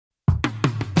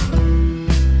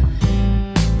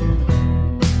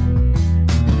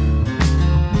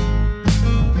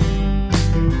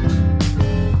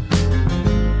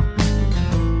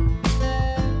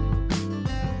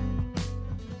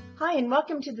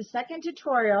Welcome to the second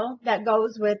tutorial that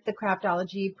goes with the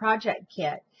Craftology project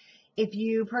kit. If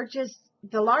you purchase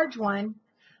the large one,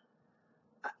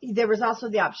 there was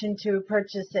also the option to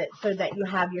purchase it so that you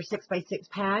have your 6x6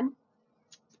 pad,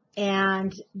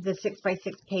 and the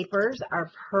 6x6 papers are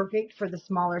perfect for the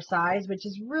smaller size, which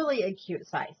is really a cute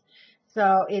size.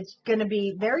 So it's going to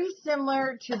be very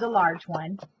similar to the large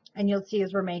one, and you'll see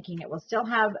as we're making it, we'll still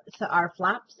have our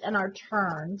flaps and our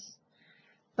turns.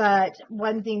 But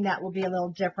one thing that will be a little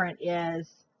different is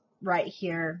right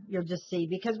here, you'll just see,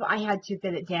 because I had to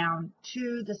fit it down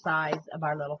to the size of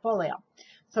our little folio.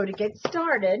 So to get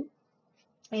started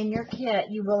in your kit,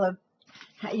 you will have,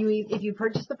 if you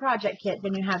purchase the project kit,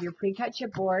 then you have your pre-cut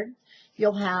chipboard,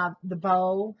 you'll have the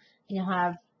bow, you'll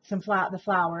have the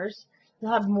flowers.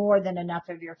 You'll have more than enough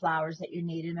of your flowers that you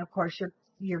need. And of course,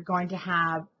 you're going to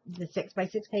have the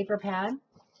 6x6 paper pad,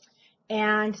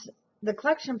 and the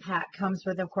collection pack comes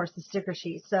with, of course, the sticker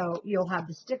sheet. So you'll have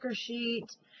the sticker sheet,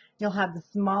 you'll have the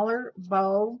smaller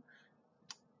bow.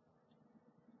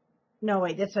 No,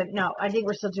 wait, this one, no, I think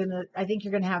we're still doing I think you're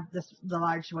going to have the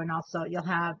large one also. You'll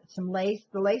have some lace.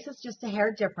 The lace is just a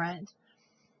hair different.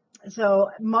 So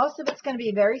most of it's going to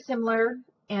be very similar,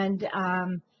 and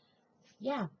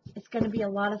yeah, it's going to be a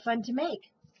lot of fun to make.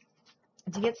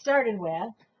 To get started with,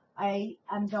 I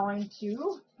am going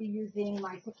to be using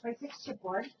my 6x6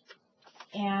 chipboard.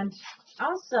 And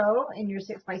also in your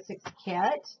 6x6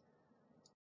 kit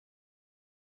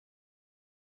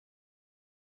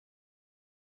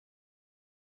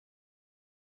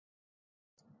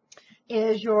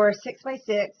is your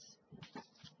 6x6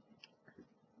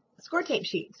 score tape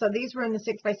sheet. So these were in the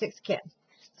 6x6 kit.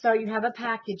 So you have a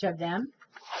package of them,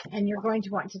 and you're going to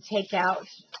want to take out,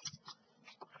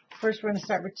 first we're going to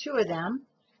start with 2 of them.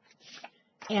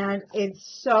 And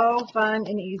it's so fun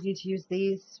and easy to use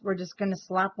these. We're just going to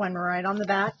slap one right on the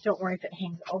back. Don't worry if it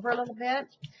hangs over a little bit.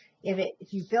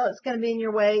 If you feel it's going to be in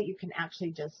your way, you can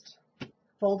actually just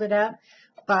fold it up.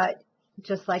 But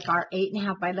just like our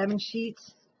 8.5 by 11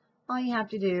 sheets, all you have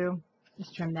to do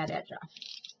is trim that edge off,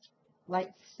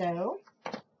 like so.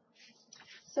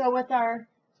 So with our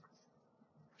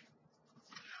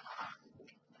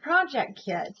project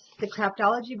kit, the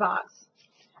Craftology box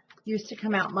used to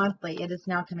come out monthly. It is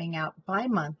now coming out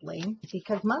bi-monthly,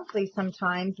 because monthly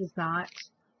sometimes is not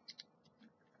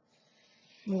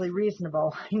really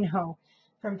reasonable. I know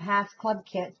from past club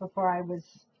kits before I was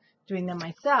doing them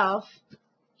myself,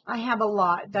 I have a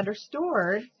lot that are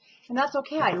stored, and that's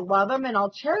okay. I love them and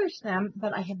I'll cherish them,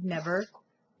 but I have never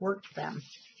worked them.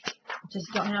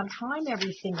 Just don't have time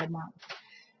every single month.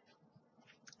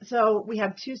 So we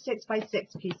have 2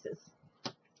 6x6 pieces.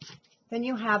 Then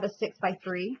you have a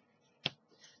 6x3.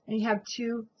 And you have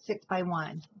 2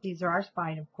 6x1. These are our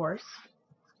spine, of course.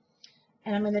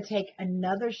 And I'm going to take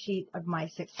another sheet of my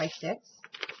 6x6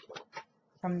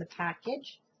 from the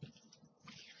package.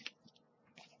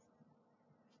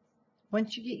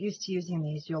 Once you get used to using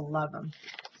these, you'll love them.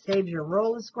 Saves your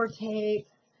roll of score tape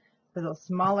for those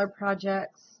smaller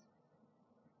projects.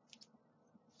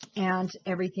 And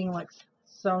everything looks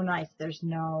so nice. There's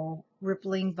no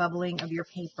rippling, bubbling of your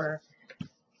paper.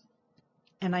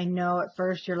 And I know at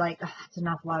first you're like, oh, that's an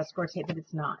awful lot of score tape, but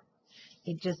it's not.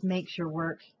 It just makes your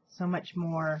work so much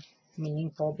more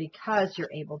meaningful because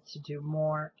you're able to do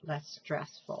more, less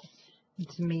stressful. And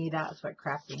to me, that's what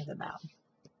crafting is about.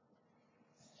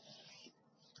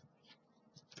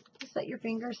 Just let your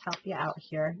fingers help you out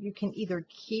here. You can either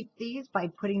keep these by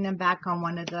putting them back on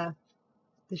one of the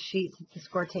sheets that the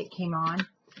score tape came on.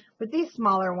 With these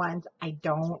smaller ones, I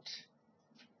don't.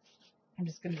 I'm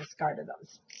just going to discard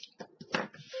those.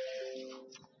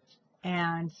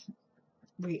 And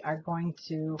we are going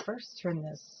to first turn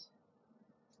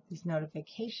these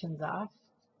notifications off.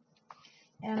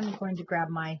 And I'm going to grab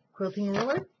my quilting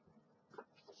ruler.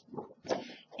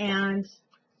 And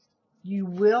you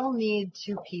will need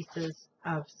 2 pieces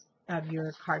of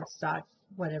your cardstock,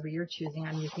 whatever you're choosing.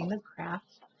 I'm using the Craft.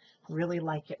 Really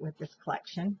like it with this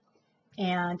collection.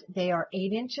 And they are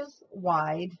 8 inches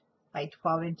wide by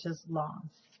 12 inches long.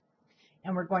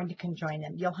 And we're going to conjoin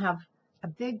them. You'll have a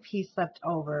big piece left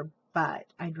over, but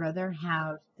I'd rather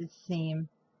have the seam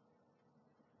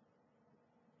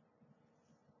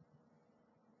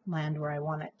land where I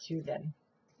want it to than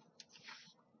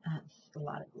that's a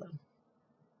lot of glue.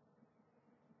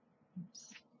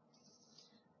 Oops.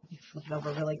 Let me flip it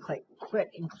over really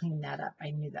quick and clean that up.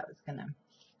 I knew that was going to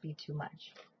be too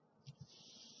much.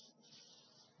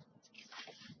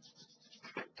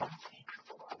 Okay.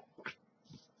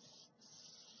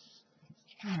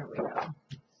 There we go.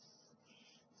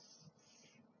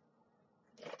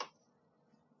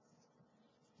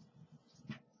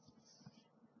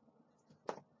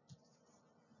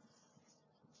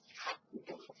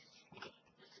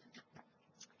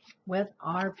 with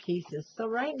our pieces. So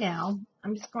right now,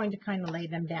 I'm just going to kind of lay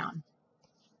them down.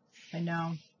 I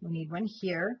know we need one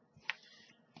here.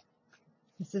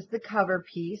 This is the cover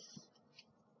piece.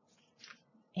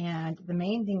 And the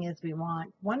main thing is we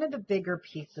want one of the bigger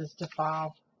pieces to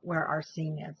fall where our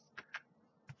seam is.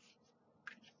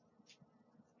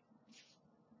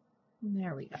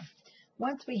 There we go.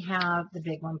 Once we have the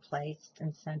big one placed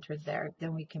and centered there,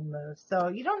 then we can move. So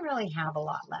you don't really have a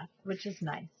lot left, which is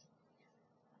nice.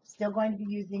 Still going to be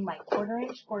using my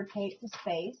 1/4" score tape to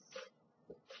space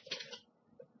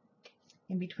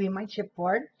in between my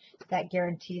chipboard. That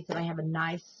guarantees that I have a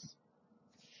nice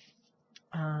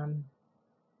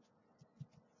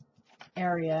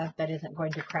area that isn't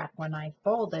going to crack when I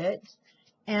fold it.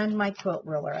 And my quilt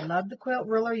ruler. I love the quilt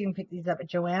ruler. You can pick these up at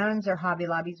Joann's or Hobby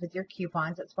Lobby's with your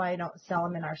coupons. That's why I don't sell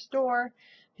them in our store,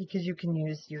 because you can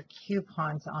use your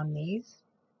coupons on these.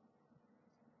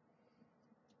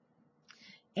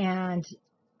 And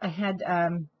I had a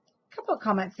couple of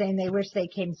comments saying they wish they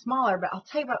came smaller, but I'll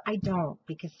tell you what, I don't,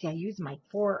 because see, I use my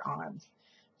forearms.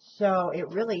 So it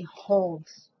really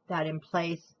holds that in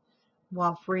place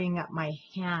while freeing up my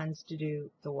hands to do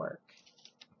the work.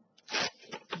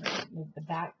 Move the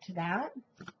back to that.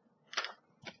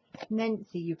 And then,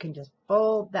 see, you can just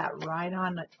fold that right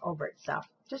on over itself.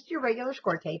 Just your regular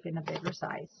score tape in a bigger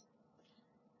size.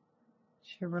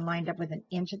 Sure, we're lined up with 1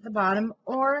 inch at the bottom,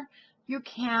 or you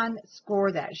can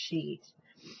score that sheet.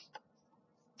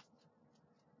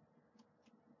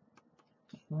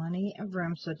 Plenty of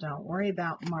room, so don't worry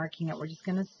about marking it. We're just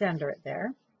going to center it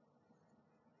there.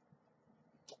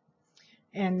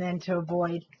 And then to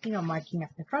avoid, marking up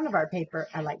the front of our paper,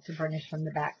 I like to burnish from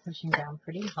the back, pushing down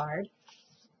pretty hard.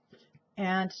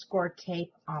 And score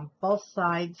tape on both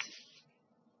sides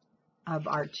of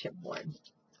our chipboard.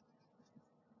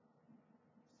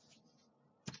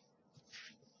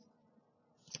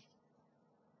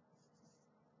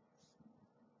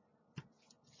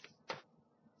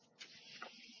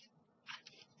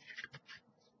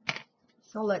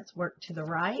 So let's work to the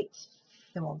right,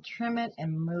 then we'll trim it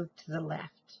and move to the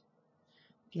left.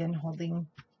 Again, holding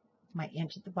my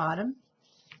inch at the bottom.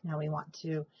 Now we want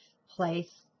to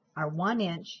place our 1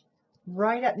 inch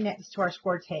right up next to our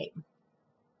score tape.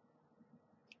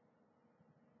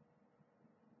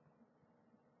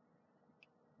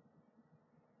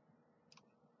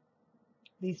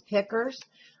 These pickers,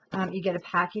 you get a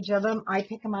package of them. I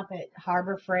pick them up at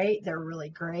Harbor Freight. They're really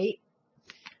great.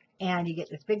 And you get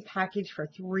this big package for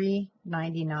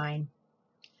 $3.99.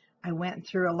 I went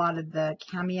through a lot of the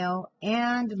Cameo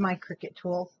and my Cricut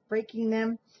tools, breaking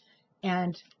them,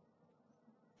 and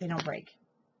they don't break.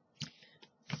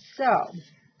 So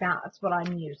that's what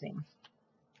I'm using.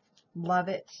 Love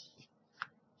it.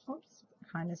 Oops,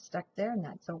 kind of stuck there, and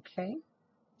that's okay.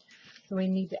 So we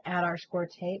need to add our score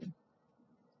tape.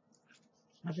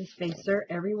 As a spacer,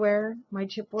 everywhere my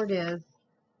chipboard is,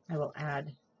 I will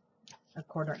add a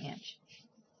 1/4 inch.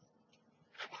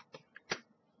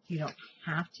 You don't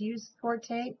have to use score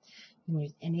tape. You can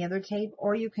use any other tape,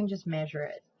 or you can just measure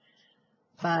it.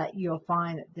 But you'll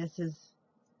find that this is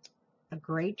a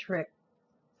great trick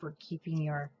for keeping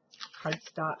your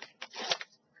cardstock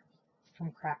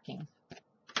from cracking.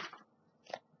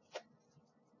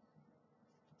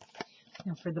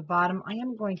 Now for the bottom, I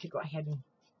am going to go ahead and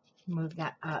move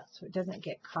that up so it doesn't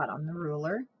get caught on the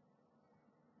ruler.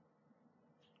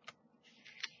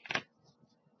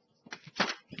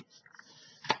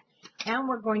 And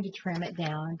we're going to trim it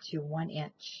down to 1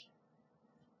 inch.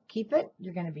 Keep it.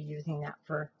 You're going to be using that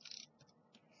for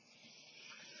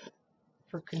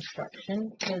construction,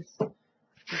 because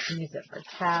you can use it for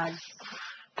tags,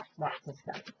 lots of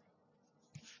stuff.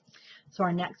 So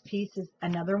our next piece is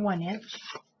another 1 inch.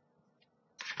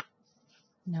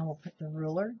 Now we'll put the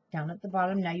ruler down at the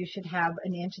bottom. Now you should have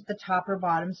 1 inch at the top or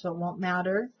bottom, so it won't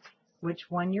matter which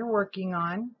one you're working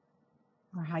on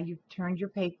or how you've turned your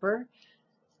paper.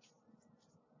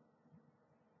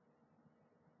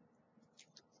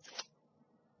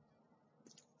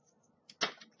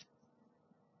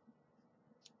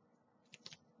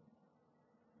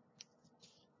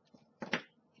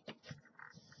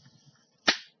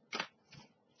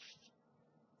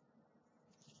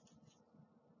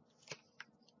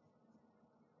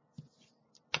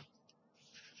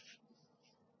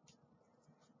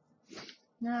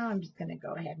 Now I'm just going to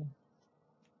go ahead and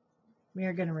we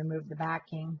are going to remove the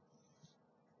backing.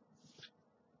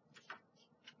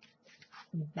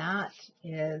 That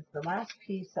is the last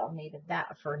piece I'll need of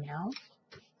that for now.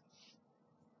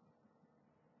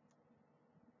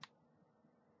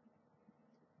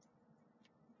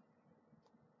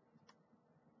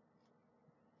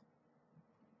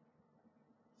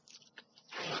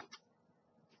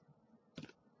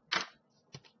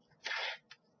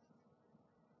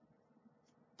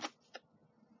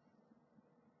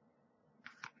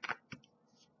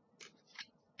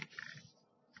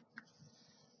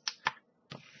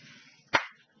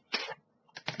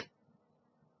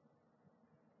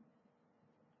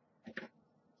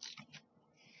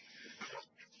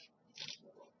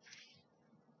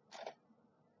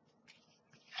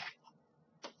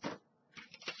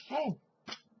 Okay,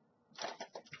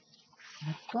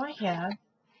 let's go ahead.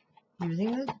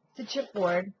 Using the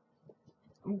chipboard,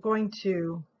 I'm going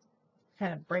to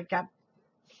kind of break up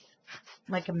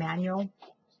like a manual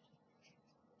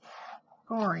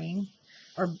scoring,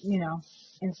 or, you know,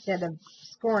 instead of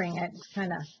scoring it, just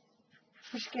kind of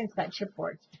push against that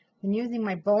chipboard. And using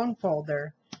my bone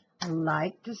folder, I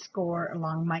like to score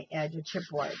along my edge of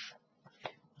chipboard.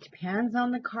 Depends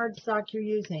on the cardstock you're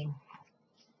using.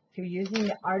 If you're using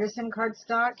the artisan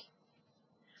cardstock,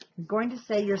 I'm going to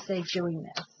say you're safe doing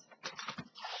this.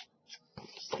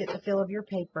 Just get the feel of your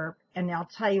paper, and I'll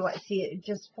tell you what, see, it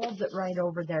just folds it right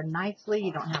over there nicely.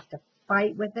 You don't have to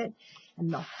fight with it.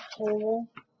 And the whole,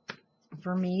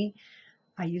 for me,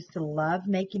 I used to love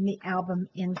making the album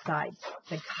inside.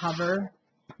 The cover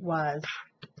was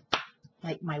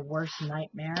like my worst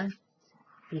nightmare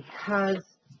because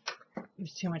it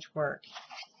was too much work.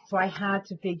 So I had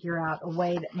to figure out a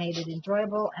way that made it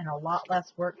enjoyable and a lot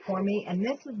less work for me. And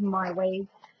this is my way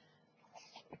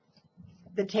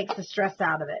that takes the stress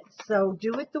out of it. So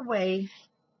do it the way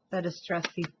that is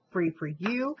stress-free for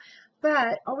you,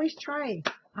 but always try.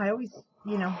 I always,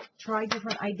 you know, try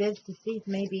different ideas to see if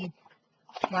maybe,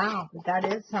 wow, that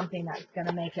is something that's going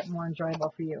to make it more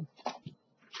enjoyable for you.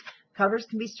 Covers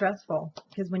can be stressful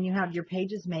because when you have your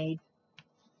pages made,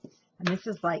 and this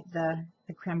is like the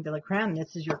creme de la creme,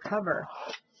 this is your cover,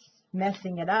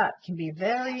 messing it up can be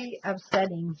very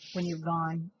upsetting when you've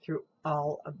gone through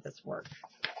all of this work.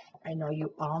 I know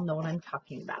you all know what I'm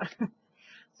talking about.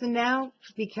 So now,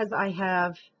 because I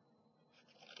have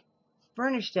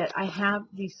burnished it, I have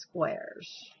these squares.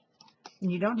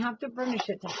 And you don't have to burnish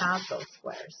it to have those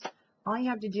squares. All you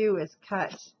have to do is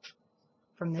cut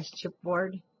from this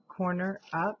chipboard corner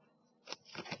up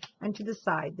and to the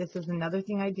side. This is another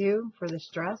thing I do for the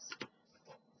stress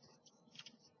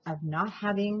of not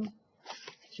having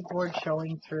chipboard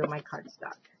showing through my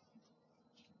cardstock.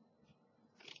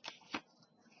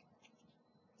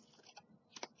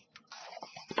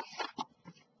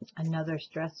 Another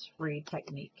stress-free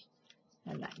technique.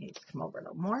 And that needs to come over a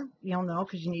little more. You'll know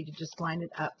because you need to just line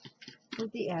it up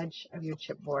with the edge of your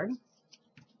chipboard.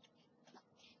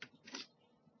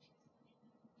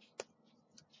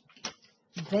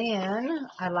 Then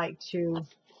I like to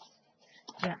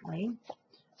gently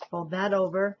fold that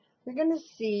over. You're going to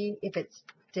see if it's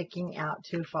sticking out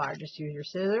too far. Just use your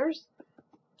scissors.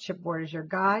 Chipboard is your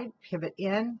guide. Pivot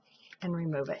in and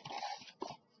remove it.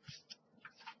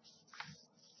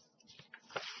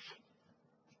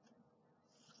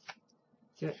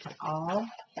 Do it to all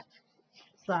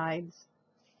sides.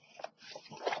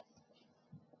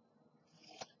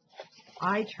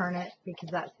 I turn it because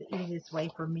that's the easiest way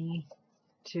for me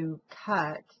to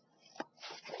cut.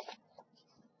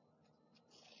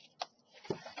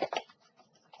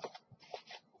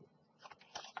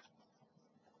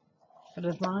 But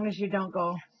as long as you don't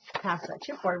go past that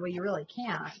chipboard, well, you really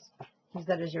can't, because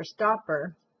that is your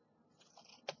stopper.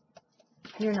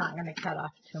 You're not going to cut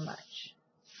off too much.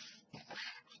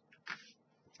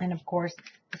 And of course,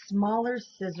 the smaller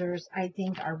scissors, I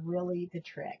think, are really the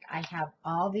trick. I have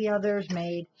all the others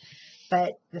made,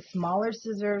 but the smaller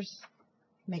scissors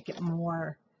make it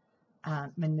more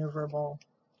maneuverable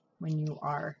when you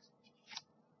are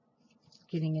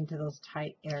getting into those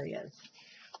tight areas.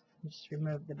 Just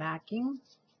remove the backing.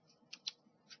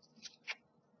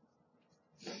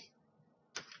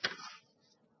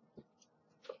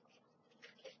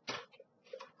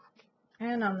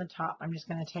 And on the top, I'm just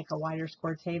going to take a wider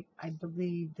score tape. I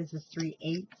believe this is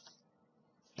 3/8.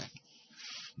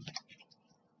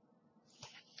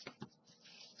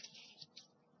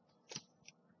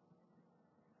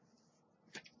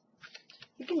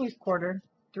 You can use quarter,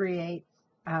 3/8.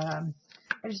 I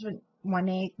just went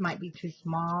 1/8, might be too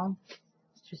small.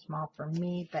 It's too small for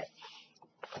me, but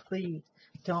please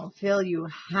don't feel you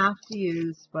have to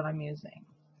use what I'm using.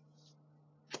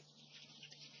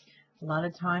 A lot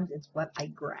of times it's what I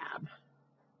grab.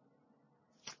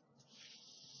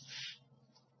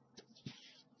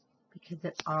 Because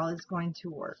it all is going to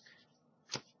work.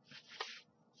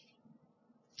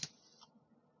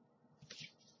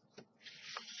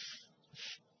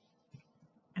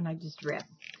 And I just rip.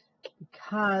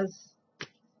 Because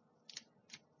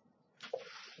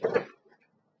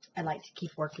I like to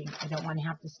keep working. I don't want to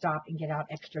have to stop and get out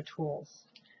extra tools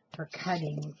for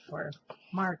cutting, for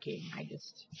marking. I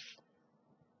just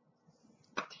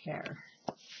tear.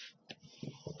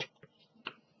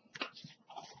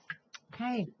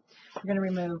 Okay, we're going to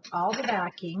remove all the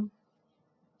backing,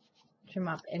 trim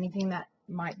up anything that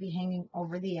might be hanging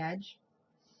over the edge.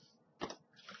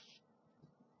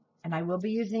 And I will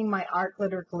be using my art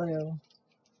glitter glue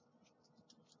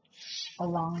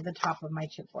along the top of my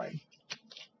chipboard.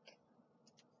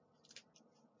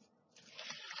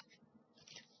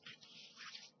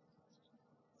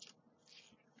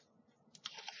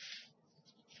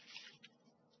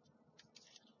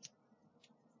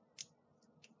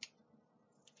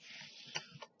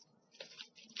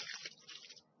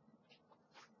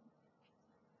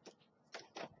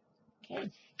 Okay.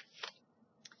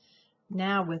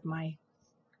 Now with my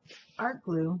art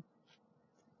glue,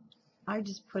 I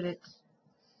just put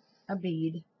a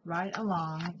bead right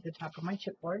along the top of my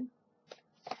chipboard,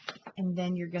 and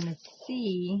then you're going to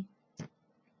see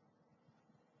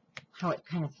how it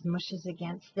kind of smushes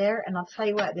against there. And I'll tell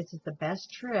you what, this is the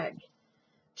best trick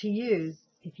to use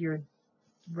if you're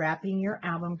wrapping your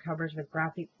album covers with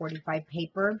graphic 45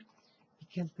 paper,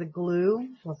 because the glue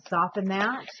will soften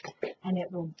that and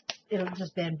it'll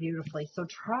just bend beautifully. So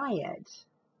try it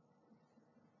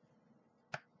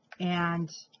and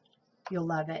you'll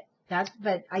love it.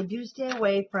 But I do stay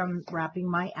away from wrapping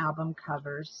my album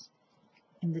covers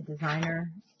in the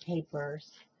designer papers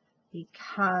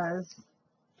because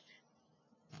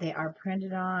they are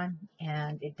printed on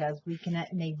and it does weaken it,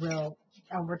 and they will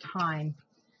over time.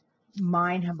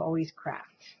 Mine have always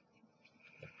cracked.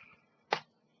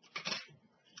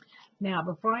 Now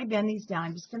before I bend these down,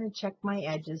 I'm just going to check my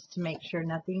edges to make sure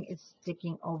nothing is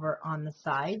sticking over on the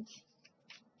sides,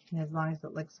 and as long as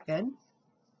it looks good.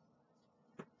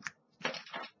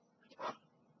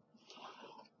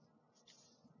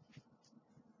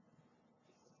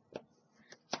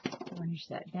 Finish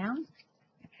that down.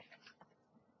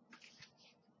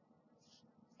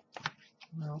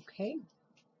 Okay.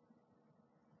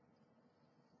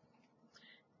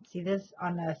 See this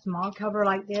on a small cover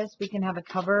like this, we can have a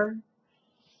cover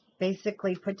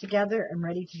basically put together and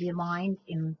ready to be lined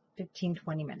in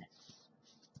 15-20 minutes.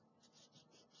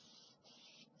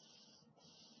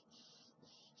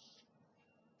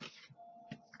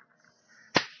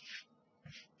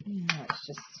 Now let's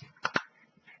just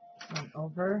run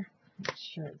over, make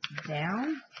sure it's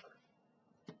down.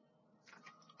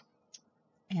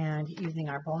 And using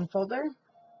our bone folder,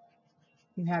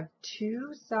 you have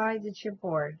two sides of your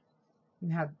board. You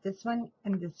have this one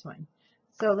and this one.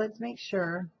 So let's make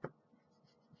sure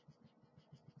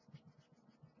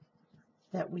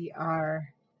that we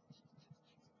are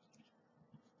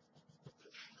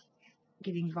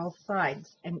getting both sides.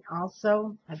 And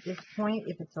also at this point,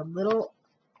 if it's a little,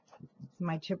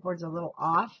 my chipboard's a little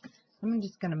off, I'm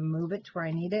just going to move it to where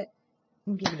I need it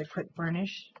and give it a quick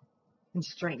burnish and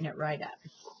straighten it right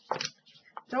up.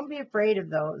 Don't be afraid of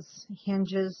those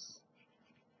hinges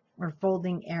or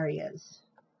folding areas.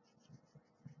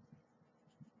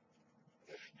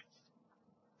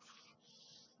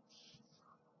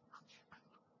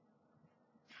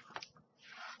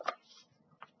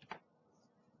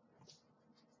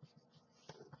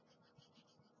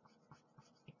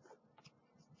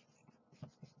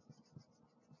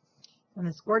 And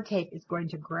the score tape is going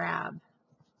to grab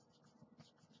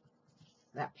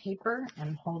that paper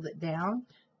and hold it down.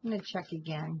 I'm going to check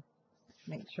again,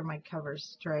 make sure my cover's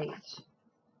straight.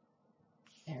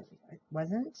 There we go. It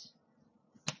wasn't.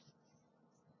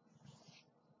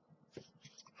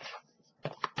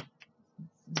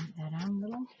 Move that out a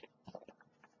little.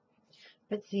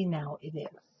 But see, now it is.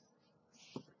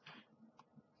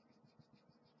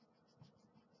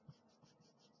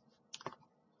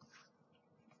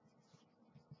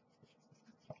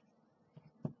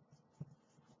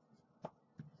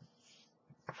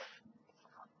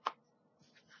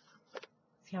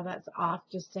 See how that's off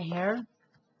just a hair?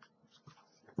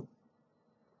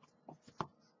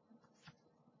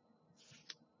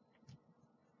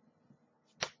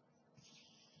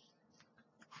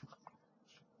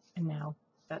 And now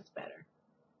that's better.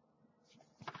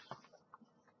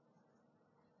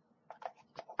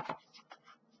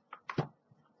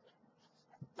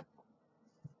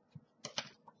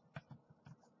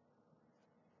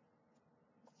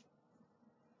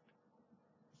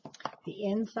 The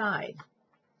inside,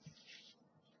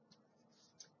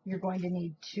 you're going to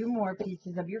need 2 more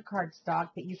pieces of your cardstock,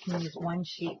 but you can use 1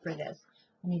 sheet for this.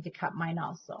 I need to cut mine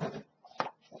also.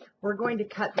 We're going to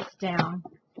cut this down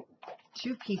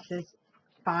 2 pieces,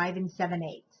 5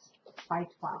 7/8 by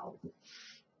 12.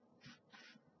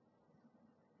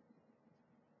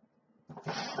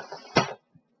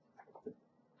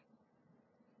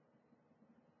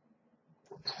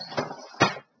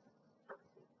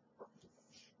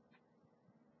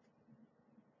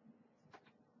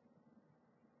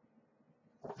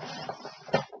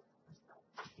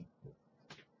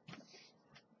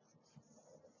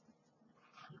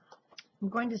 I'm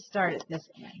going to start at this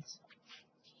end.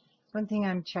 One thing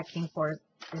I'm checking for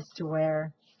is to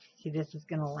where, See, this is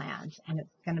going to land, and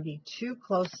it's going to be too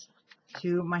close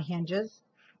to my hinges.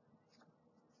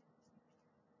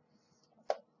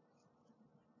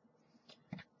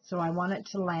 So I want it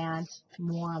to land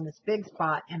more on this big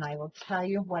spot, and I will tell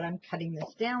you what I'm cutting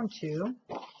this down to.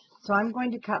 So I'm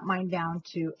going to cut mine down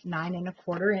to 9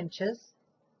 1/4 inches.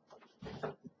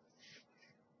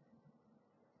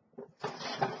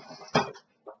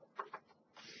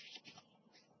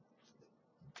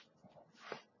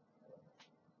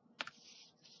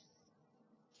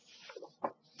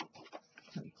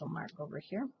 Pencil mark over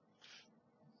here.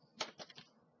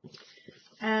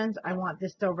 And I want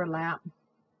this to overlap.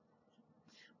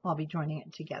 I'll be joining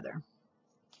it together.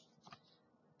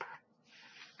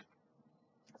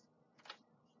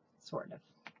 Sort of.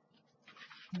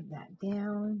 Put that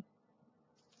down.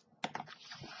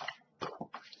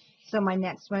 So my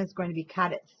next one is going to be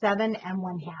cut at 7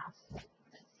 1/2.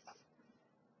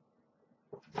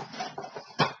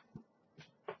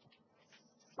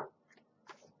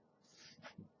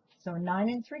 So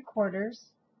 9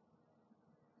 3/4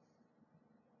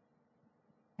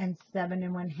 and 7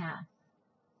 1/2.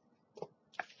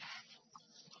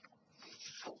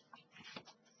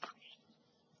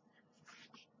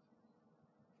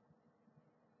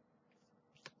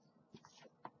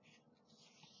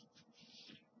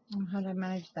 How did I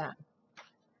manage that?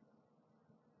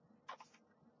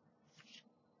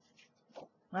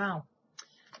 Wow.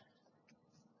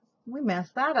 We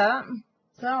messed that up.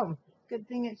 So, good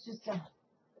thing it's just a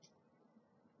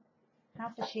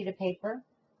half a sheet of paper.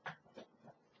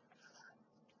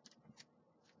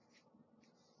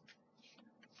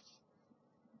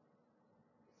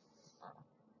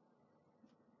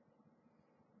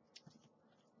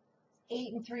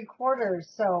 Eight 3/4,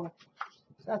 so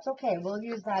that's okay. We'll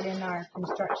use that in our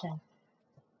construction.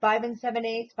 5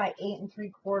 7/8 by 8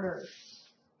 3/4.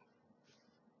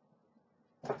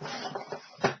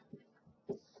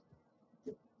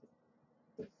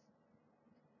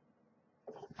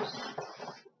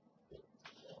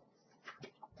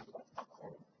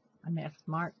 I may have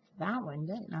marked that one,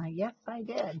 didn't I? Yes, I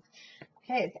did.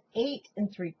 Okay, it's 8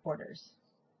 3/4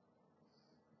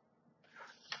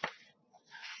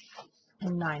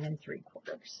 and 9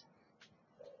 3/4.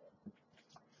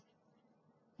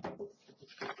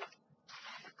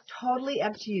 Totally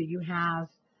up to you. You have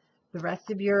the rest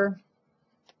of your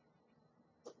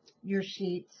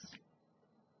sheets.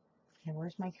 Okay,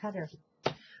 where's my cutter?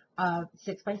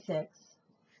 6 by 6.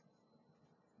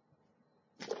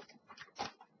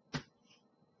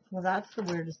 Well, that's the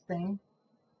weirdest thing.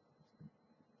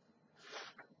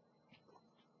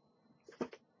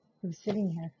 Who's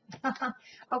sitting here?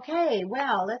 Okay,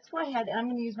 well, let's go ahead. I'm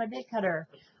going to use my big cutter.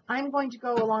 I'm going to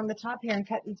go along the top here and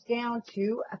cut these down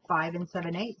to a 5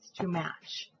 7/8 to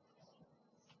match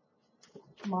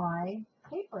my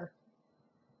paper.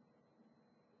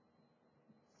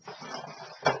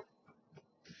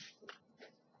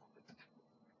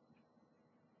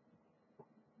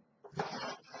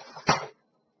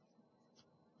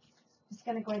 Just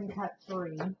going to go ahead and cut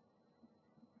 3.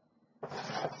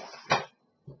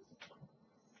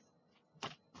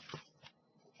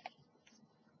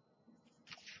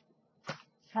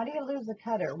 How do you lose a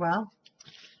cutter? Well,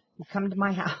 you come to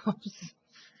my house.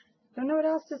 Don't know what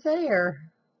else to say here.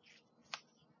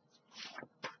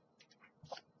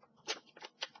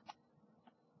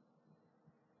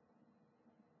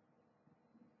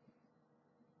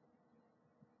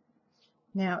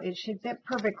 Now, it should fit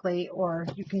perfectly, or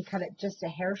you can cut it just a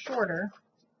hair shorter.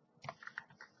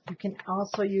 You can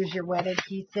also use your wet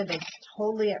adhesive. It's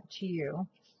totally up to you.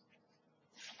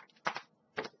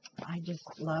 I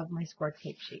just love my score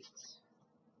tape sheets.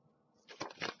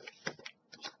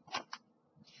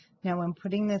 Now, when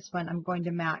putting this one, I'm going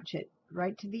to match it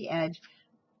right to the edge.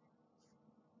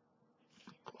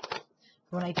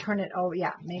 When I turn it, oh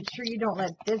yeah, make sure you don't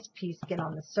let this piece get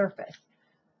on the surface.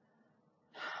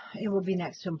 It will be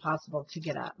next to impossible to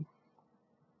get up.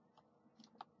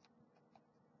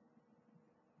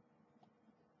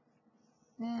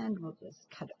 And we'll just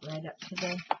cut it right up to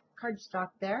the cardstock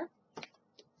there.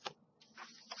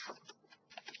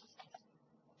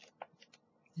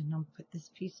 And I'll put this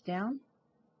piece down.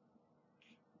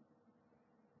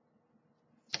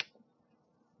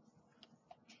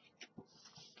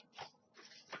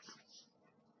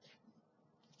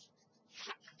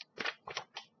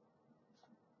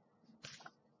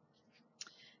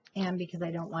 And because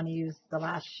I don't want to use the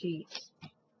last sheet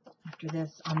after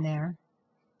this on there,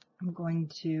 I'm going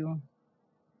to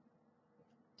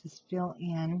just fill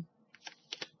in.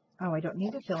 Oh, I don't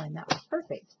need to fill in. That was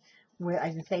perfect.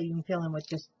 As I say, you can fill in with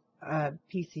just a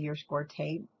piece of your score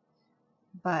tape,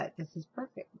 but this is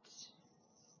perfect.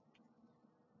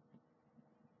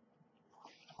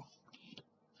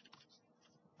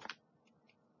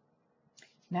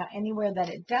 Now, anywhere that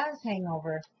it does hang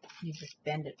over, you just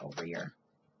bend it over your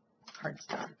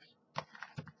cardstock.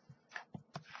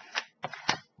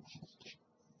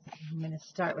 I'm going to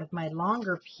start with my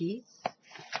longer piece.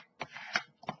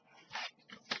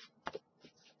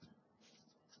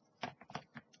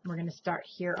 We're going to start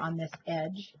here on this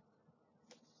edge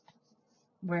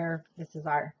where this is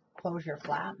our closure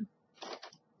flap.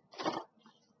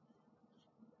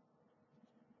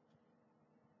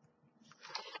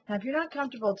 Now, if you're not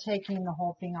comfortable taking the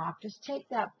whole thing off, just take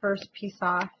that first piece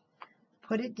off,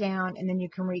 put it down, and then you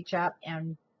can reach up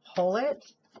and pull it.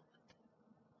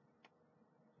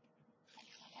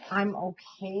 I'm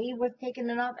okay with taking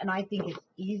it off, and I think it's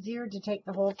easier to take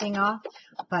the whole thing off,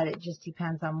 but it just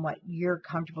depends on what you're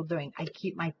comfortable doing. I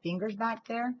keep my fingers back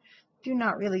there. Do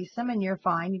not release them, and you're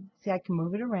fine. You can see I can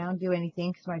move it around, do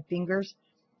anything, because my fingers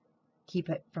keep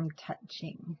it from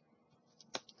touching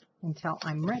until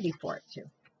I'm ready for it to.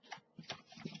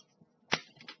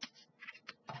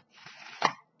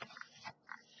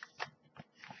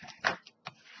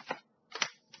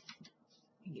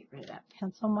 Get rid of that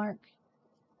pencil mark.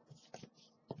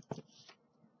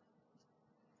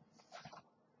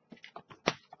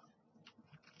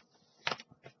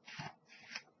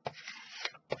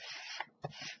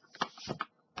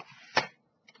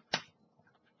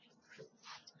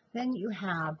 Then you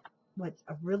have what's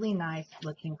a really nice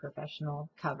looking professional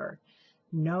cover.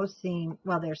 No seam,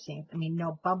 well, there's seams. I mean,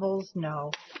 no bubbles,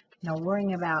 no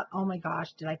worrying about, oh my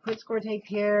gosh, did I put score tape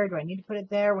here? Do I need to put it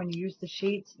there? When you use the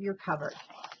sheets, you're covered.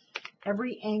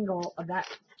 Every angle of that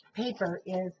paper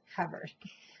is covered.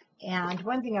 And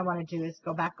one thing I want to do is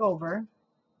go back over,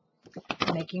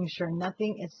 making sure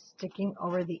nothing is sticking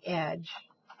over the edge.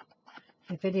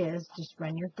 If it is, just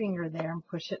run your finger there and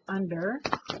push it under.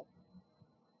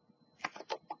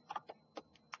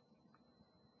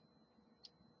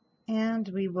 And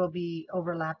we will be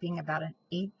overlapping about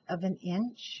 1/8 of an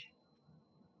inch.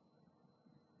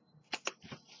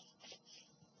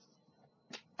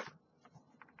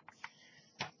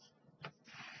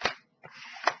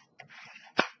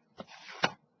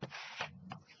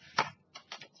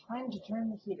 Time to turn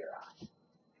the heater off.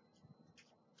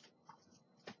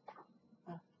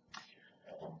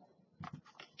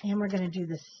 And we're going to do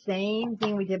the same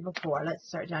thing we did before. Let's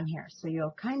start down here. So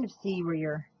you'll kind of see where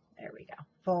your, there we go,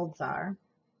 folds are.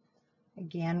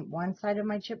 Again, one side of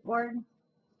my chipboard,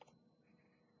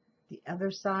 the other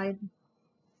side,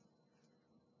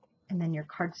 and then your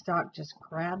cardstock just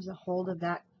grabs a hold of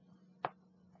that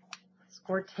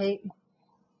score tape.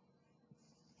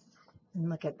 And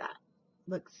look at that.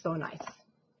 Looks so nice.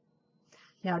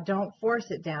 Now don't force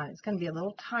it down. It's going to be a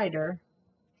little tighter,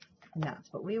 and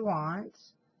that's what we want.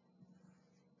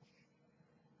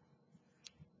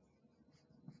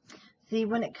 See,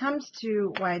 when it comes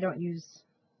to why I don't use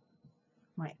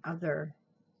my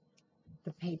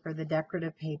the paper, the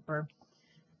decorative paper,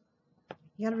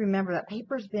 you got to remember that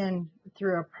paper's been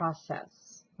through a process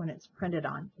when it's printed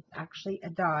on. It's actually a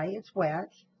dye, it's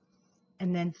wet,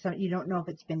 and then some, you don't know if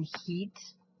it's been heat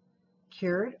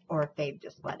cured or if they've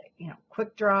just let it,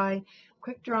 quick dry.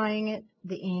 Quick drying it,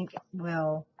 the ink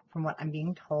will, from what I'm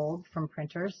being told from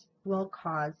printers, will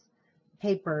cause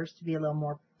papers to be a little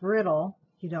more brittle.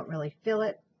 You don't really feel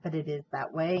it, but it is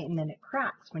that way, and then it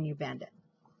cracks when you bend it.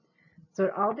 So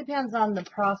it all depends on the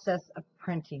process of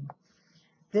printing.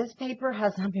 This paper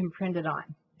has not been printed on.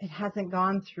 It hasn't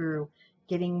gone through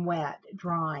getting wet,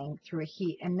 drying through a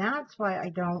heat, and that's why I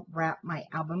don't wrap my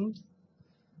albums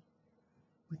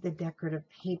with the decorative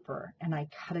paper, and I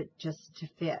cut it just to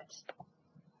fit.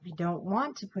 I don't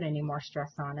want to put any more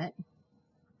stress on it.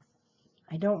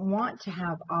 I don't want to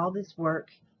have all this work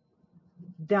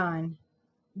done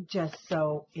just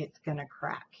so it's going to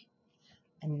crack.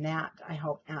 And that, I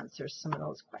hope, answers some of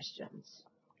those questions.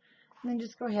 And then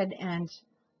just go ahead and,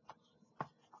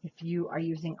 if you are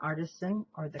using artisan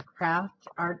or the craft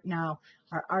art, now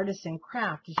our artisan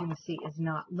craft, as you can see, is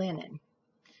not linen.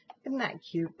 Isn't that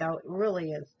cute, though? It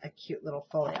really is a cute little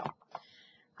folio.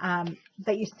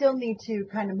 But you still need to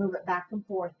kind of move it back and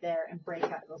forth there and break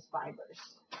up those fibers.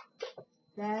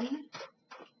 Then,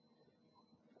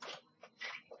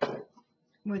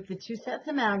 with the 2 sets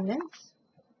of magnets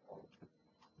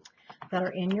that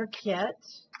are in your kit,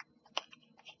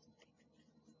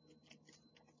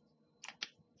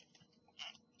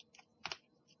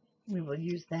 we will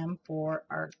use them for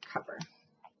our cover.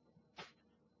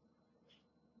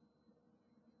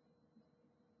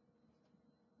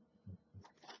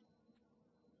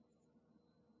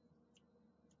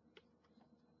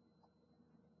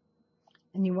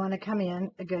 And you want to come in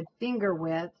a good finger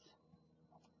width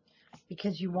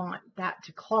because you want that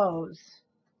to close.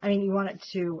 I mean, you want it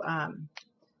to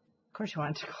Of course you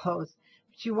want it to close,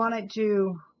 but you want it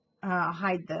to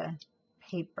hide the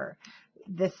paper.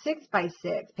 The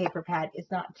 6x6 paper pad is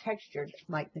not textured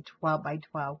like the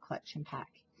 12x12 collection pack.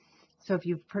 So if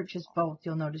you've purchased both,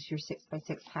 you'll notice your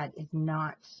 6x6 pad is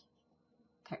not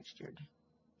textured.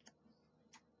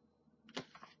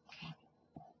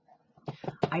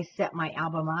 I set my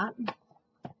album up.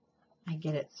 I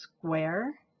get it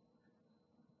square.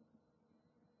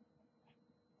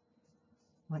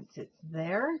 Once it's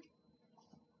there,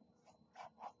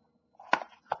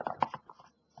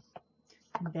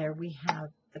 there we have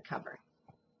the cover.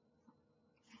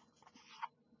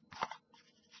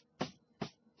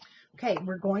 Okay,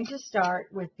 we're going to start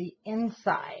with the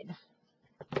inside,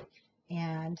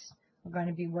 and we're going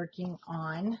to be working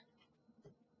on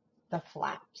the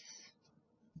flaps.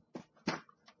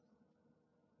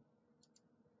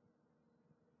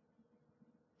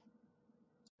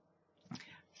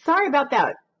 Sorry about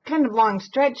that kind of long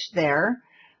stretch there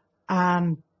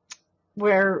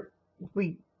where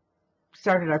we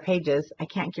started our pages. I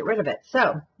can't get rid of it.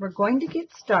 So we're going to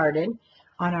get started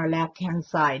on our left-hand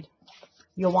side.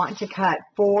 You'll want to cut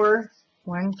 5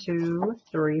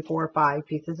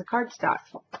 pieces of cardstock.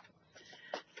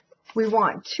 We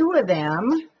want 2 of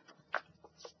them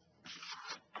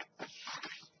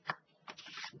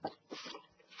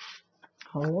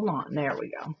hold on, there we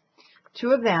go.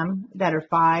 2 of them that are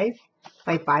 5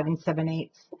 by 5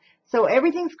 7/8. So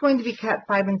everything's going to be cut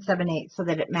 5 7/8 so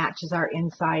that it matches our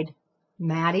inside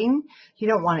matting. You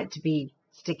don't want it to be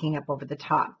sticking up over the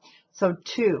top. So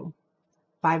 2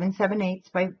 5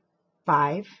 7/8 by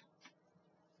 5.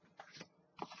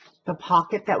 The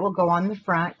pocket that will go on the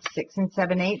front, 6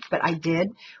 7/8. But I did,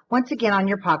 once again on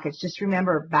your pockets, just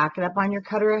remember, back it up on your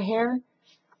cutter of hair.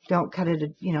 Don't cut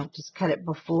it, just cut it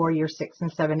before your 6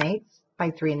 7/8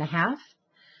 by 3 1/2.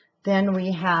 Then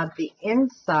we have the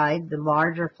inside, the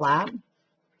larger flap,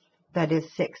 that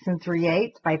is 6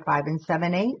 3/8 by 5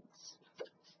 7/8.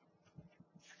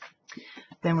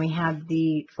 Then we have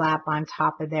the flap on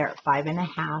top of there at 5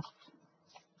 1/2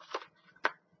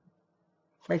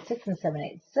 by 6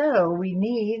 7/8. So we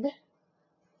need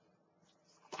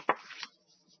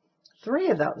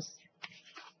 3 of those.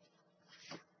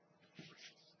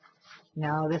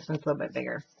 No, this one's a little bit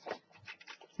bigger.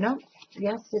 Nope.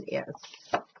 Yes, it is.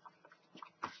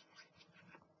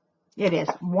 It is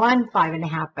 1 5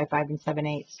 1/2 by 5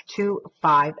 7/8, 2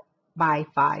 5 by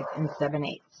 5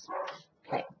 7/8.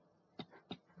 Okay.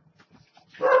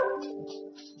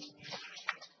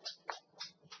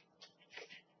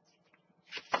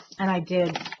 And I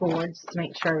did boards to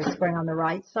make sure I was scoring on the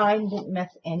right side and didn't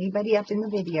mess anybody up in the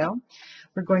video.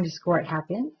 We're going to score at 1/2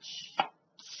 inch.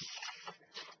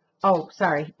 Oh,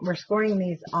 sorry. We're scoring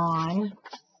these on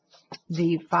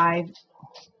the 5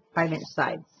 inch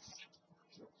sides.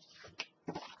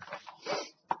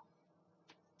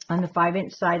 On the 5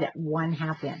 inch side at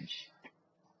 1/2 inch.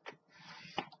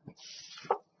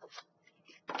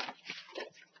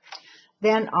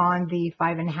 Then on the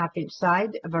 5 1/2 inch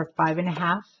side of our 5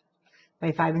 1/2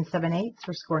 by 5 7/8,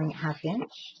 we're scoring at 1/2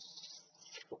 inch.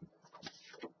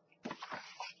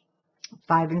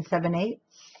 5 7/8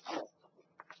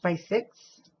 by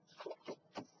 6.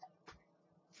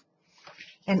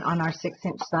 And on our 6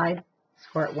 inch side,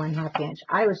 score at 1/2 inch.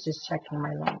 I was just checking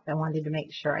my length. I wanted to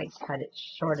make sure I cut it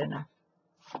short enough.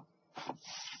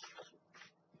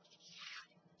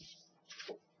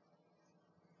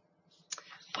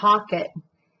 Pocket.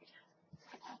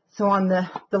 So on the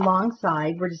long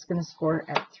side, we're just going to score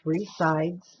at 3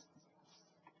 sides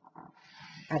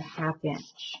at 1/2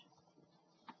 inch.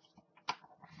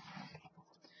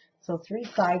 So 3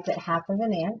 sides at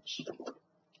 1/2 inch.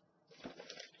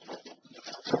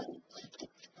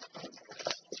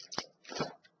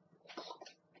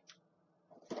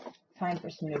 Time for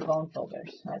some new bone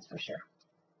folders, that's for sure.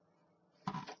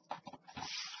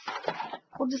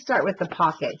 We'll just start with the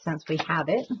pocket since we have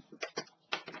it.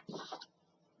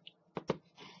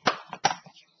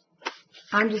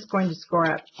 I'm just going to score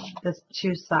up the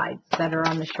 2 sides that are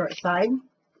on the short side.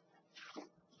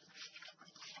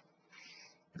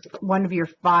 One of your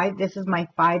 5, this is my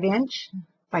 5 inch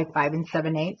by 5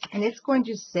 7/8, and it's going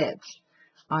to sit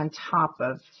on top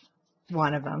of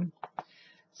one of them.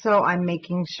 So I'm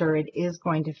making sure it is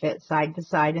going to fit side to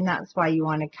side, and that's why you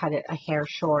want to cut it a hair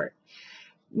short.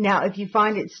 Now, if you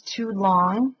find it's too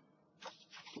long,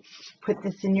 put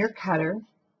this in your cutter,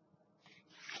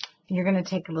 and you're going to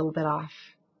take a little bit off.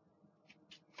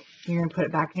 You're going to put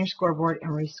it back in your scoreboard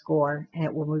and rescore, and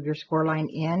it will move your score line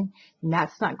in. And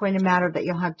that's not going to matter that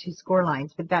you'll have 2 score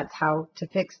lines, but that's how to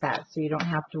fix that, so you don't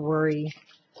have to worry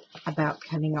about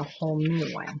cutting a whole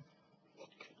new one.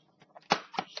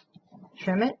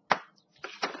 Trim it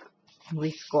and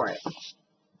rescore it.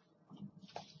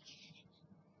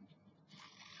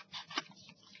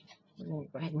 We're going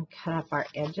to go ahead and cut up our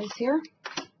edges here.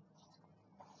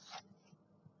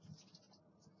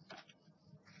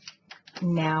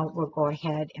 Now we'll go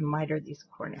ahead and miter these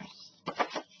corners.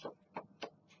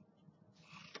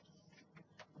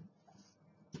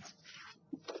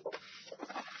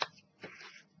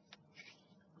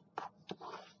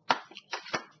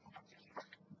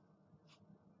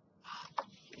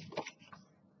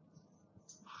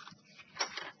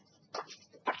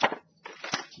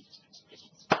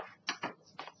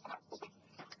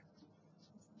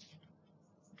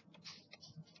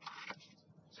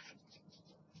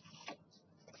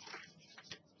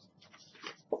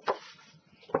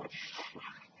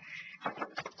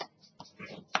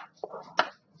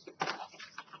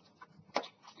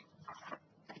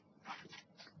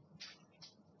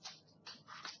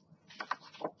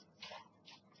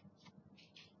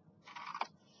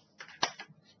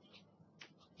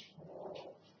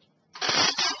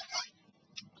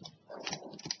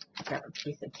 Grab a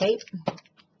piece of tape,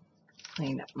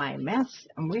 clean up my mess,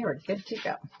 and we are good to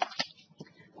go.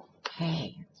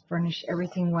 Okay, let's burnish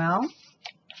everything well.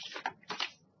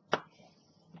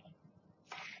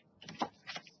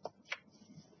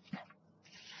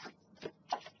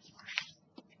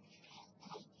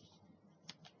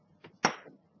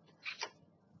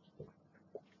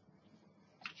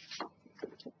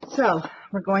 So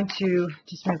we're going to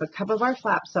just move a couple of our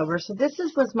flaps over. So this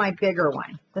was my bigger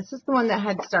one. This is the one that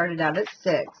had started out at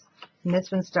 6, and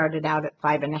this one started out at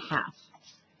 5.5.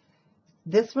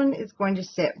 This one is going to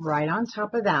sit right on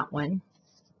top of that one.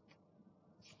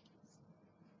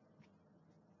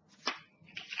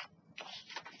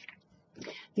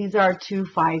 These are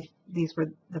these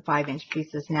were the 5-inch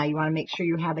pieces. Now you want to make sure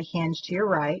you have a hinge to your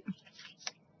right,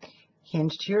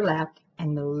 hinge to your left,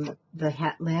 and the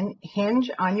hinge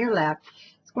on your left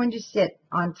is going to sit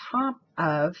on top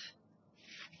of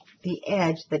the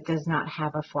edge that does not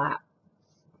have a flap.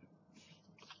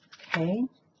 Okay.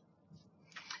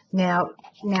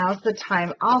 Now's the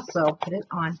time also, put it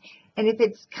on, and if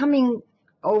it's coming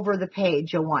over the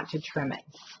page, you'll want to trim it.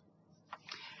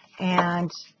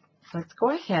 And let's go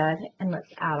ahead and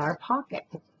let's add our pocket.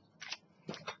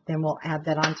 Then we'll add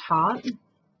that on top.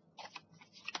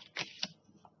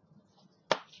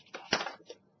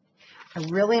 I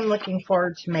really am looking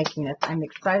forward to making this. I'm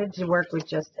excited to work with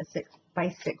just a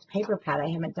 6x6 paper pad.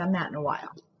 I haven't done that in a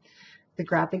while. The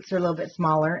graphics are a little bit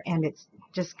smaller, and it's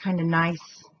just kind of nice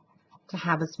to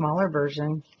have a smaller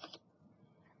version.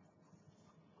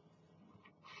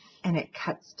 And it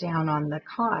cuts down on the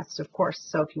cost, of course.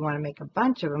 So if you want to make a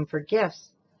bunch of them for gifts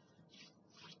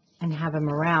and have them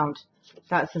around,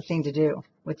 that's the thing to do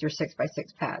with your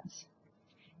 6x6 pads.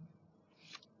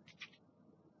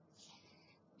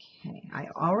 Okay, I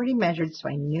already measured, so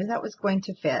I knew that was going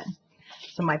to fit.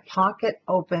 So my pocket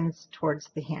opens towards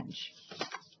the hinge.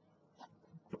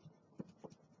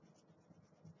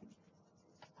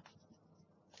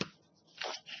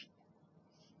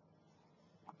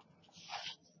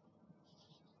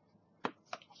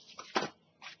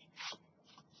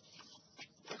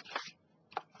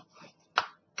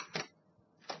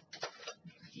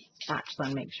 Spatula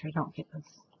and make sure I don't get those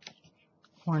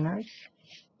corners.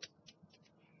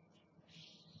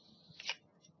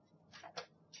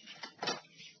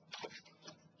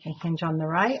 Okay, hinge on the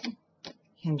right,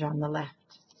 hinge on the left.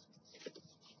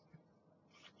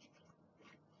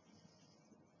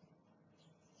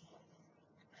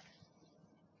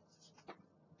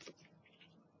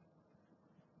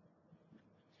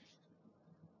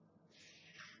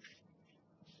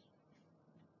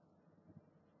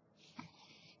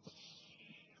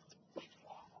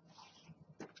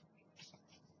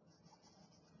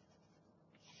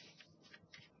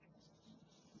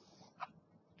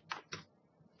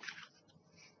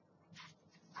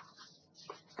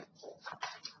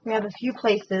 We have a few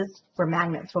places where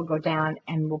magnets will go down,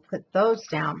 and we'll put those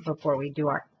down before we do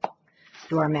our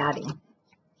matting.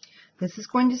 This is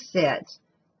going to sit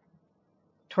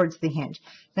towards the hinge.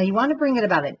 Now you want to bring it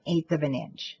about 1/8 of an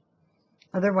inch.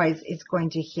 Otherwise it's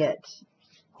going to hit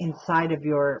inside of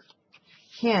your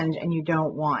hinge, and you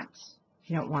don't want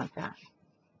that.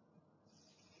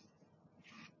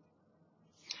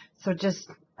 So just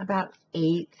about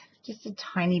 1/8, just a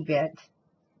tiny bit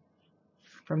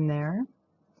from there.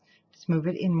 Just move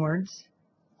it inwards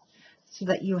so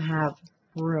that you have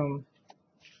room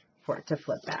for it to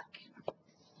flip back.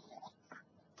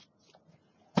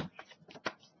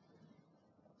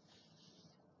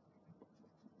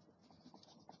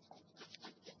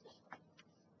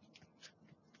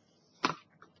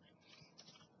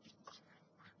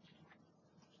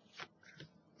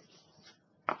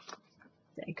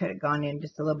 could have gone in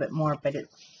just a little bit more, but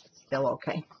it's still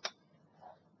okay.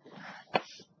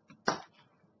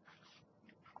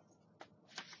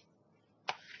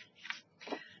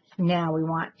 Now we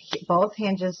want both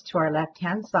hinges to our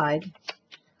left-hand side.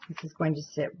 This is going to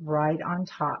sit right on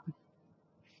top,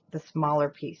 the smaller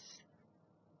piece.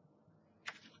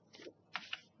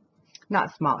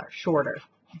 Not smaller, shorter.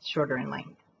 It's shorter in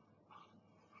length.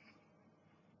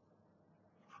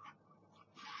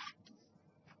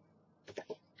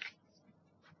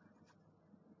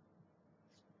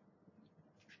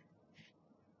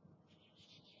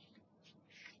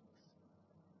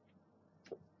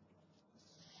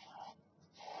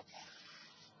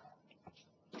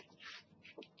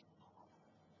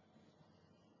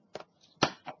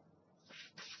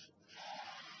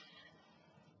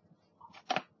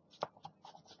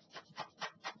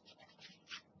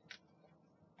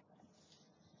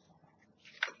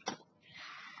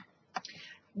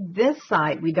 This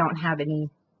side we don't have any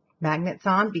magnets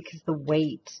on because the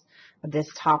weight of this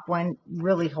top one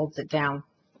really holds it down.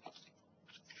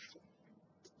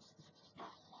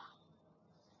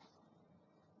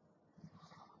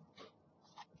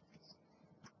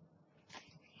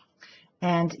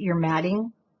 And your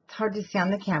matting, it's hard to see on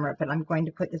the camera, but I'm going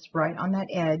to put this right on that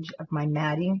edge of my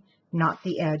matting, not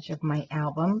the edge of my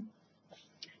album.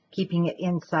 Keeping it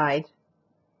inside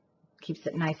keeps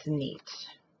it nice and neat.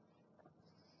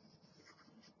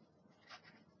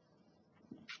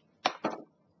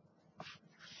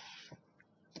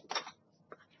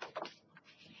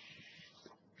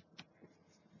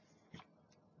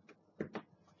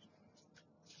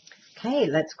 Okay,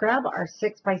 let's grab our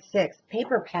 6x6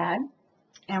 paper pad,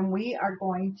 and we are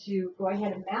going to go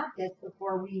ahead and mat this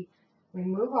before we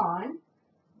move on.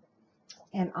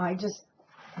 And I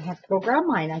have to go grab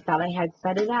mine. I thought I had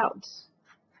set it out.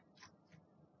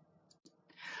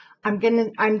 I'm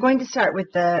going to start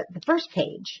with the first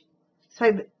page.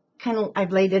 So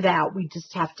I've laid it out.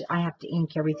 I have to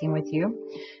ink everything with you,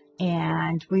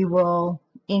 and we will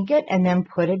ink it and then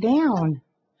put it down.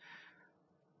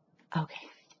 Okay.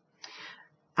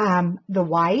 The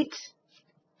white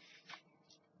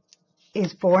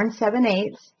is 4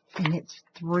 7/8, and it's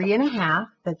 3 1/2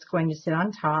 that's going to sit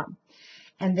on top.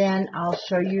 And then I'll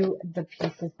show you the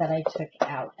pieces that I took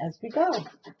out as we go.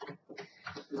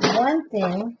 One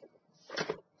thing,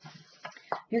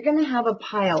 you're going to have a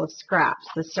pile of scraps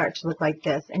that start to look like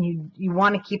this, and you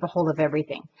want to keep a hold of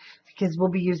everything because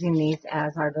we'll be using these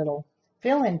as our little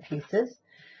fill-in pieces.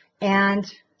 And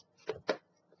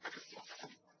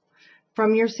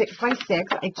from your 6x6,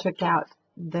 I took out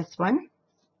this one.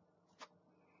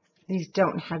 These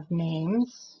don't have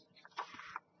names.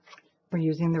 We're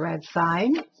using the red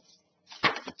side.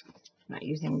 Not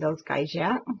using those guys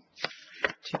yet.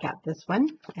 Check out this one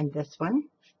and this one.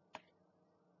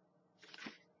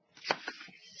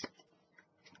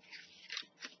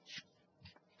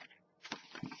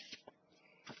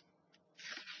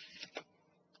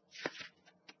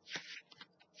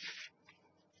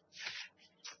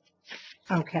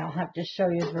 Okay, I'll have to show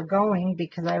you as we're going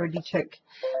because I already took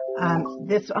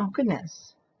this. Oh,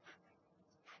 goodness.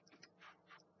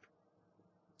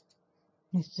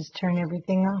 Let's just turn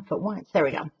everything off at once. There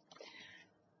we go.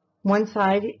 One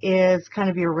side is kind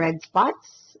of your red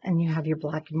spots, and you have your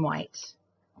black and white.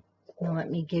 Now let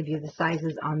me give you the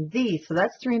sizes on these. So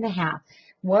that's 3 1/2.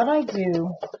 What I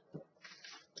do,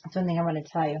 that's one thing I want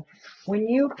to tell you. When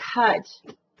you cut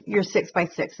your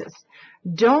 6x6s,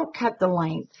 don't cut the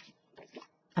length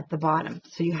at the bottom.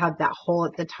 So you have that hole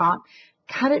at the top.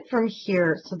 Cut it from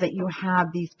here so that you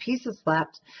have these pieces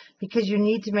left, because you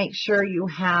need to make sure you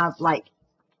have, like,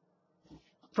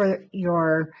 for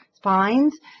your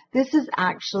spines, this is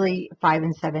actually 5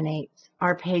 7/8.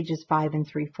 Our page is 5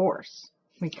 3/4.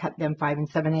 We cut them 5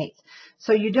 7/8.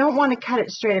 So you don't want to cut it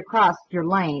straight across your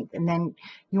length, and then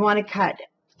you want to cut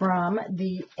from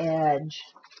the edge.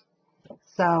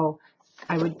 So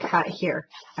I would cut here.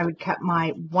 I would cut my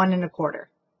 1 1/4.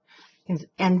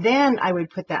 And then I would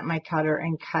put that in my cutter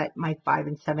and cut my 5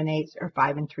 7/8 or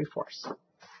 5 3/4.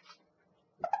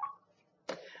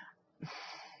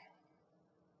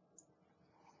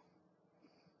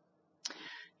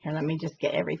 Here, let me just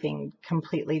get everything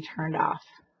completely turned off.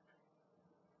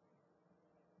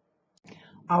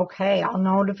 Okay, all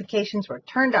notifications were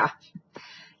turned off.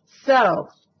 So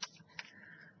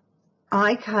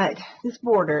I cut this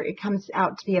border. It comes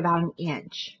out to be about 1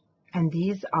 inch. And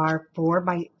these are 4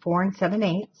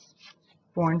 7/8,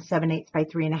 4 7/8 by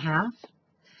 3 1/2,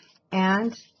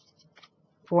 and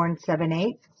 4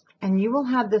 7/8. And you will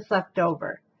have this left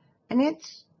over. And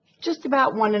it's just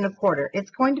about 1 1/4.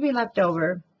 It's going to be left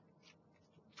over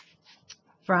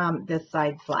from this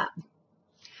side flap.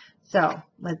 So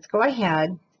let's go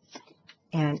ahead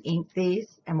and ink these,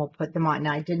 and we'll put them on.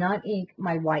 Now, I did not ink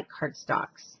my white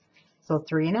cardstocks. So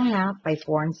 3.5 by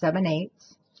 4 7/8.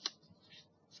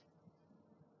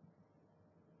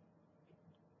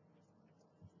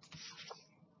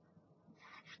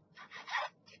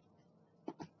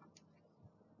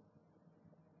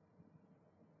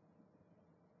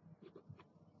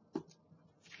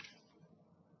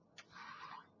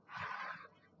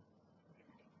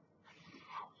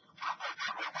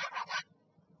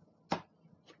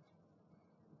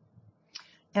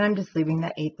 And I'm just leaving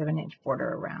that 1/8 of an inch border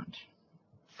around.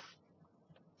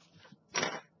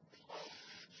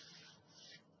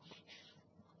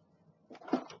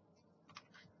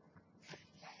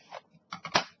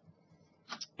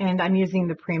 And I'm using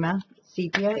the Prima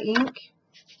Sepia ink.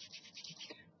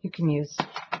 You can use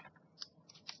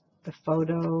the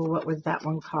Photo, what was that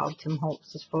one called? Tim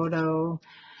Holtz's Photo,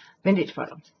 Vintage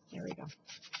Photo. There we go.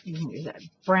 You can use a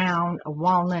brown, a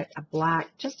walnut, a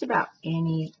black, just about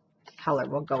any color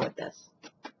will go with this.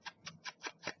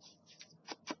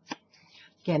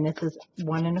 Again, this is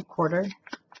 1 1/4,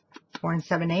 4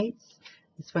 7/8.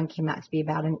 This one came out to be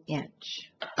about 1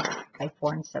 inch by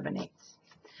 4 7/8.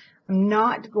 I'm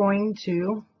not going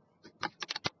to,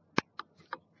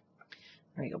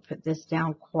 there we go, put this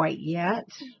down quite yet.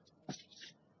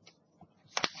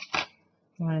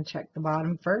 I'm going to check the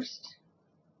bottom first.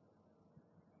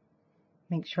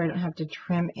 Make sure I don't have to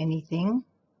trim anything.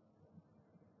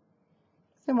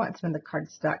 I want some of the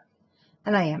cardstock,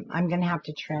 and I'm going to have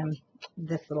to trim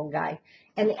this little guy.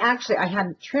 And actually, I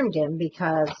hadn't trimmed him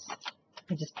because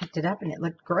I just picked it up and it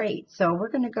looked great. So we're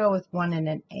going to go with 1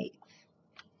 1/8.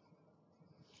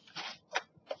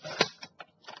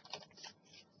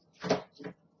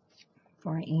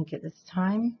 For I ink it this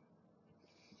time.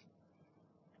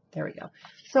 There we go.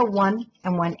 So 1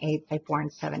 1/8 by 4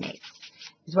 7/8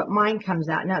 is what mine comes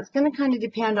out. Now it's going to kind of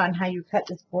depend on how you cut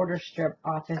this border strip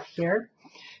off of here,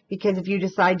 because if you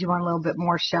decide you want a little bit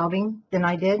more shelving than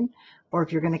I did, or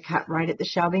if you're going to cut right at the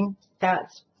shelving,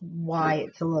 that's why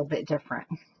it's a little bit different.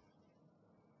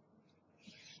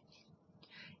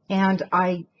 And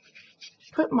I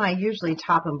put my usually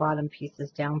top and bottom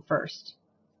pieces down first.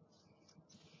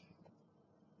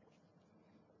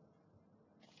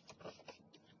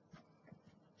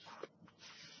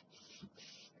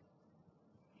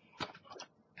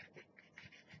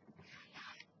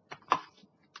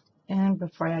 And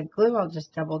before I add glue, I'll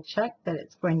just double check that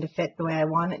it's going to fit the way I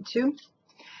want it to.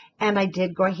 And I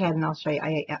did go ahead, and I'll show you,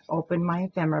 I opened my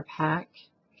ephemera pack.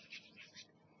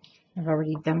 I've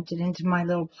already dumped it into my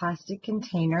little plastic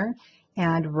container.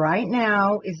 And right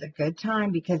now is a good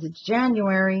time because it's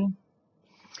January.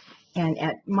 And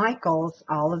at Michael's,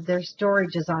 all of their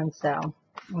storage is on sale.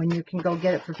 When you can go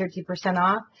get it for 50%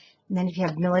 off. And then if you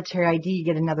have military ID, you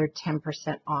get another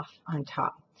 10% off on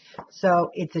top.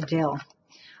 So it's a deal.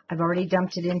 I've already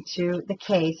dumped it into the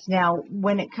case. Now,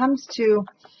 when it comes to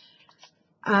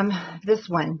this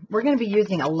one, we're going to be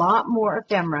using a lot more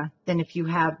ephemera than if you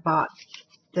have bought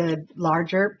the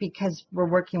larger, because we're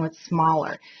working with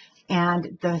smaller.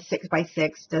 And the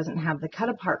 6x6 doesn't have the cut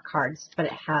apart cards, but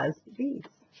it has these.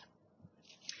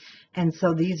 And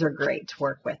so these are great to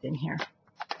work with in here.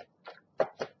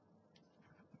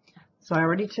 So I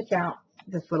already took out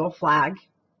this little flag.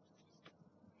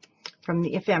 From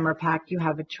the ephemera pack, you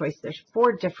have a choice. There's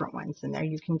 4 different ones in there.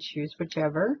 You can choose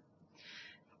whichever.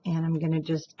 And I'm going to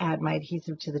just add my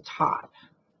adhesive to the top.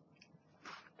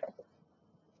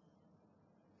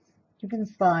 You can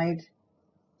slide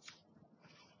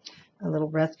a little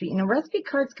recipe. You know, recipe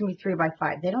cards can be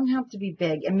 3x5. They don't have to be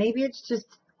big. And maybe it's just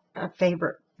a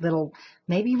favorite little,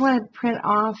 maybe you want to print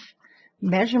off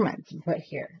measurements and put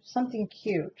here. Something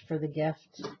cute for the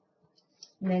gift.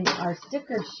 And then our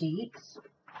sticker sheets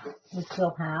we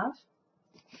still have.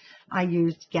 I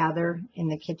used Gather in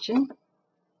the Kitchen.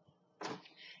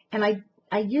 And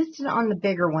I used it on the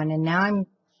bigger one, and now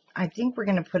I think I'm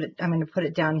going to put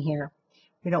it down here.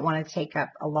 We don't want to take up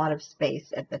a lot of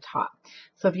space at the top.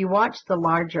 So if you watch the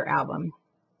larger album,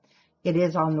 it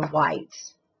is on the white.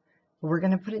 We're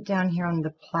going to put it down here on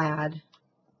the plaid.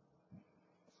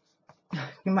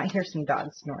 You might hear some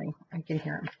dogs snoring. I can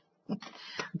hear them.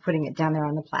 I'm putting it down there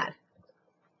on the plaid.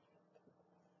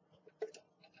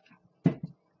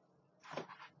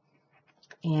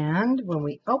 And when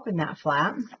we open that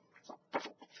flap,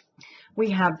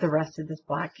 we have the rest of this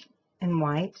black and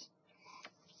white.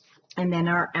 And then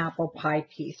our apple pie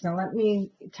piece. Now let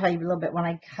me tell you a little bit when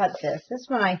I cut this. This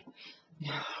one I'm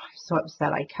so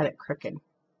upset I cut it crooked.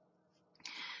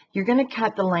 You're going to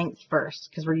cut the length first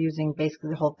because we're using basically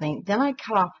the whole thing. Then I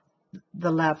cut off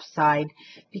the left side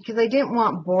because I didn't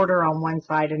want border on one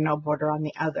side and no border on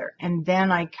the other. And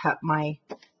then I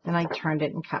turned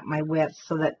it and cut my width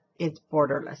so that it's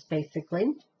borderless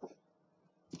basically.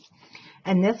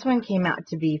 And this one came out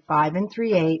to be 5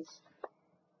 3/8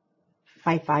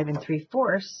 by 5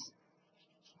 3/4.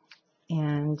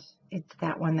 And it's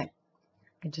that one that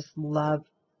I just love.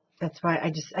 That's why I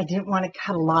didn't want to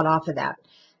cut a lot off of that.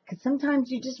 Because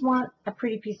sometimes you just want a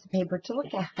pretty piece of paper to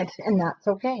look at, and that's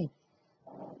okay.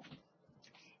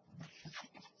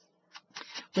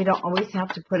 We don't always have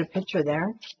to put a picture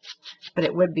there, but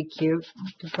it would be cute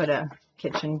to put a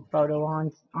kitchen photo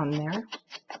on there.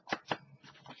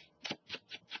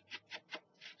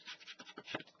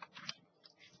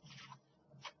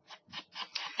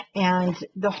 And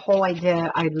the whole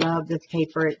idea, I love this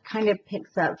paper. It kind of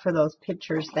picks up for those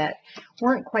pictures that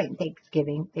weren't quite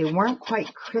Thanksgiving. They weren't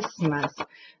quite Christmas,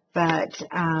 but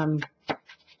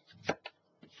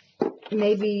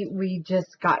maybe we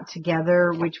just got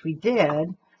together, which we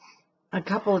did a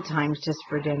couple of times just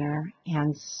for dinner.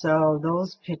 And so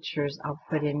those pictures I'll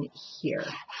put in here.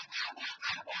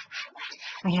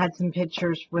 I had some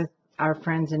pictures with our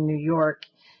friends in New York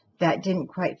that didn't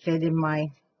quite fit in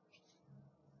my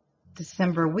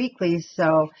December weekly,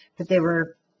 but they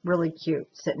were really cute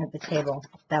sitting at the table.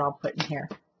 That I'll put in here.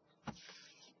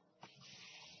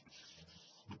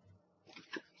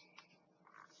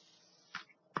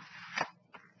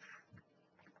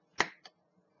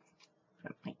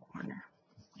 Put my corner.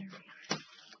 There we go.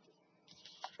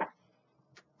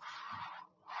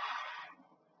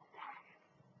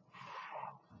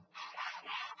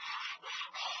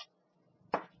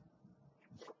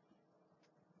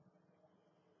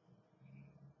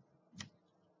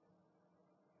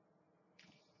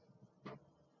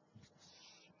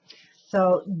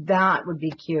 So that would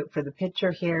be cute for the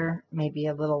picture here. Maybe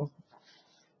a little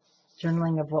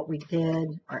journaling of what we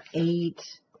did or ate,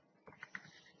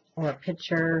 or a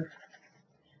picture.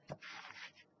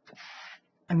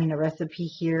 I mean, a recipe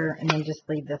here, and then just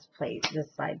leave this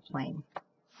side plain.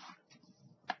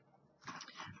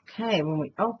 Okay, when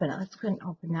we open it, let's go ahead and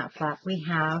open that flap. We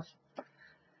have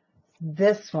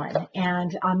this one,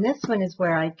 and on this one is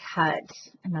where I cut,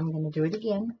 and I'm going to do it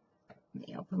again. Let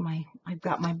me open I've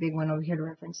got my big one over here to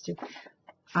reference to.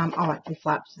 The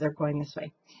flaps, they're going this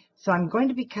way. So I'm going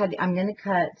to cut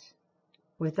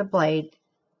with a blade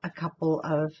a couple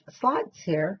of slots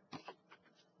here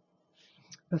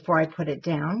before I put it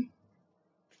down.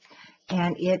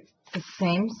 And it's the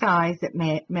same size. It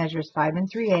measures 5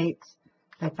 3/8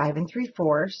 by 5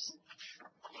 3/4.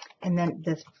 And then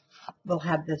we'll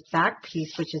have this back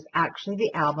piece, which is actually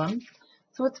the album.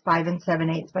 So it's 5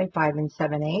 7/8 by 5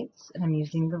 7/8, and I'm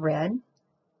using the red.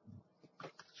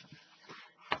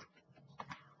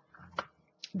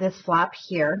 This flap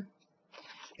here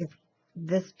is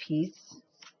this piece,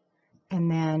 and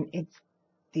then it's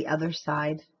the other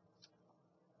side.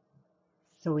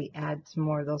 So we add some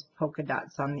more of those polka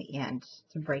dots on the end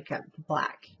to break up the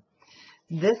black.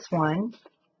 This one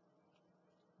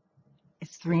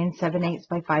is 3 7/8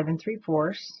 by 5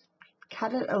 3/4.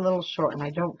 Cut it a little short, and I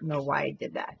don't know why I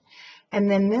did that.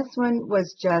 And then this one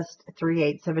was just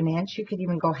 3/8 of an inch. You could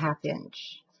even go 1/2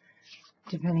 inch,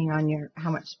 depending on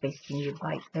how much spacing you'd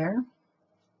like there.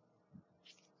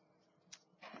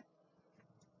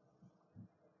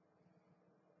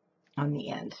 On the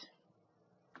end.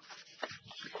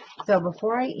 So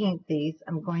before I ink these,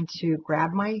 I'm going to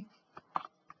grab my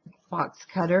box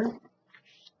cutter,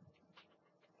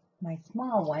 my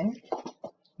small one,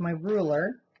 my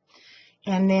ruler,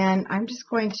 and then I'm just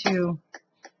going to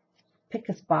pick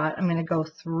a spot. I'm going to go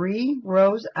 3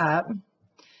 rows up,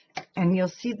 and you'll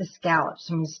see the scallops.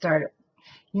 I'm going to start it.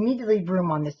 You need to leave room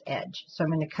on this edge. So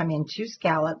I'm going to come in 2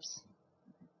 scallops,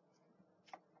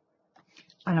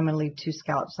 and I'm going to leave 2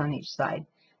 scallops on each side.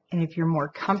 And if you're more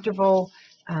comfortable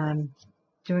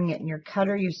doing it in your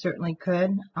cutter, you certainly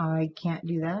could. I can't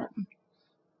do that.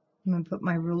 I'm going to put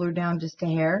my ruler down just a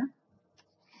hair.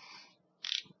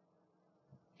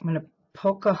 I'm going to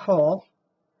poke a hole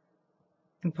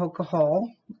and poke a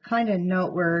hole. Kind of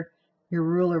note where your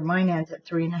ruler, mine ends at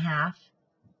 3 1/2.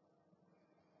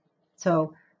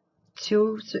 So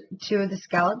two of the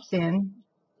scallops in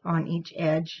on each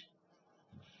edge.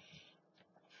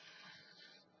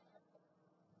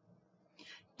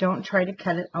 Don't try to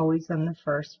cut it always on the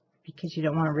first because you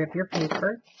don't want to rip your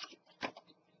paper.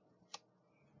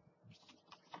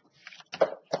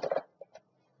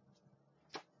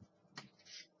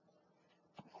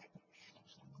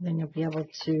 Then you'll be able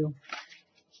to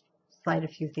slide a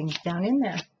few things down in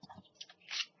there.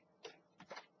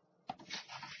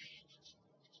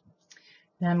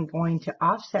 Then I'm going to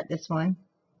offset this one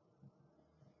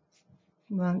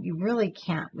Well, you really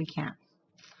can't. We can't.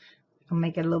 I'll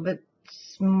make it a little bit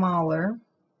smaller,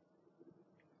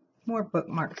 more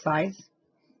bookmark size.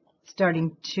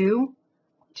 Starting two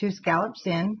scallops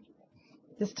in.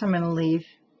 This time I'm going to leave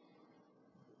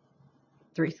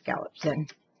 3 scallops in.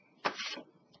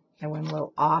 I went a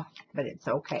little off, but it's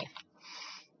okay.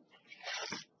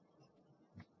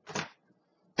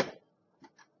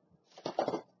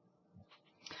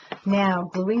 Now,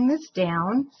 gluing this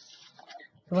down,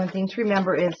 the one thing to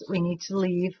remember is we need to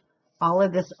leave all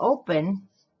of this open,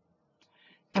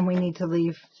 and we need to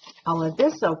leave all of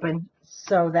this open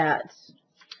so that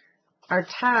our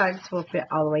tags will fit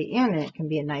all the way in, and it can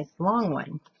be a nice long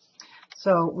one.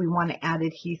 So we want to add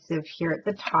adhesive here at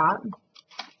the top,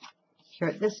 here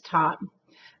at this top,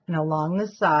 and along the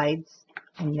sides,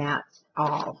 and that's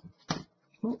all.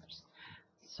 Oops.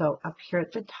 So up here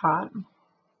at the top,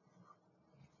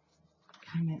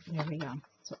 there we go.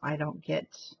 So I don't get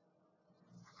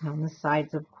on the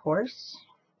sides, of course,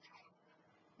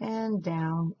 and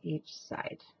down each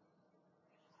side.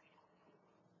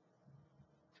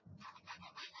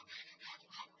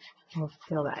 We'll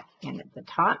fill that in at the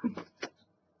top.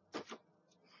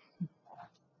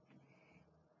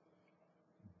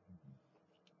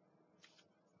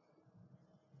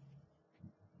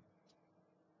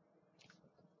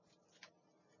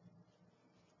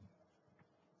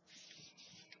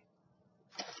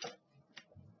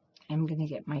 I'm going to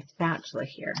get my spatula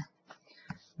here.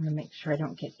 I'm going to make sure I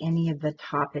don't get any of the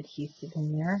top adhesive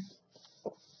in there.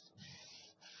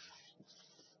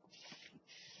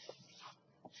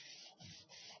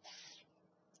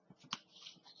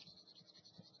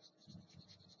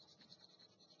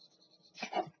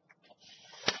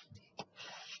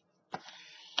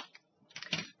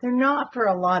 They're not for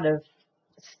a lot of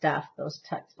stuff, those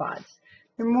tuck spots.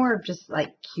 They're more of just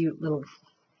like cute little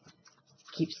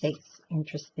keepsakes,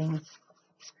 interest things.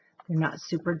 They're not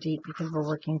super deep because we're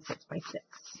working 6 by 6.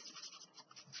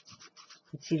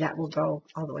 You see that will go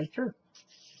all the way through.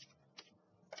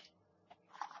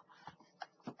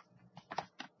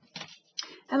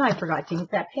 And I forgot to ink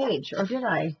that page, or did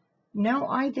I? No,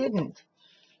 I didn't.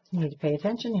 You need to pay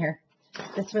attention here.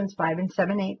 This one's 5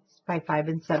 7/8 by 5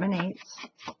 7/8.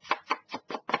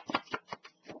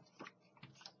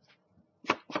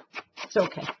 It's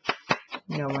okay.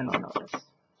 No one will notice.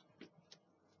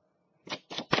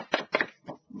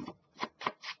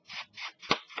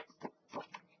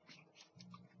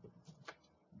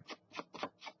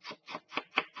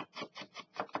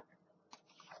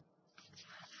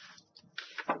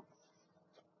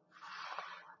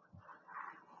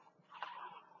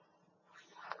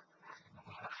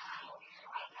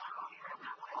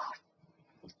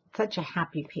 Such a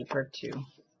happy paper too.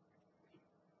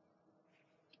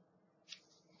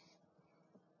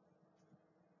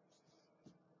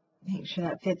 Make sure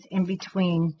that fits in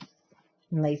between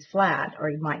and lays flat,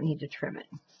 or you might need to trim it.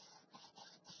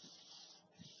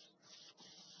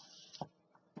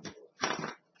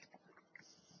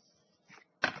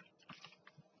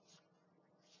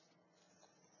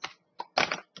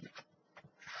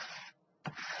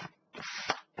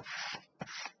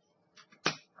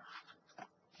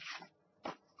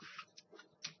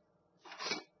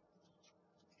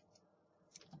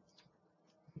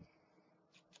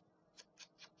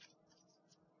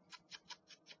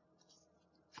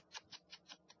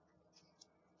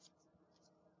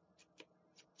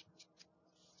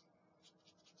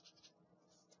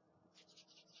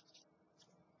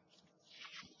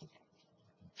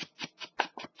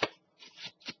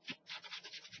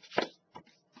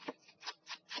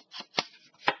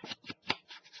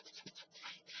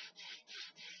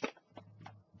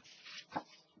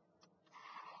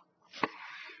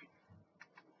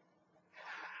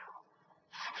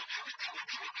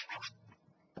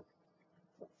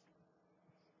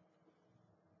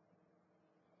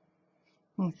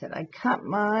 Like I said, I cut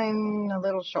mine a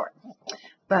little short,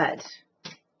 but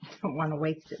I don't want to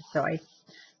waste it, so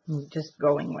I'm just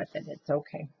going with it. It's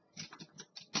okay.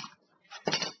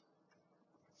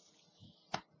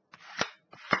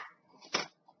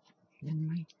 And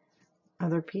my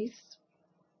other piece,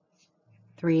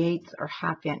 3/8 or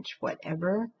 1/2 inch,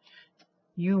 whatever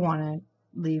you want to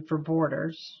leave for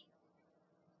borders.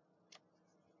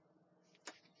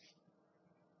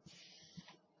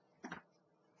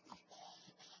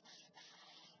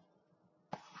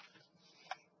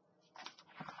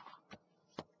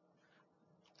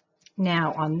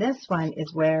 Now on this one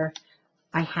is where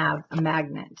I have a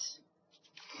magnet,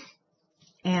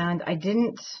 and I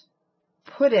didn't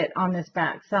put it on this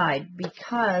back side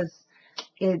because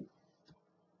it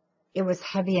was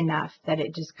heavy enough that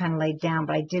it just kind of laid down,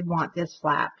 but I did want this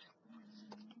flap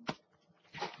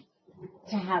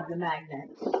to have the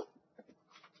magnets.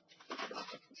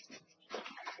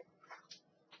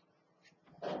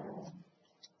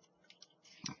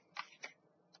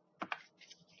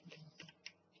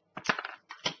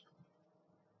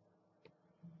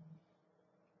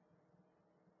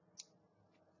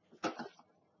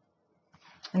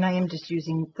 And I am just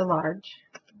using the large.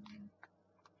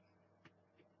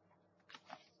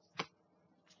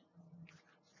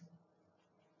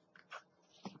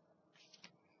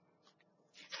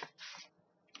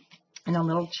 And a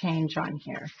little change on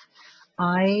here.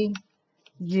 I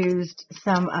used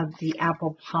some of the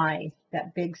apple pie,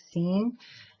 that big scene,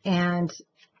 and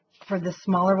for the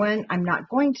smaller one, I'm not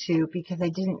going to because I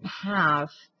didn't have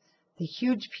the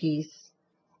huge piece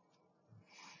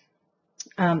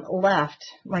left,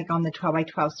 like on the 12 by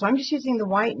 12. So I'm just using the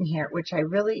white in here, which I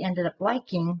really ended up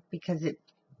liking because it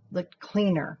looked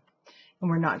cleaner. And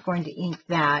we're not going to ink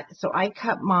that. So I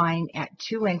cut mine at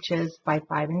 2 inches by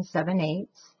 5 7/8.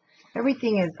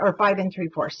 Everything is, or 5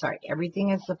 3/4, sorry.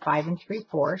 Everything is the 5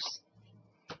 3/4.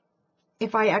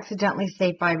 If I accidentally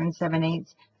say 5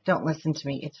 7/8, don't listen to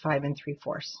me. It's 5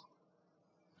 3/4.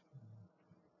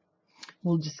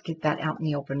 We'll just get that out in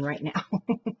the open right now.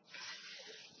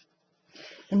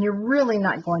 And you're really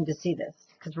not going to see this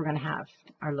because we're going to have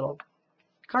our little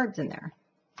cards in there.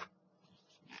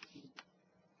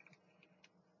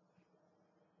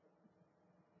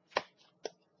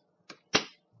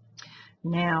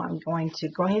 Now I'm going to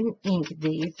go ahead and ink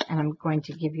these, and I'm going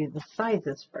to give you the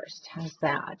sizes first. How's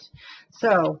that?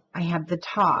 So I have the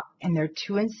top, and they're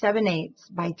 2 7/8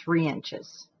 by 3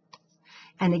 inches.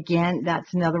 And again,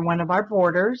 that's another one of our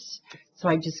borders. So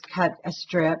I just cut a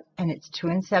strip, and it's 2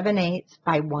 7/8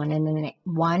 by 1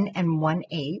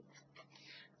 1/8.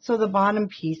 So the bottom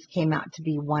piece came out to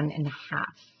be 1 1/2.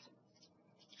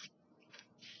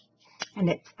 And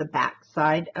it's the back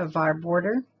side of our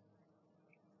border.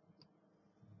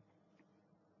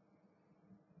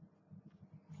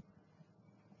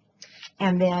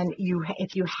 And then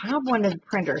if you have one of the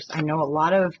printers, I know a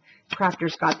lot of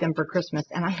crafters got them for Christmas,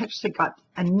 and I actually got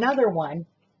another one.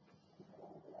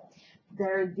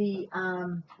 They're the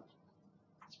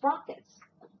sprockets.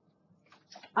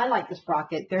 I like the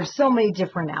sprocket. There's so many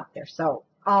different out there, so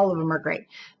all of them are great.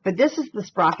 But this is the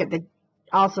sprocket that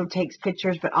also takes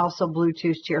pictures, but also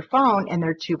Bluetooths to your phone, and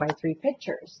they're 2 by 3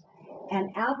 pictures.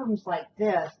 And albums like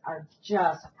this are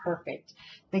just perfect.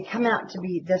 They come out to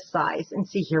be this size. And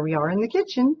see, here we are in the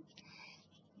kitchen.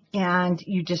 And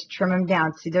you just trim them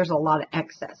down. See, there's a lot of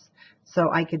excess.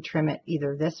 So I could trim it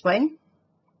either this way,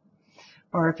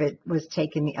 or if it was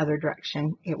taken the other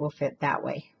direction, it will fit that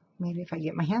way. Maybe if I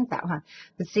get my hands out, huh?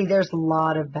 But see, there's a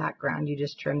lot of background. You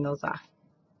just trim those off.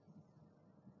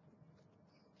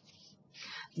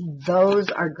 Those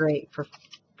are great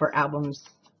for albums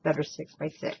that are 6 by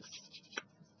 6.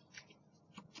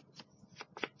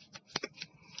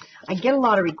 I get a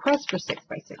lot of requests for 6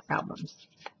 by 6 albums,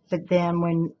 but then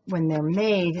when they're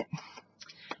made,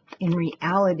 in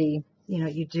reality, you know,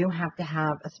 you do have to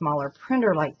have a smaller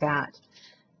printer like that,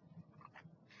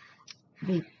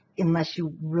 unless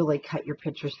you really cut your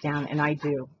pictures down, and I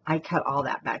do. I cut all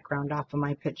that background off of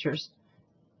my pictures,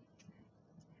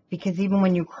 because even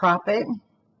when you crop it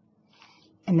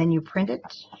and then you print it,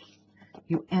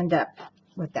 you end up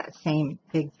with that same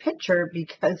big picture,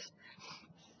 because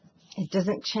it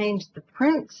doesn't change the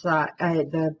print size,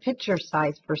 the picture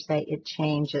size per se. It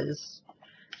changes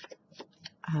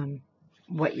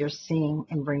what you're seeing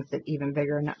and brings it even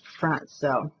bigger and up front.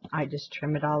 So I just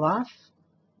trim it all off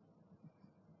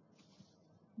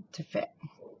to fit.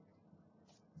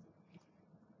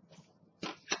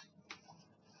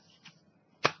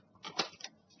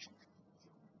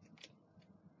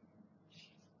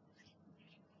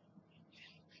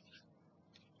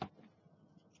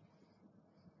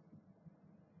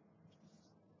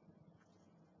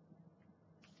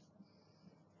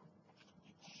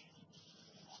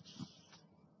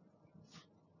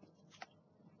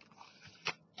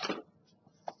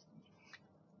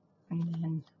 And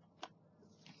then,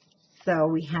 so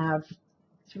we have,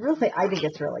 it's really, I think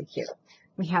it's really cute.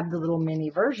 We have the little mini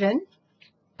version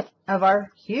of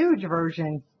our huge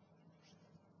version.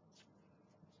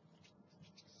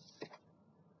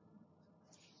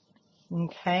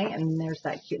 Okay, and there's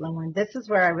that cute little one. This is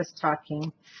where I was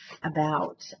talking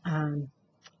about,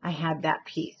 I had that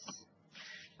piece,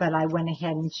 but I went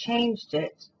ahead and changed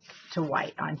it to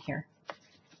white on here.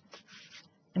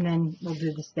 And then we'll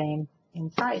do the same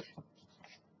inside.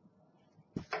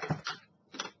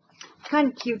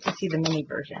 Kind of cute to see the mini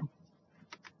version.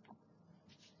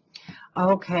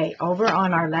 Okay, over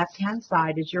on our left-hand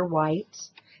side is your white,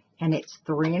 and it's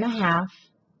 3 1/2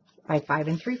 by 5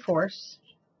 3/4.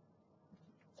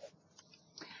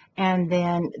 And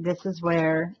then this is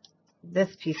where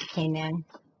this piece came in.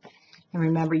 And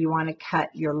remember, you want to cut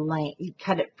your length. You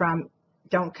cut it from,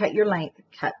 don't cut your length,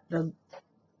 cut the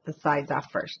sides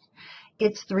off first.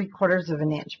 It's 3/4 of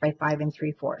an inch by 5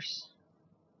 3/4.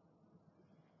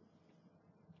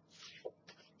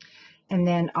 And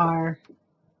then our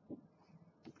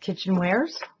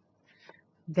kitchenwares,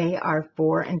 they are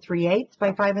 4 3/8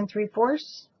 by 5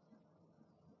 3/4.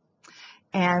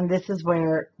 And this is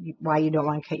why you don't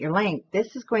want to cut your length.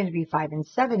 This is going to be 5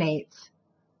 7/8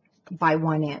 by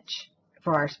 1 inch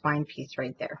for our spine piece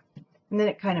right there. And then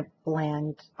it kind of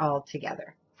blends all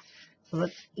together. So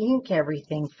let's ink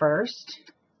everything first.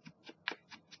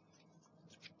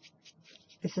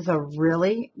 This is a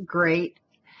really great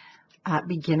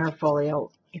beginner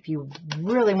folio if you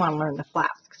really want to learn the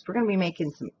flaps, because we're going to be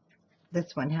making some.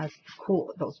 This one has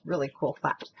those really cool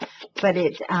flaps, but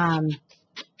it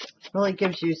really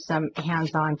gives you some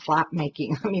hands-on flap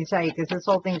making. Let me tell you, because this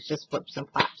whole thing's just flips and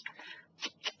flaps.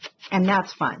 And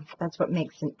that's fun. That's what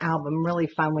makes an album really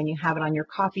fun, when you have it on your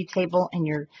coffee table and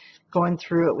you're going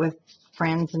through it with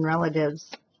friends and relatives,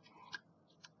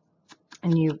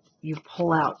 and you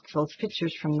pull out those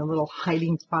pictures from the little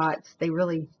hiding spots. They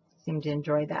really seem to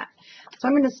enjoy that. So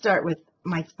I'm going to start with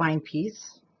my spine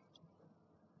piece.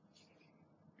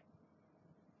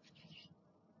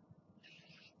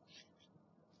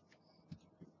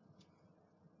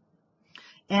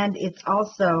 And it's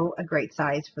also a great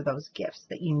size for those gifts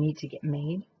that you need to get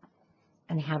made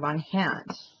and have on hand.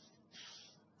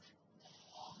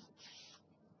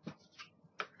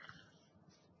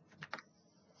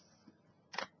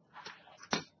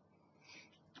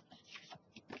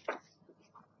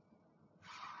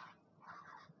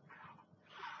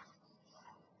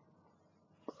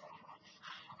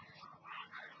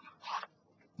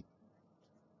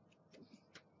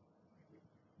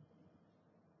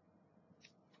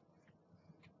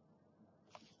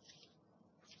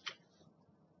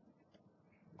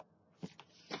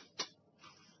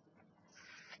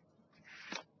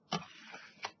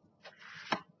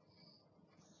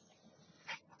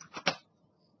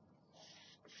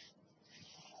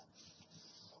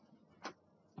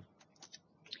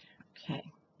 Okay,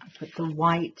 I'll put the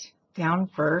white down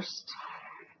first.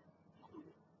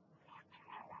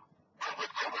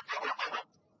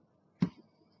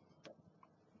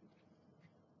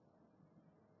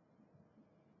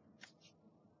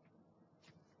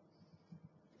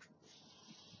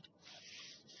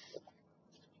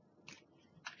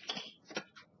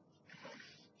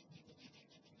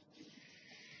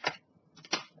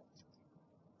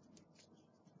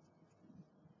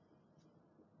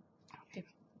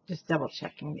 Just double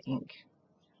checking the ink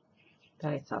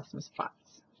that I saw some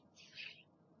spots.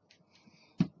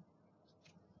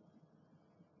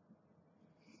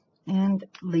 And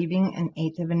leaving an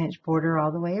 1/8 of an inch border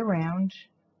all the way around.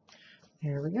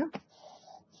 There we go.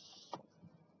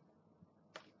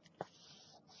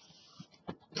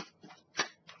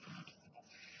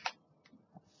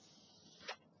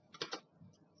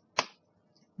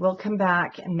 We'll come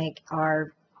back and make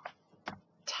our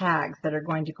tags that are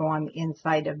going to go on the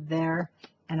inside of there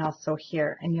and also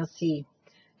here, and you'll see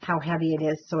how heavy it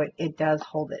is, so it does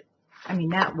hold it. I mean,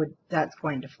 that's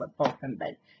going to flip open,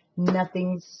 but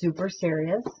nothing super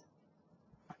serious.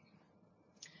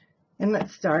 And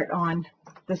let's start on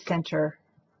the center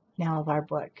now of our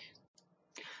book.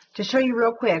 To show you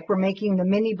real quick, we're making the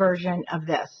mini version of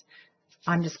this.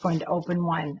 I'm just going to open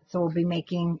one, so we'll be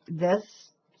making this.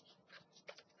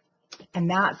 And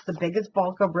that's the biggest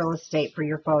bulk of real estate for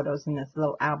your photos in this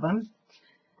little album.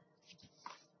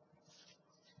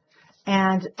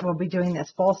 And we'll be doing this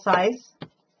full size.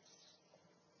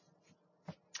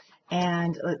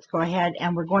 And let's go ahead,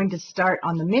 and we're going to start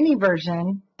on the mini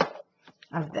version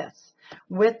of this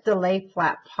with the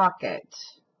Layflat pocket.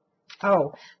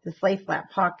 Oh, this Layflat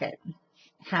pocket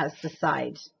has the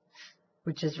side,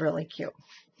 which is really cute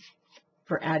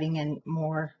for adding in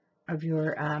more of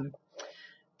your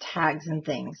tags and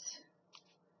things.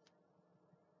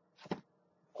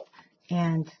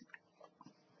 And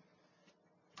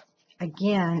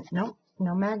again, nope,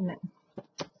 no magnet.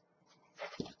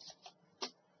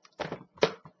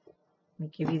 Let me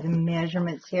give you the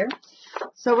measurements here.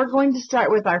 So we're going to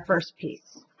start with our first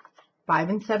piece, 5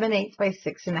 7/8 by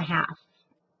 6 1/2.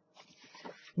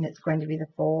 And it's going to be the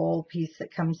full piece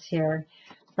that comes here.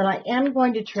 But I am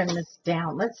going to trim this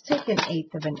down. Let's take an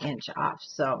 1/8 of an inch off.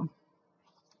 So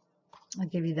I'll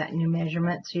give you that new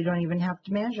measurement so you don't even have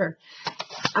to measure.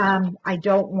 I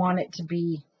don't want it to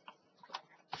be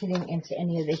hitting into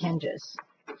any of the hinges.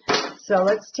 So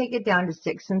let's take it down to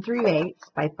 6 3/8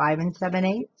 by 5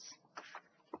 7/8.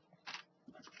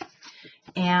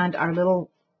 and our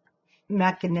little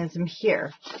mechanism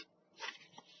here.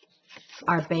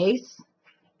 Our base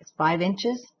is 5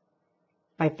 inches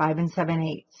by 5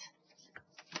 7/8.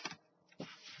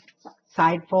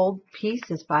 Side fold piece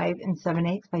is 5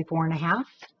 7/8 by 4 1/2.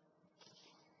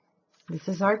 This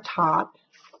is our top,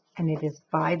 and it is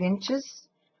 5 inches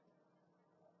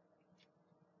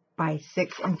by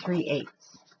 6 3/8.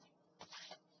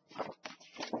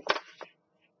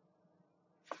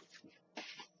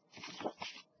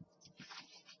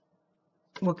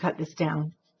 We'll cut this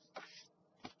down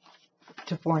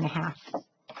to 4 1/2.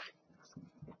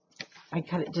 I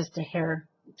cut it just a hair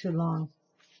too long.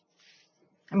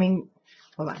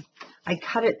 Hold on. I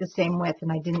cut it the same width,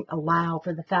 and I didn't allow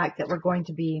for the fact that we're going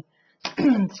to be,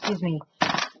 excuse me,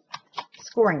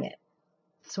 scoring it.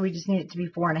 So we just need it to be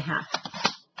 4 1/2.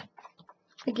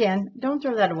 Again, don't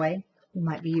throw that away. You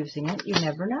might be using it. You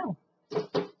never know.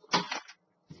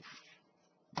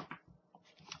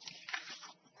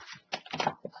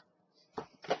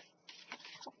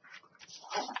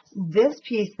 This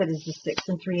piece that is the 6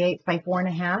 3/8 by 4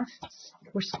 1/2,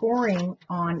 we're scoring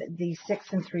on the 6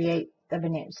 3/8 of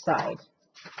an inch side.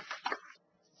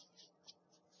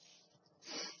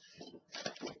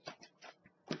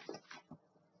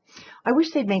 I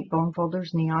wish they'd make bone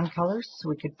folders neon colors so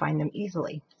we could find them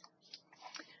easily.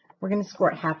 We're going to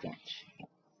score it 1/2 inch.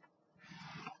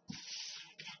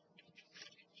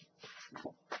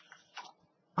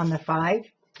 On the 5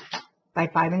 by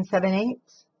 5 7/8,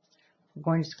 we're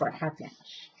going to score 1/2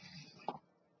 inch.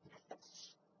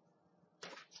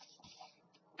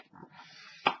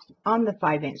 On the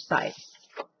 5 inch side.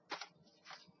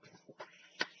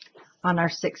 On our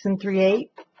 6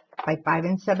 3/8 by 5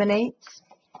 7/8,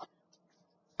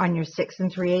 on your 6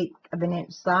 3/8 of an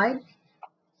inch side,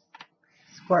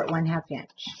 score it 1/2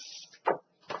 inch.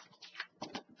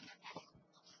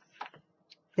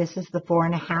 This is the 4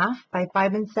 1/2 by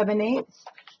 5 7/8,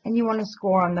 and you want to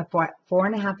score on the 4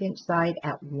 1/2 inch side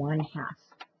at 1/2.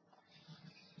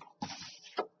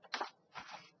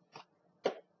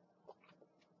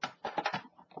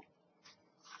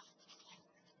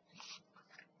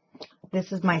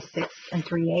 This is my 6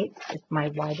 3/8. It's my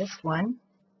widest one.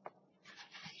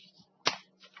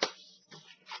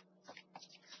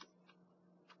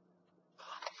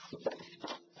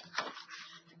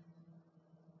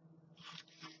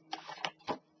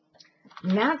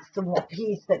 And that's the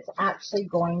piece that's actually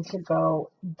going to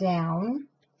go down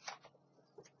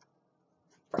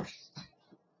first.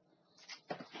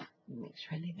 Make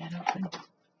sure I leave that open.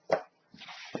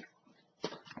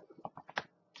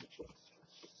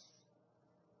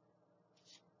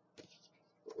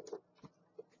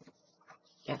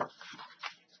 Yeah.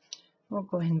 We'll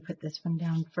go ahead and put this one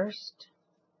down first.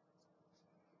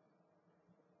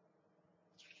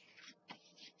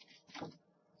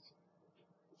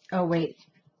 Oh, wait.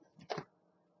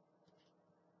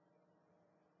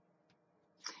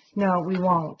 No, we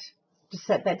won't. Just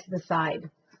set that to the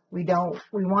side. We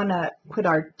want to put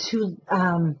our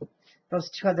those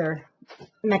two other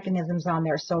mechanisms on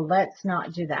there. So let's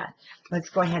not do that. Let's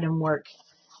go ahead and work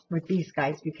with these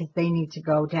guys because they need to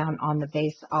go down on the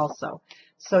base also.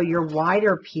 So your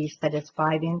wider piece that is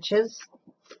 5 inches,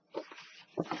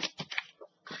 go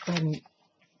ahead and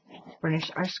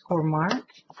furnish our score mark.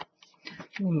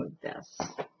 Let me move this.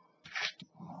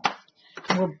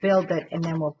 We'll build it and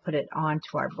then we'll put it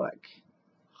onto our book.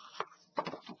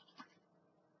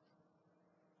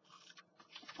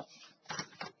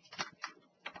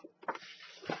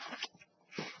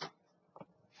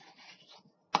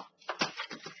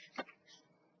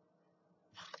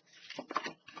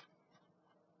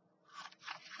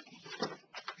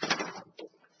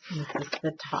 This is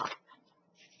the top.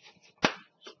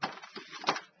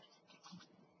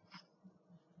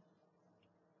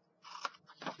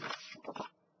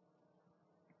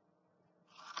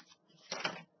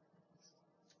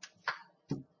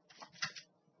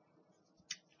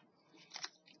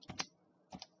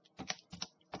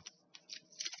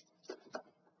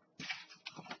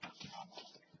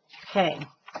 Okay,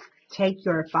 take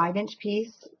your 5 inch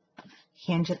piece,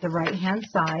 hinge at the right hand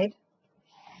side,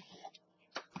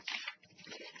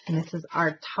 and this is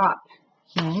our top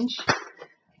hinge,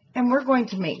 and we're going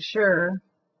to make sure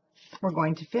we're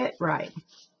going to fit right.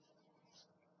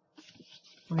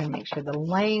 We're going to make sure the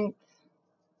length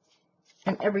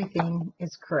and everything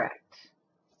is correct.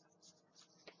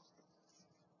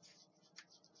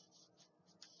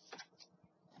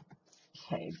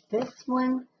 Okay, this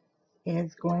one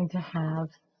is going to have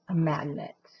a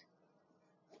magnet.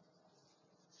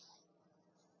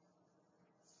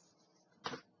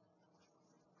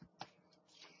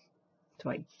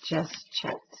 So I just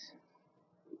checked.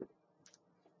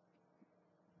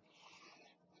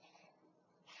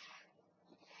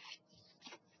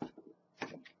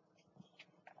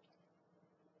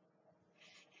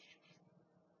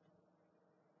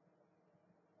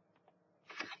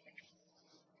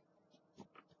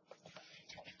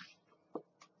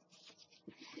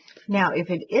 Now, if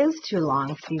it is too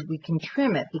long, see, we can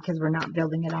trim it because we're not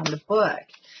building it on the book.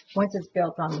 Once it's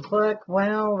built on the book,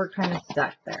 well, we're kind of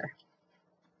stuck there.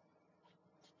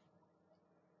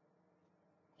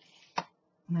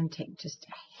 I'm going to take just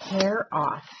a hair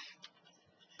off.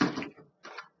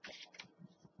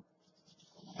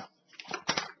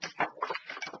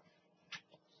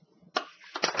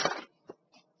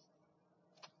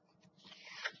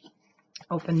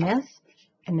 Open this,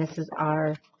 and this is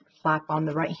our flap on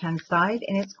the right hand side,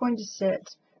 and it's going to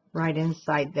sit right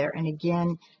inside there. And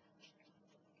again,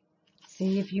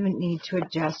 see if you need to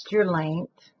adjust your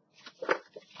length.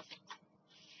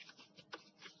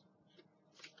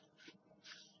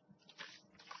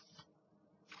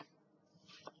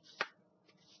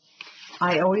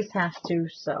 I always have to,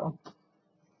 so.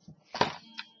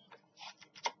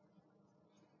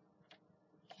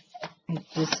 It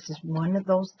just is one of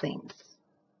those things.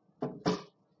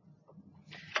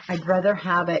 I'd rather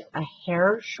have it a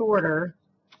hair shorter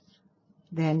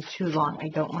than too long. I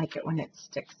don't like it when it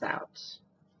sticks out.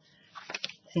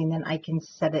 See, and then I can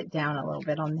set it down a little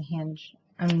bit on the hinge.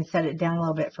 I mean, set it down a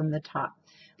little bit from the top,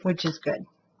 which is good.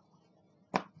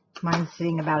 Mine's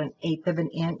sitting about 1/8 of an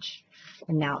inch,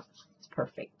 and now it's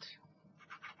perfect.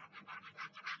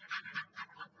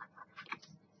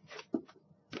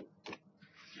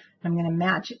 I'm going to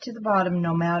match it to the bottom,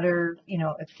 no matter, you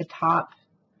know, if the top,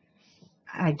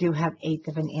 I do have 1/8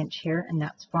 of an inch here, and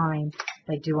that's fine.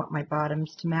 I do want my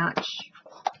bottoms to match.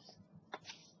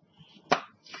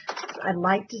 I'd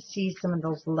like to see some of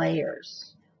those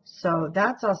layers. So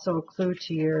that's also a clue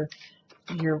to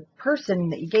your person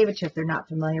that you gave it to if they're not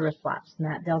familiar with flaps, and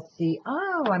that they'll see,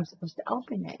 oh, I'm supposed to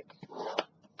open it.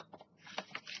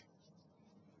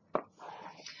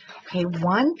 Okay,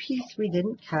 one piece we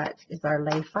didn't cut is our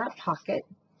Layflat pocket,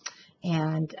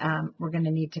 and we're going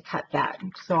to need to cut that.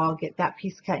 So I'll get that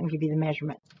piece cut and give you the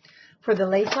measurement. For the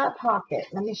Layflat pocket,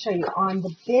 let me show you on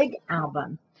the big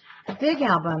album. The big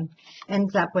album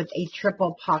ends up with a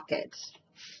triple pocket.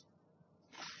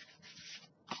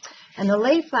 And the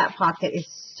Layflat pocket is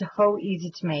so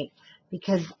easy to make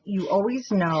because you always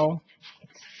know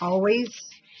it's always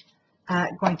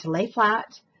going to lay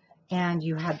flat, and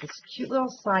you have this cute little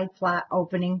side flat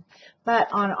opening. But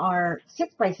on our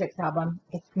 6x6 album,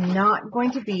 it's not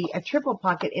going to be a triple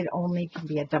pocket. It only can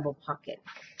be a double pocket.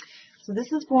 So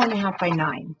this is 4.5 by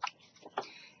 9.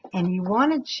 And you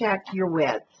want to check your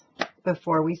width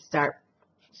before we start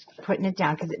putting it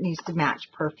down because it needs to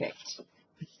match perfect.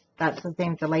 That's the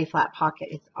thing with the Layflat pocket.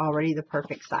 It's already the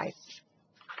perfect size.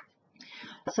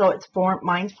 So it's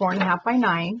mine's 4.5 by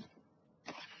 9.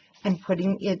 And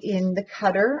putting it in the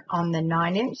cutter on the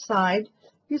 9-inch side,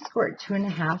 you squirt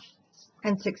 2.5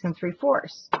 and 6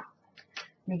 3/4. Let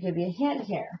me give you a hint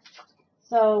here.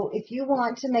 So if you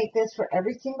want to make this for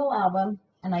every single album,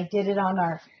 and I did it on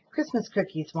our Christmas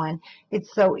cookies one,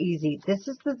 it's so easy. This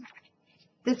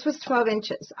was 12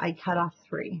 inches. I cut off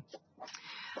 3.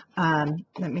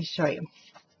 Let me show you.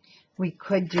 We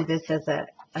could do this as the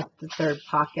third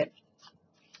pocket.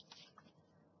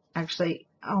 Actually,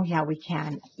 oh yeah, we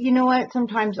can. You know what?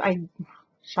 Sometimes I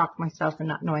shock myself in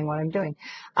not knowing what I'm doing.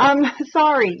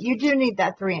 Sorry, you do need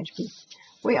that 3-inch piece.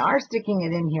 We are sticking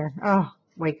it in here. Oh,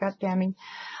 wake up, Tammy.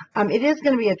 It is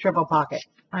going to be a triple pocket.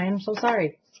 I am so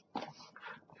sorry.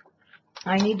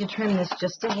 I need to trim this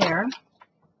just a hair.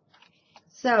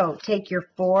 So take your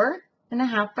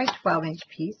 4.5 by 12-inch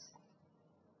piece.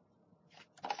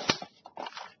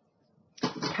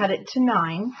 Cut it to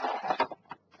 9.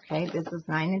 Okay, this is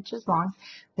 9 inches long.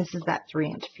 This is that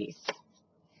 3-inch piece.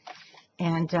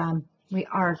 And we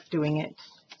are doing it.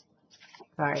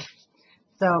 Sorry.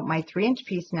 So my 3-inch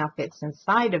piece now fits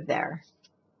inside of there.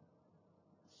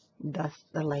 Thus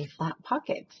the Layflat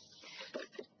pocket.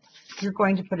 You're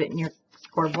going to put it in your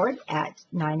scoreboard at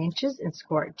 9 inches and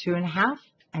score it 2.5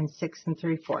 and 6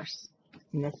 3/4.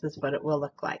 And this is what it will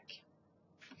look like.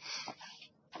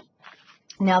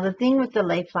 Now the thing with the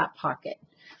Layflat pocket,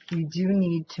 we do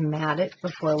need to mat it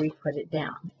before we put it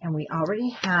down. And we already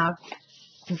have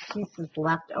some pieces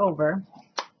left over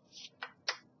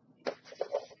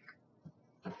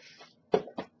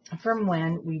from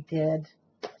when we did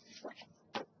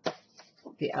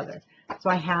the other. So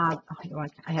I have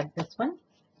this one.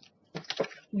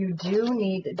 You do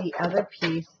need the other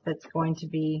piece that's going to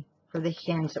be for the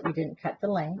hinge that we didn't cut the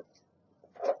length.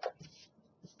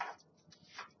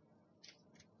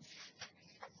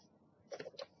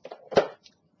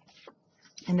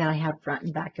 And then I have front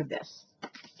and back of this.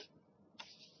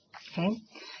 Okay,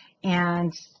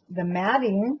 and the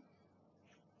matting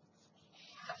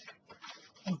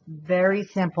is very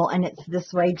simple, and it's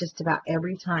this way just about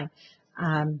every time.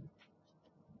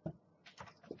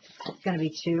 It's going to be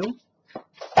 2.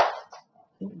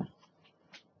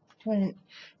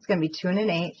 It's going to be 2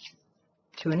 1/8,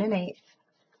 2 1/8,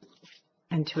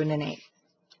 and 2 1/8.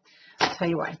 I'll tell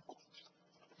you why.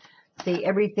 See,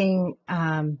 everything,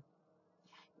 of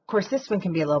course, this one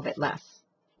can be a little bit less.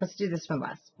 Let's do this one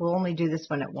less. We'll only do this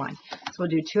one at 1. So we'll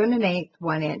do 2 1/8,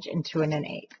 1 inch, and 2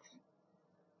 1/8.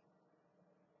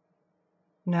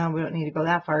 No, we don't need to go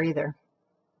that far either.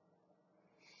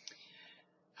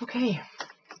 Okay,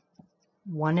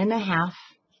 1 1/2.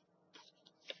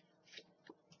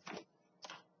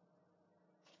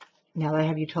 Now that I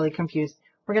have you totally confused,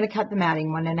 we're going to cut the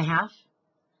matting 1 1/2,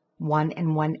 1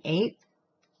 1/8,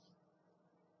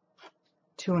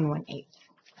 2 1/8.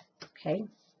 Okay,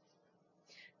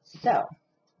 so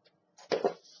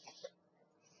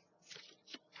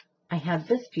I have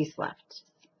this piece left,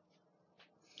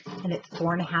 and it's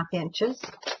 4 1/2 inches.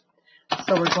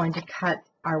 So we're going to cut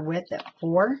our width at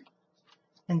 4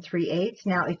 3/8.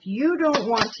 Now, if you don't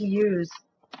want to use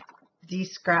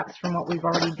these scraps from what we've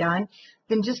already done,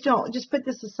 then just put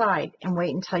this aside and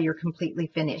wait until you're completely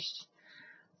finished.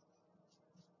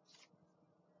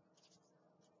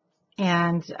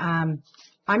 And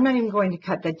I'm not even going to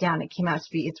cut that down. It came out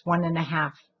to be, it's 1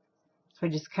 1/2. So I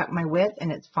just cut my width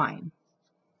and it's fine.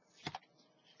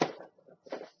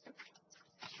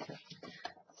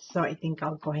 So I think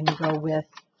I'll go ahead and go with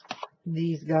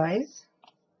these guys.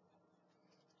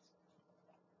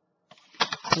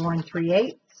 4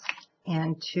 3/8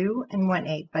 and 2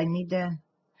 1/8. But I need to,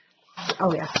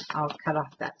 oh yeah, I'll cut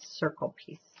off that circle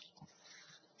piece.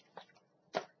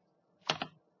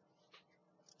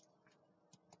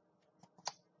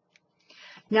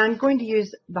 Now I'm going to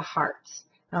use the hearts.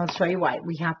 And I'll show you why.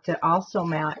 We have to also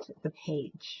mat the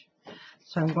page.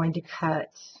 So I'm going to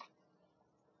cut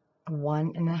a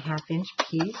 1 1/2 inch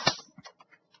piece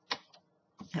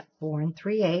at 4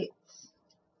 3/8.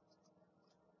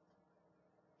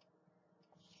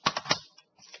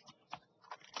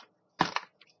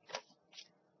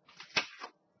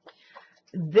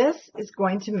 This is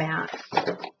going to mat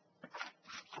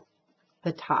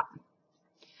the top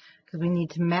because we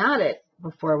need to mat it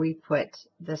before we put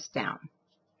this down.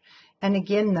 And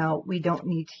again, though, we don't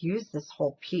need to use this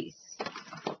whole piece.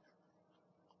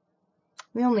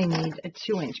 We only need a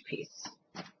 2-inch piece.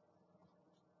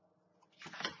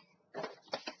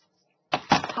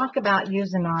 Talk about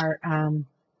using our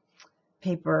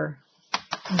paper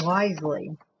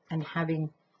wisely and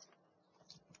having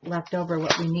left over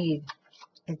what we need.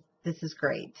 This is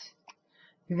great.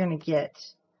 You're going to get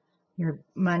your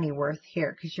money worth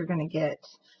here because you're going to get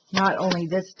not only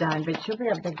this done, but you'll be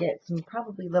able to get some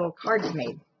probably little cards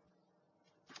made.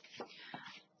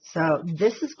 So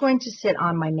this is going to sit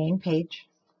on my main page.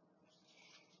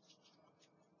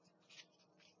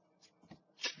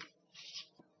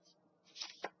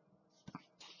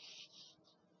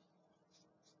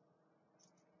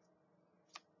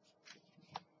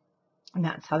 And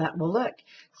that's how that will look.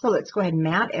 So let's go ahead and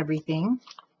mat everything.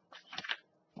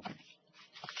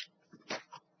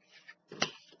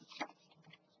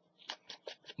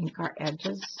 Ink our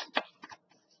edges.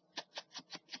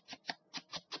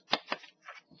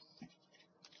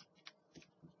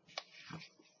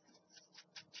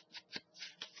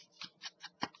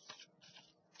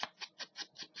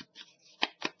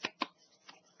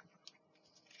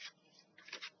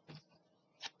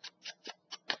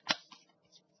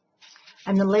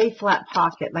 And the Layflat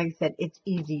pocket, like I said, it's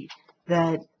easy.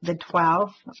 The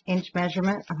 12-inch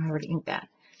measurement, oh, I already inked that.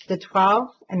 The 12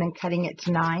 and then cutting it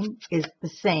to 9 is the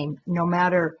same, no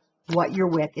matter what your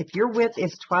width. If your width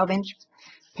is 12-inch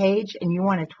page and you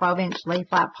want a 12-inch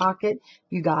Layflat pocket,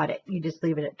 you got it. You just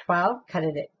leave it at 12, cut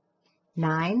it at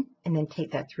 9, and then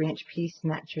take that 3-inch piece,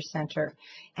 and that's your center.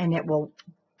 And it will,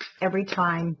 every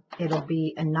time, it'll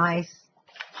be a nice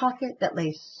pocket that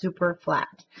lays super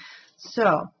flat.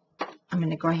 So I'm going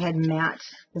to go ahead and mat.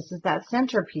 This is that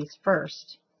center piece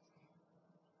first.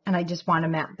 And I just want to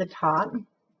mat the top.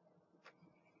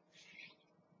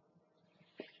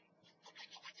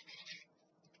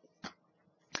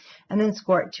 And then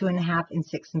score it 2 1/2 and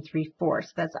 6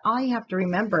 3/4. That's all you have to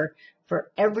remember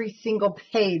for every single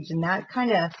page. And that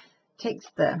kind of takes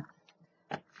the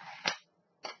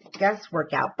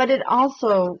guesswork out. But it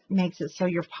also makes it so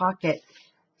your pocket,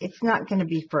 it's not going to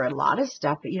be for a lot of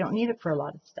stuff, but you don't need it for a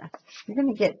lot of stuff. You're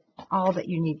going to get all that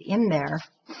you need in there.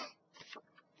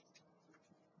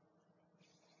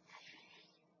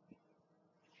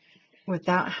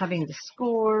 Without having to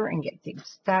score and get things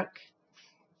stuck.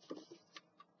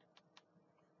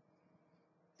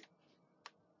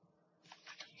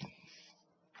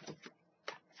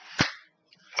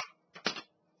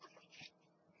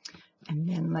 And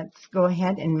then let's go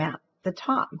ahead and map the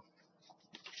top.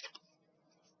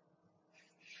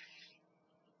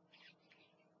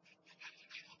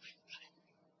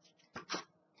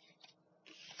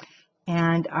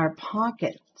 And our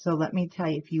pocket. So let me tell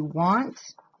you, if you want,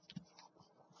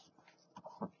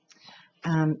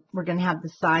 we're going to have the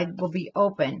side will be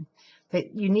open,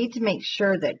 but you need to make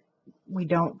sure that we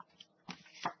don't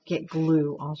get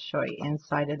glue. I'll show you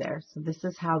inside of there. So this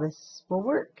is how this will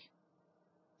work.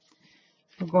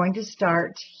 We're going to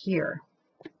start here.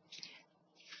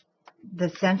 The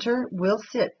center will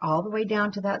sit all the way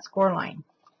down to that score line.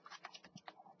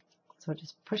 So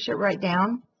just push it right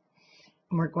down.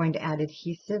 And we're going to add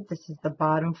adhesive. This is the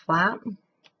bottom flap.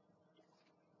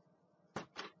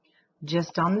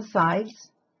 Just on the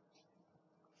sides.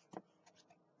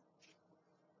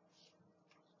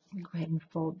 Go ahead and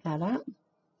fold that up.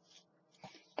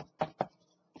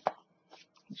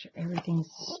 Make sure everything's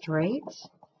straight.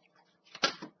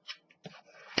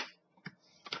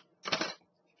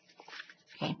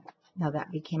 Okay, now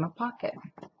that became a pocket.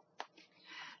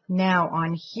 Now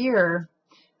on here,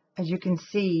 as you can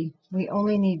see, we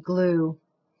only need glue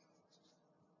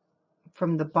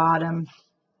from the bottom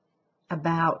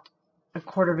about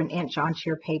 1/4 of an inch onto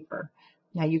your paper.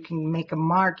 Now you can make a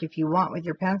mark if you want with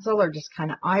your pencil or just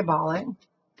kind of eyeball it.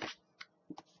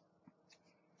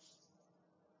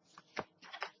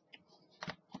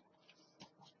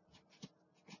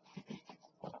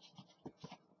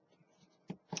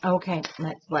 Okay,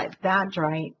 let's let that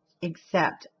dry,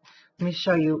 except, let me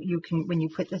show you, you can, when you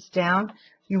put this down,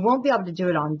 you won't be able to do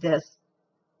it on this,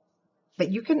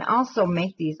 but you can also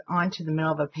make these onto the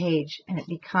middle of a page and it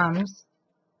becomes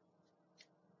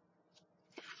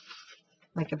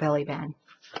like a belly band.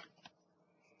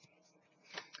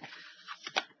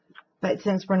 But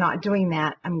since we're not doing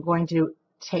that, I'm going to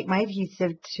take my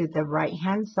adhesive to the right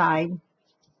hand side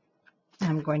and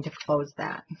I'm going to close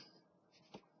that.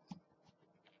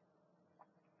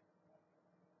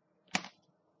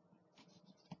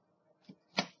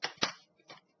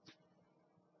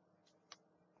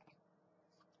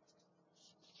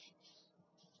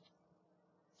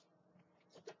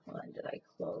 When did I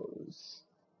close?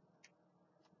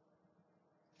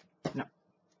 No.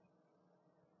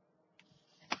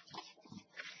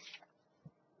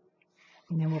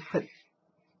 And then we'll put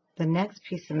the next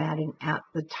piece of matting at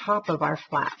the top of our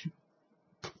flap.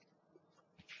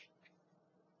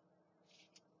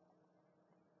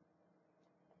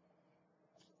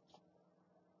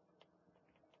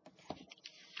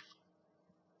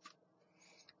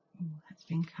 Ooh, that's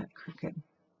been cut crooked.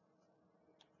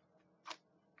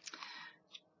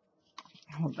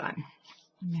 Hold on.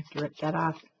 I have to rip that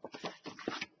off.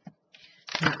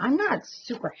 Now, I'm not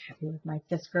super happy with my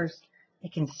Fiskars. I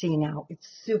can see now it's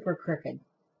super crooked.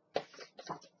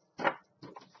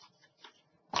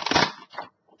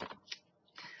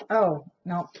 Oh,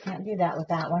 no, can't do that with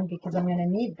that one because I'm going to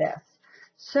need this.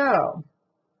 So,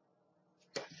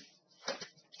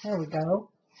 there we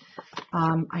go.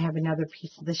 I have another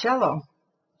piece of the cello.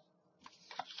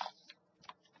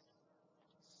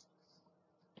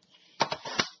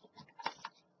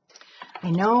 I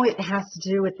know it has to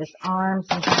do with this arm.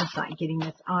 Sometimes it's not getting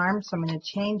this arm, so I'm going to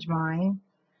change mine.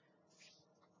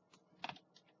 I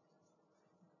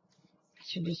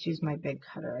should just use my big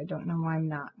cutter. I don't know why I'm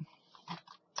not.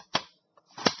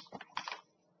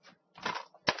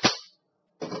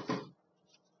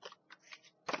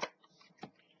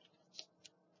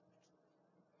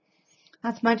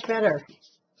 That's much better.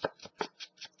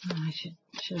 Oh, I should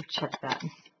have checked that.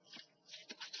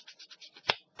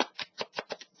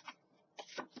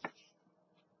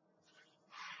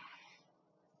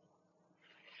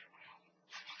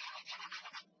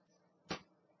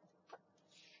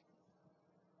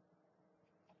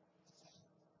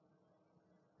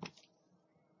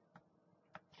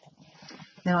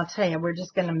 Now I'll tell you, we're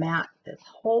just going to mat this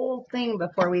whole thing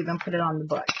before we even put it on the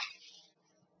book.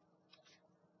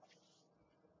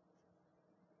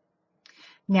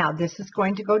 Now this is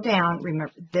going to go down.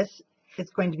 Remember, this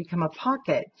is going to become a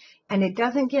pocket, and it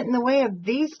doesn't get in the way of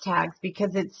these tags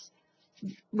because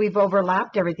we've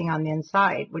overlapped everything on the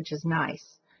inside, which is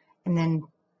nice. And then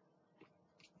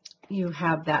you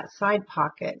have that side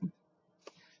pocket.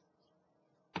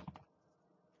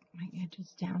 My edge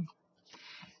is down.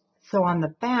 So on the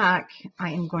back,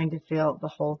 I am going to fill the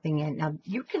whole thing in. Now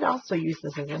you could also use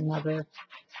this as another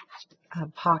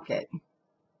pocket.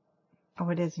 Oh,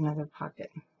 it is another pocket.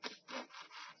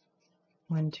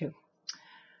 1, 2.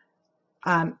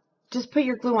 Just put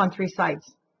your glue on 3 sides.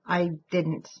 I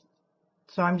didn't.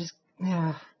 So I'm just,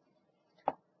 I'm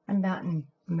batting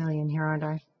a million here, aren't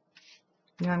I?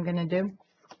 You know what I'm going to do?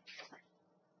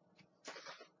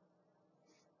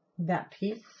 that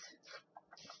piece.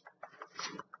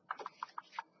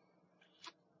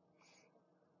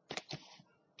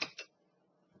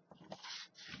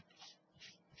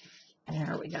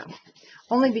 There we go.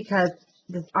 Only because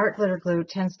this art glitter glue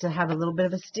tends to have a little bit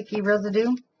of a sticky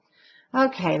residue.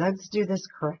 Okay, let's do this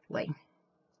correctly.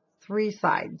 3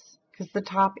 sides, because the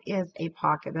top is a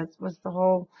pocket. That was the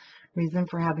whole reason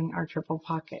for having our triple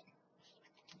pocket.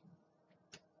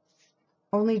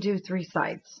 Only do 3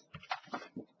 sides.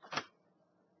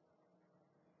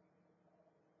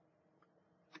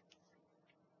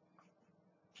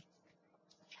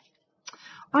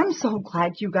 I'm so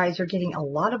glad you guys are getting a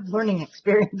lot of learning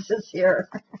experiences here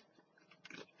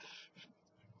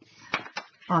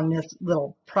on this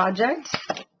little project.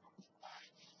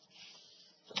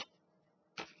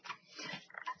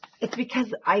 It's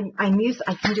because I'm used,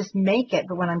 I can just make it,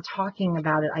 but when I'm talking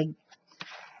about it,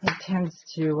 it tends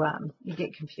to, you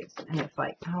get confused. And it's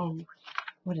like, oh,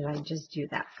 what did I just do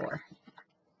that for?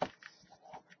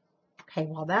 Okay,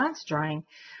 while that's drying,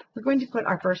 we're going to put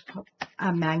our first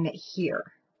magnet here.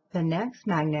 The next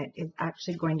magnet is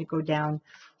actually going to go down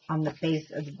on the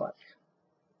base of the book.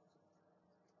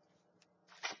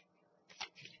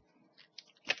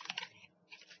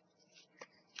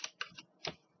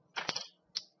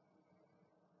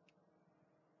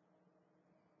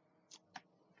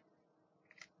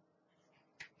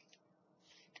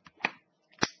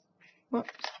 Whoops.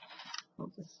 We'll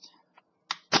just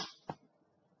put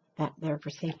that there for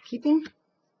safekeeping.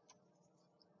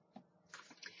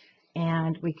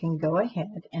 And we can go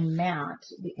ahead and mat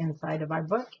the inside of our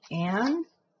book and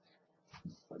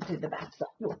do the back side.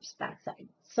 Whoops, back side.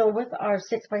 So with our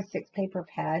 6x6 paper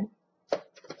pad,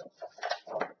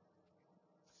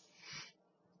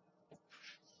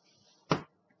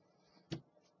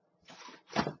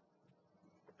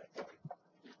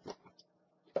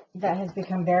 that has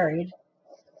become buried.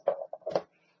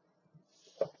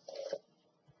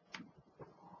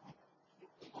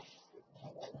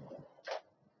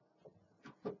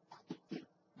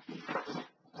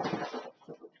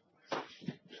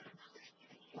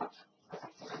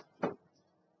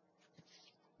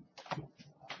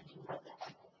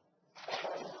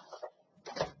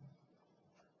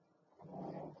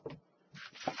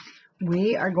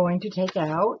 We are going to take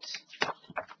out,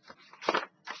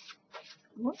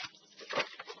 whoops,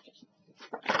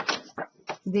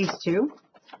 these two,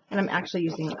 and I'm actually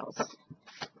using those.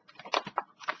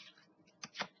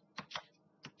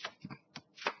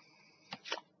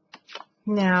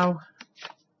 Now,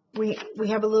 we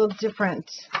have a little different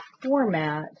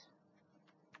format,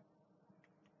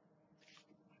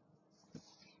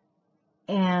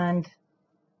 and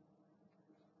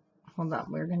hold on,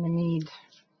 we're going to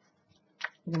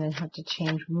have to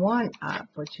change one up,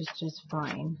 which is just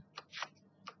fine.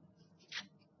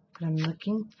 But I'm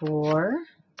looking for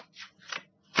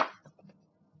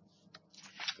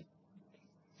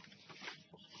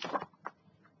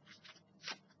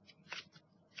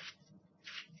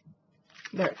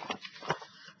there.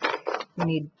 We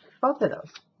need both of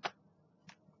those.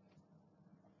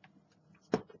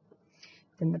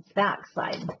 Then the back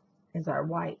side is our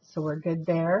white, so we're good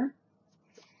there.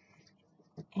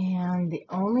 And the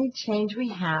only change we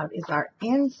have is our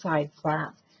inside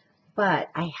flap, but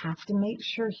I have to make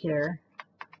sure here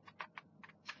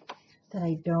that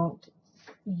I don't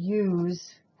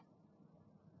use,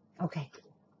 okay,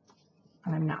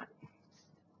 I'm not.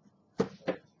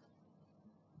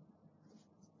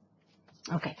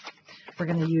 Okay, we're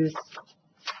going to use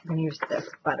this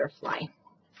butterfly.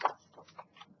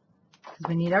 Because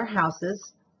we need our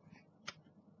houses,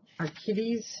 our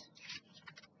kitties,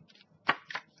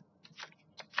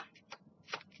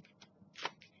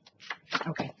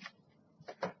 okay.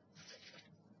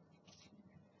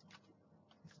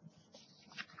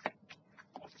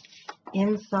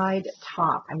 Inside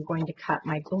top, I'm going to cut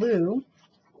my blue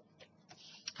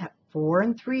at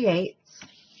 4 3/8.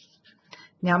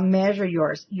 Now measure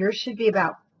yours. Yours should be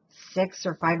about 6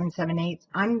 or 5 7/8.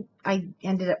 I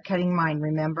ended up cutting mine,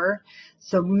 remember?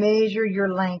 So measure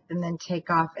your length and then take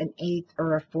off an 1/8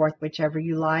 or a 1/4, whichever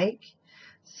you like.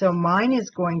 So mine is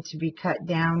going to be cut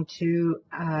down to,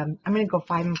 I'm going to go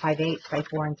 5 5/8 by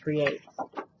 4 3/8. I'm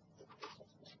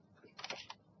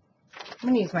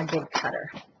going to use my big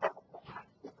cutter.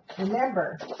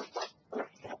 Remember,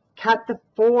 cut the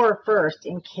 4 first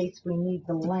in case we need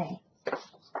the length.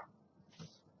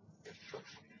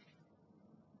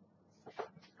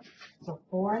 So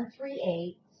 4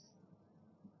 3/8.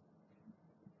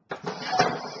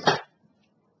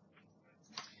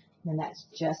 And that's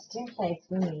just in case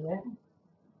we need it.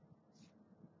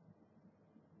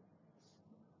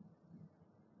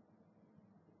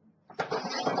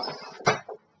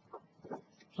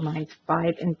 Mine's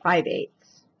 5 5/8.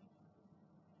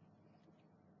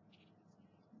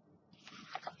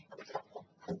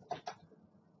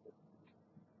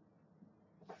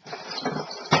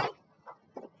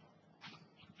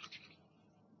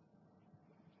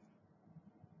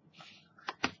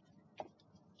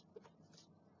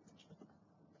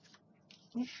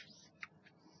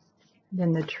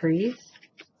 Then the trees.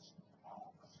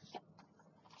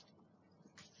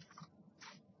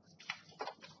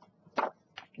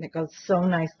 And it goes so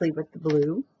nicely with the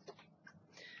blue.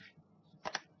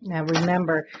 Now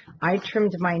remember, I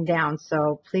trimmed mine down,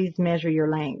 so please measure your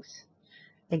lengths.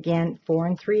 Again,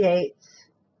 4 3/8.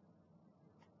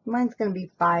 Mine's going to be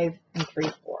 5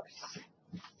 3/4.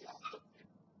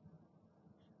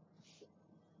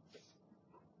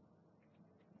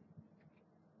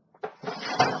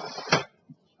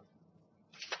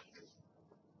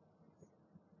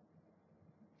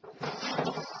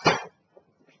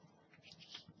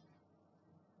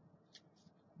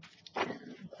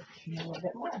 A little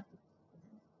bit more.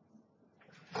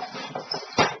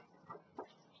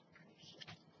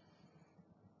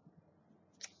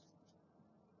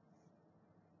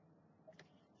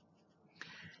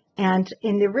 And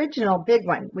in the original big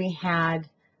one, we had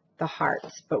the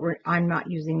hearts, but I'm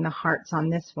not using the hearts on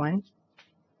this one.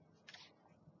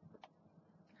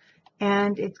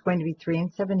 And it's going to be 3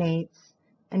 7/8.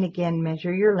 And again,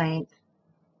 measure your length.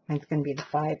 Mine's going to be the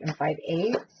 5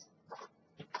 5/8.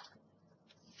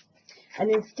 And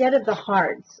instead of the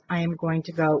hearts, I am going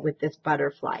to go with this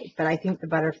butterfly. But I think the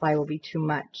butterfly will be too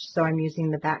much, so I'm using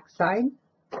the back side.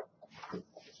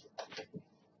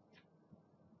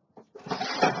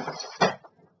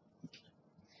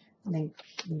 And then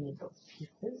you need those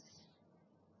pieces.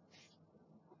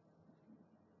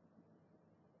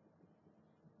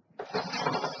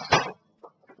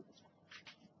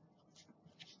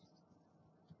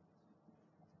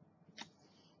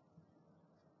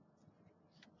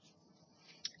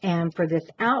 And for this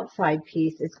outside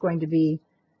piece, it's going to be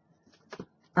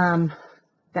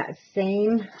that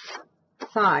same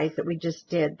size that we just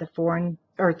did, the 3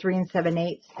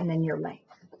 7/8, and then your length.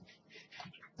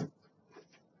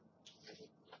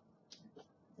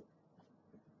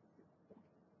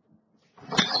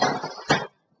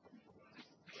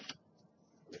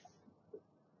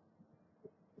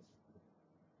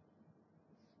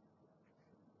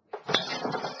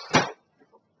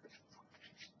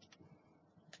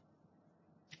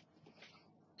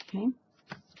 Okay,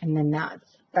 and then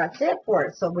that's it for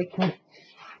it. So we can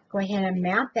go ahead and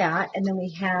mat that, and then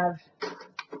we have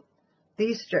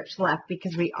these strips left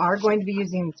because we are going to be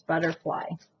using this butterfly.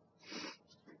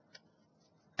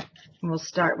 And we'll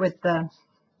start with the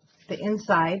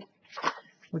inside,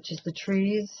 which is the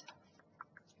trees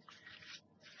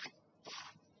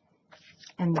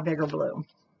and the bigger blue,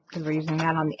 because we're using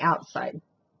that on the outside.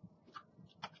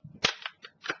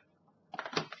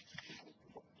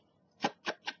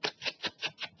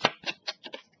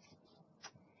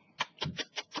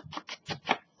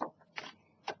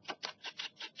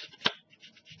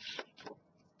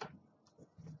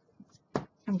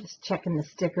 I'm just checking the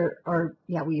sticker, or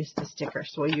yeah, we used the sticker,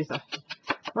 so we'll use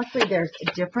luckily there's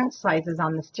different sizes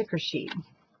on the sticker sheet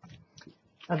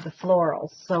of the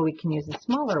florals, so we can use a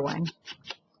smaller one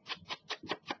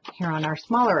here on our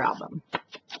smaller album.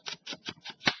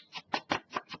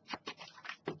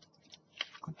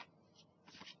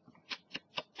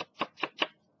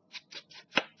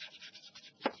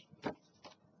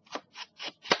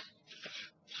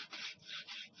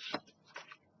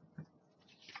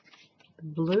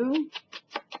 Blue,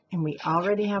 and we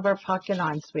already have our pocket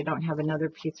on, so we don't have another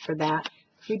piece for that.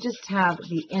 We just have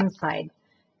the inside,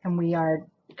 and we are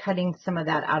cutting some of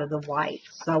that out of the white,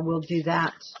 so we'll do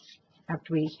that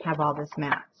after we have all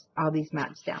these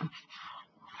mats down.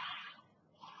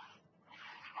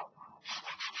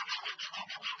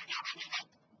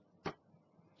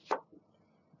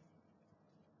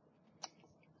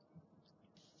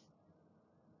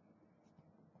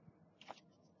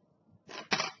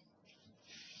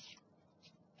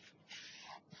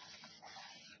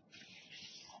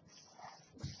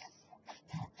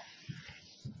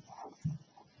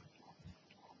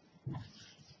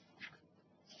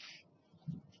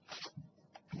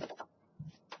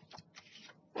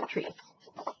 Trees.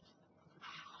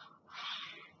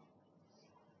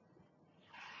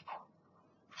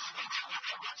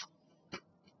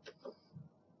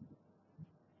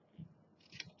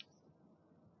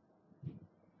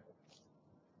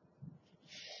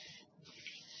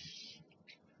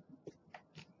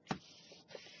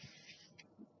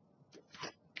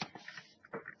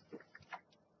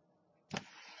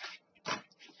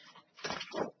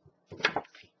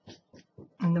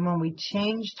 And the one we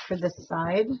changed for this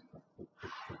side,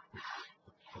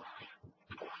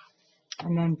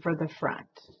 and then for the front.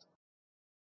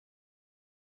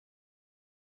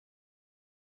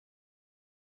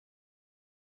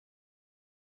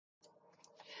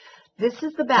 This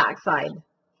is the back side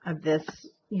of this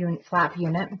flap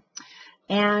unit,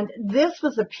 and this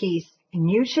was a piece, and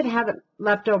you should have it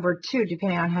left over too,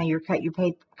 depending on how you cut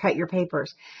your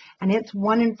papers. And it's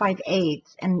 1 5/8,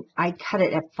 and I cut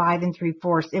it at 5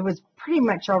 3/4. It was pretty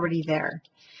much already there.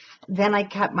 Then I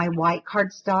cut my white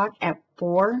cardstock at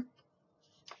 4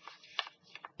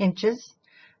 inches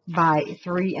by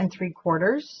 3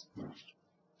 3/4.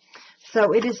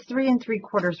 So it is 3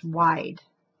 3/4 wide.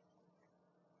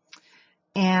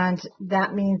 And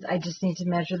that means I just need to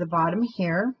measure the bottom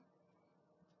here.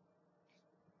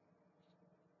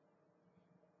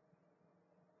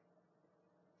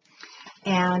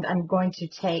 And I'm going to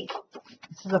take,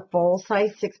 this is a full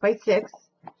size 6 by 6.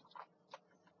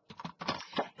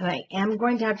 And I am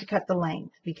going to have to cut the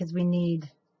length because we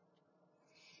need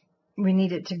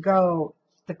it to go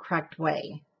the correct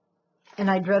way. And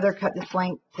I'd rather cut this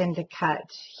length than to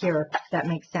cut here, if that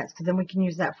makes sense, because then we can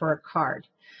use that for a card.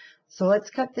 So let's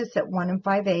cut this at 1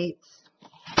 5/8.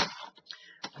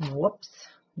 Whoops,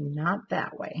 not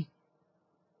that way.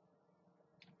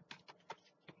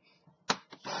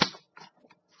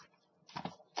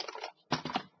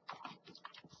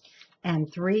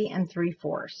 And 3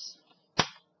 3/4.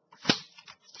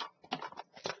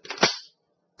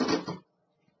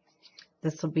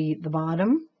 This will be the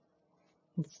bottom.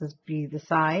 This will be the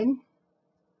side.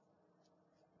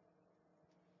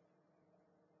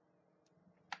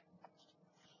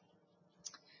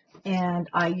 And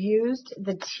I used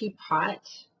the teapot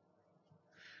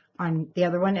on the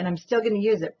other one, and I'm still going to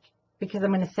use it because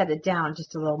I'm going to set it down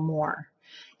just a little more.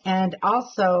 And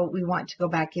also, we want to go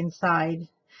back inside.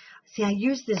 See, I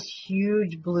used this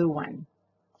huge blue one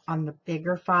on the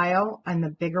bigger file, on the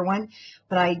bigger one,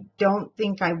 but I don't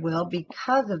think I will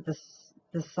because of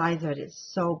the size of it is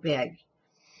so big.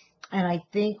 And I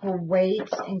think we'll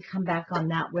wait and come back on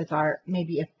that with our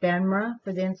maybe ephemera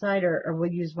for the inside, or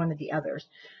we'll use one of the others.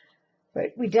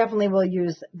 But we definitely will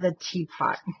use the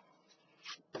teapot.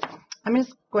 I'm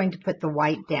just going to put the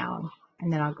white down,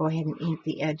 and then I'll go ahead and ink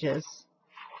the edges.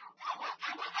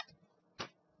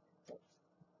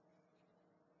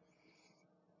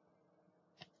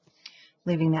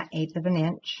 Leaving that 1/8 of an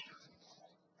inch.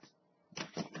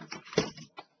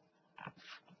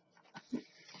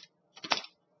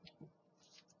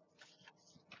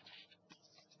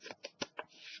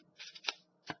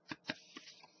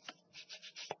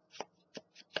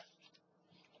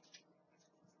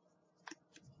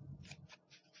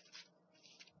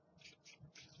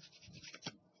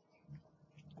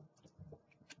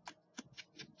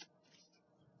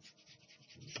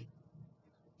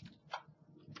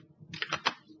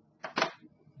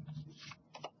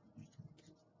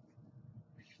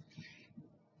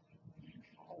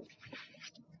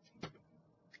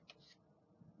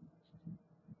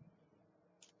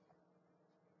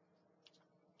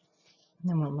 And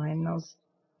then we'll line those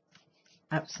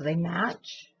up so they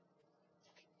match.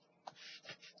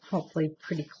 Hopefully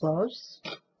pretty close.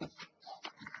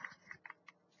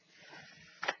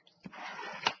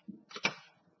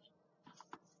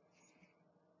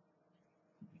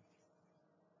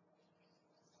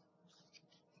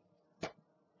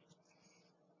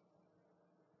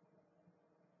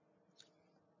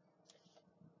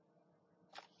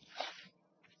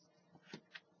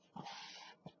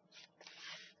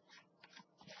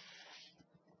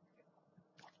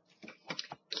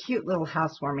 Cute little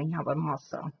housewarming album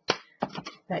also.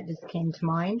 That just came to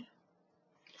mind.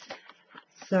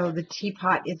 So the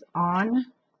teapot is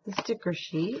on the sticker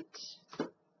sheet.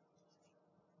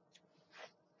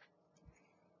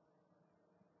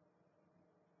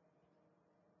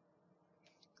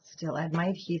 Still add my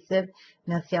adhesive.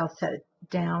 Now see, I'll set it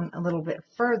down a little bit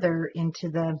further into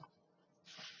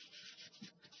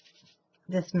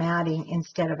this matting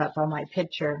instead of up on my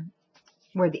picture,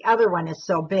 where the other one is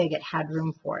so big it had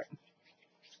room for it.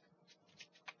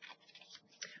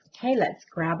 Okay, let's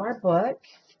grab our book.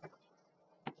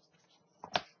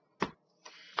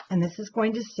 And this is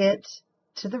going to sit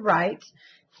to the right.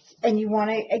 And you want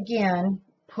to, again,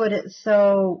 put it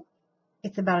so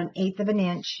it's about 1/8 of an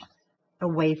inch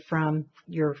away from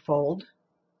your fold.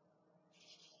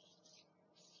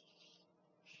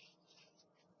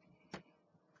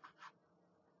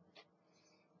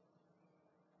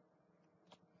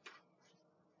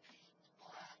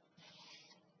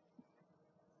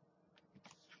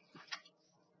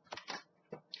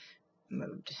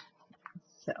 Moved.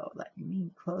 So let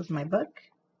me close my book.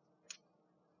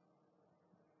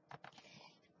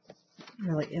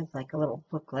 really is like a little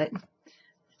booklet.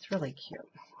 It's really cute.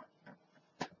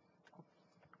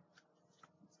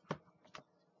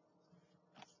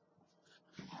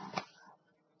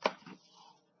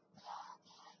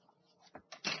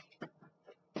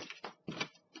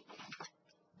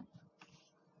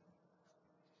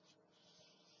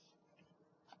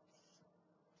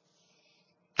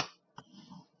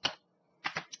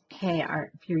 Okay,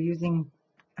 if you're using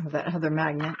that other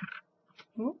magnet,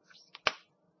 oops.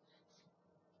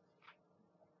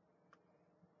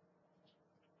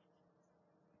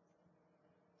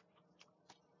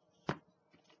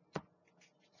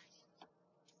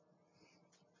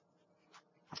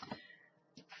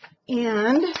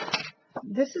 And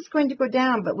this is going to go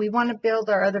down, but we want to build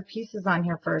our other pieces on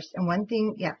here first. And one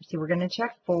thing, yeah, see, we're going to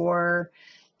check for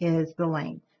is the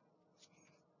length.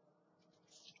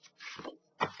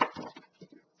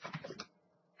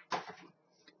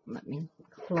 Let me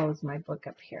close my book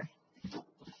up here.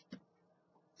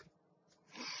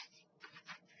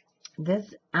 This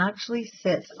actually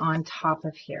sits on top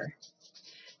of here,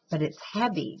 but it's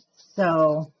heavy,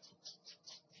 so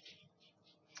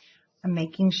I'm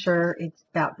making sure it's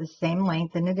about the same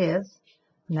length, and it is,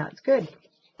 and that's good.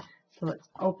 So let's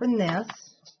open this.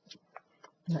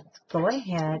 Let's go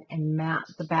ahead and mat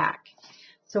the back.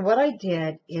 So what I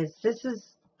did is, this is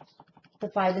the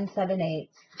 5 7/8.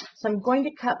 So I'm going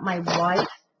to cut my white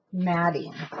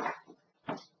matting.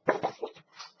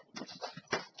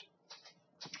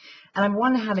 And I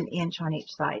want to have an inch on each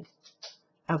side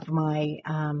of my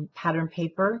pattern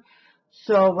paper.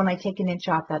 So when I take an inch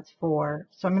off, that's 4.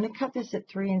 So I'm going to cut this at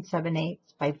 3 7/8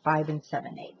 by 5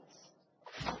 7/8.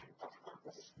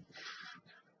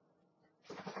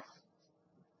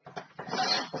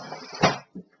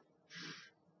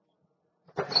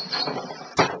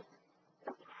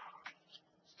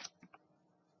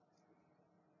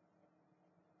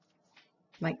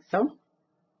 Like so.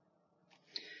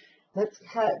 Let's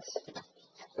cut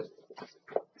this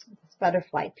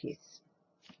butterfly piece.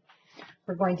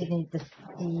 We're going to need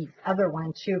the other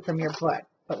one too from your book,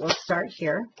 but we'll start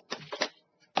here.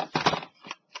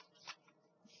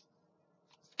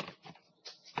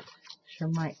 Sure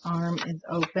my arm is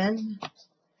open.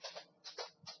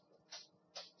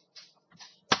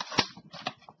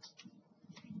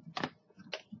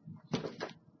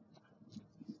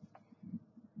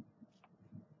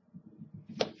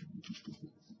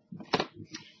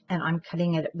 And I'm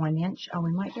cutting it at 1 inch. Oh,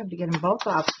 we might be able to get them both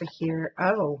off of here.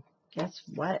 Oh, guess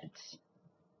what?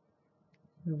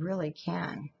 We really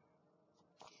can.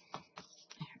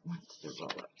 Let's do roll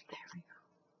up. There we go.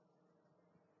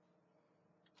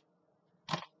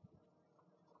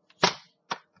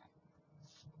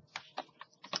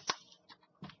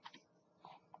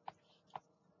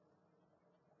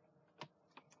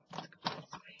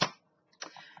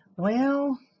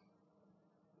 Well,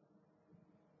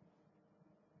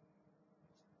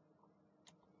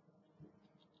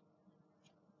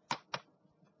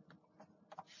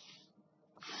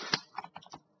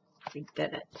 we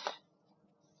did it.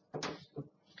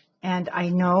 And I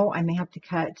know I may have to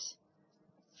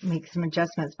make some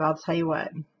adjustments, but I'll tell you what.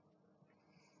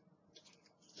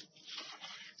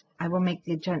 I will make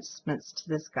the adjustments to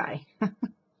this guy.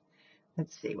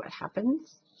 Let's see what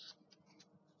happens.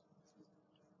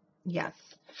 Yes,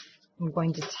 I'm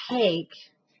going to take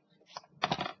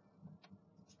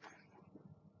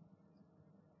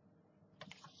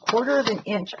quarter of an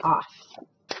inch off.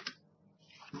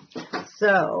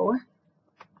 So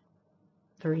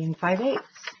 3 5/8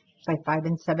 by 5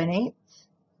 7/8.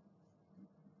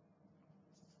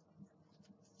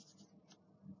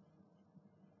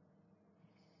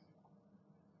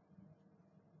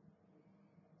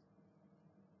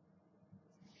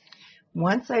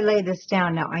 Once I lay this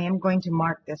down, now I am going to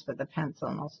mark this with a pencil,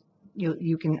 and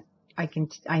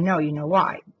I know you know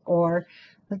why. Or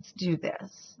let's do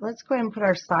this. Let's go ahead and put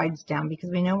our sides down because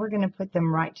we know we're going to put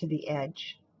them right to the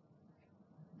edge.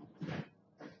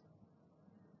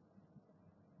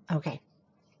 Okay,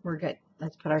 we're good.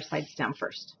 Let's put our sides down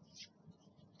first.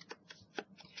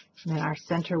 And then our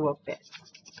center will fit.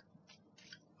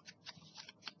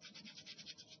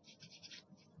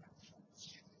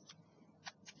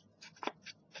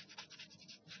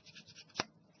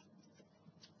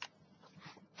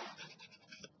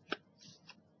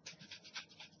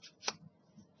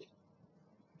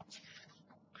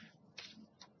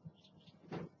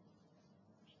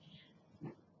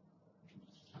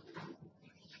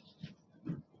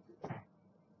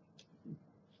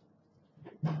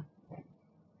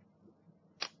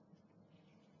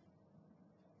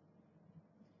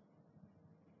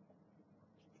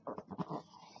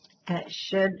 And it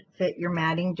should fit your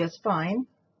matting just fine.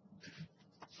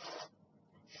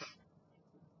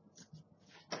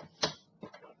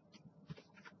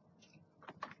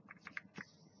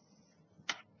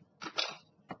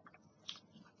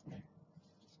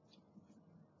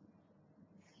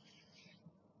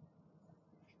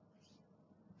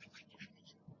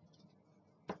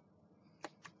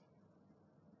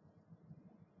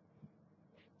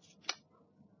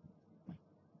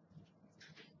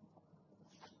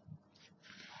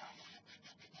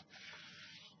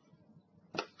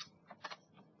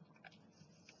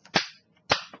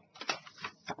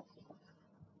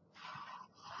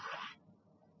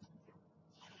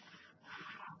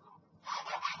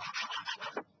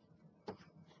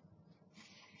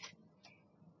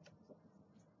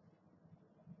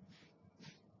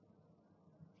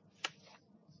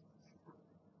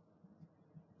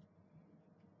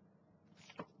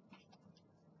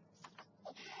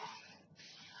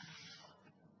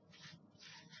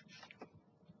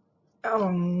 Oh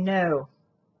no.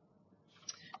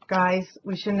 Guys,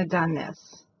 we shouldn't have done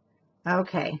this.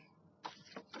 Okay.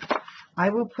 I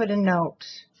will put a note.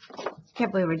 I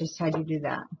can't believe I just had you do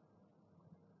that.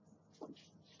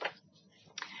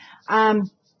 I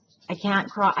can't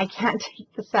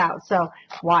take this out. So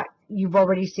what? You've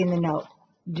already seen the note.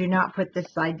 Do not put this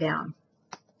side down.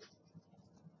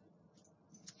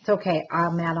 It's okay.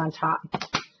 I'll mat on top.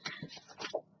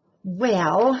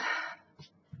 Well,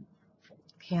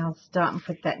 okay, I'll stop and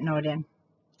put that note in.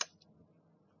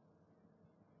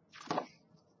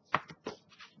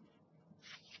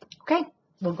 Okay,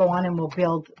 we'll go on and we'll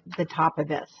build the top of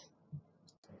this.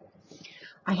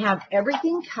 I have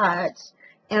everything cut,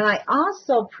 and I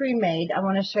also pre-made, I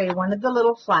want to show you one of the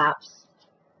little flaps.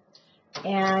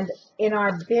 And in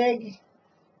our big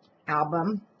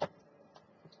album,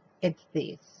 it's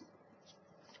these.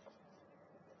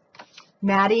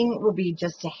 Matting will be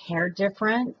just a hair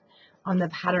different on the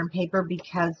pattern paper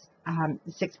because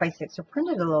the 6x6 are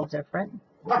printed a little different.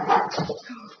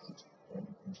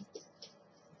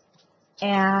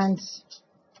 And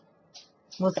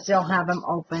we'll still have them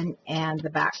open and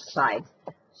the back side.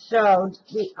 So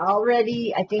we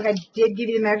already, I think I did give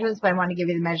you the measurements, but I want to give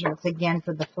you the measurements again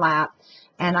for the flap.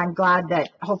 And I'm glad that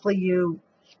hopefully you,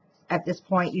 at this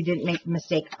point, you didn't make the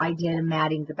mistake I did in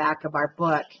matting the back of our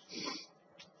book.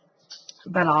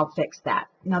 But I'll fix that.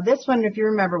 Now this one, if you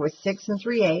remember, was 6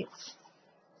 3/8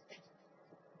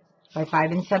 by 5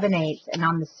 7/8. And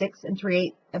on the 6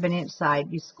 3/8 of an inch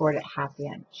side, you scored it 1/2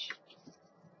 inch.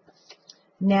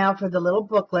 Now for the little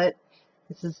booklet,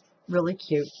 this is really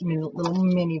cute, little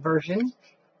mini version.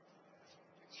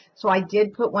 So I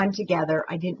did put one together.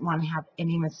 I didn't want to have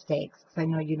any mistakes because I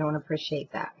know you don't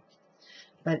appreciate that.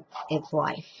 But it's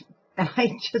life. And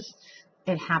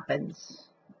it happens.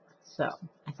 So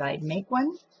I thought I'd make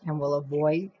one and we'll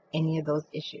avoid any of those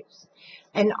issues.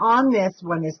 And on this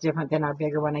one is different than our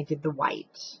bigger one. I did the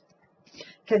white.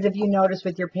 Because if you notice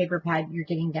with your paper pad, you're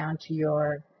getting down to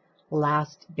your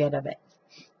last bit of it.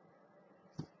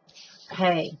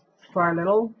 Okay, for our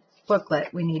little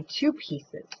booklet, we need 2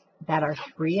 pieces that are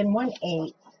 3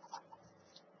 1/8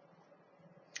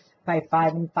 by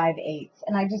 5 5/8.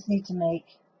 And I just need to make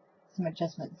some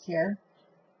adjustments here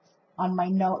on my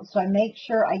notes, so I make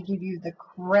sure I give you the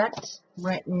correct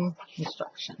written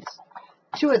instructions.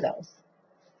 2 of those.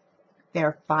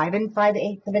 They're 5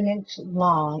 5/8 of an inch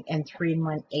long and 3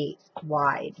 1/8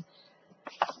 wide.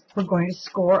 We're going to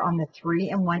score on the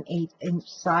 3 1/8 inch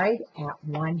side at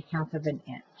 1/2 of an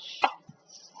inch.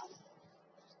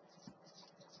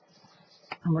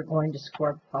 And we're going to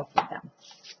score both of them.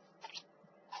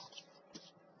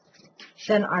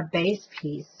 Then our base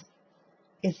piece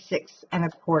is 6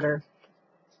 1/4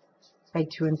 by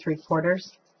 2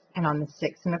 3/4, and on the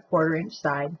 6 1/4 inch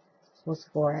side, we'll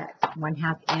score at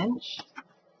 1/2 inch,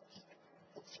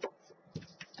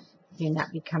 and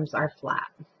that becomes our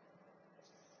flap.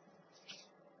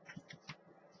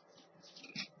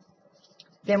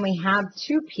 Then we have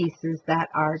 2 pieces that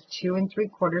are 2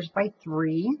 3/4 by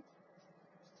 3.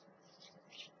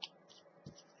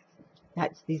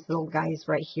 That's these little guys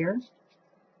right here.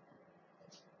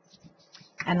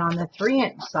 And on the 3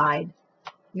 inch side,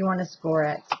 you want to score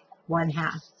at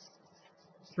 1/2.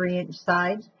 3 inch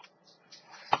side,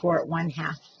 score at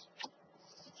 1/2.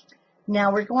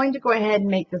 Now we're going to go ahead and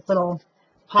make this little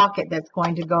pocket that's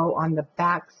going to go on the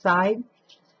back side.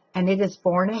 And it is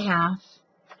 4 1/2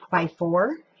 by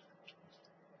 4.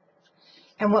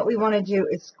 And what we want to do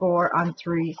is score on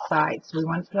 3 sides. So we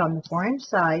want to put on the 4 inch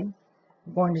side.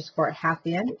 We're going to score at 1/2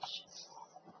 inch.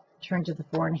 Turn to the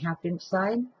 4 1/2 inch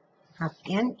side, 1/2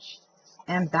 inch,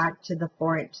 and back to the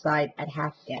 4 inch side at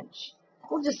 1/2 inch.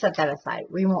 We'll just set that aside.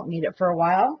 We won't need it for a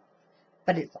while,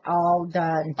 but it's all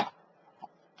done.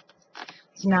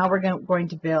 So now we're going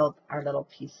to build our little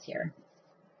piece here.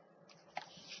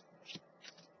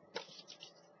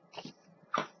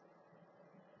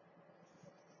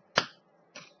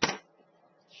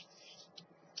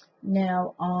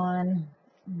 Now on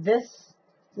this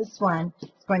one,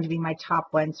 it's going to be my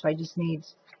top one, so I just need,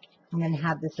 I'm going to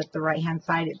have this at the right hand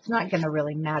side. It's not going to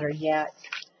really matter yet.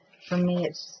 For me,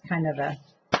 it's just kind of a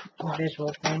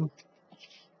visual thing.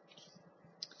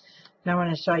 Now I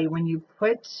want to show you when you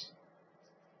put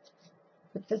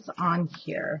this on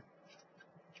here.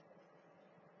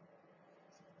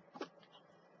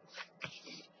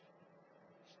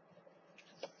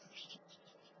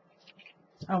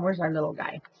 Oh, where's our little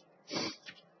guy?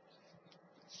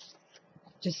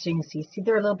 Just so you can see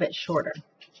they're a little bit shorter.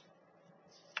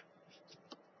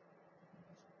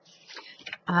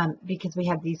 Because we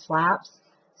have these flaps.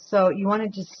 So you want to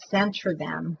just center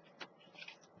them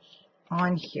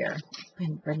on here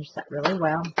and burnish that really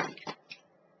well.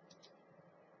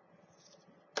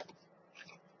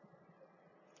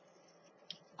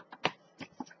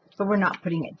 So we're not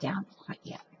putting it down quite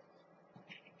yet.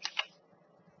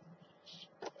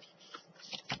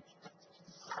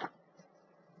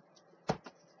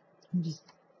 I'm just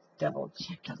double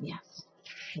checking. Yes,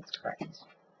 that's correct.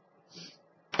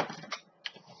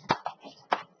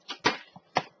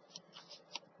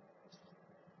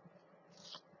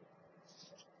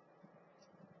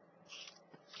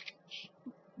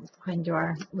 Let's go ahead and do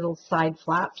our little side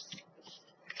flaps.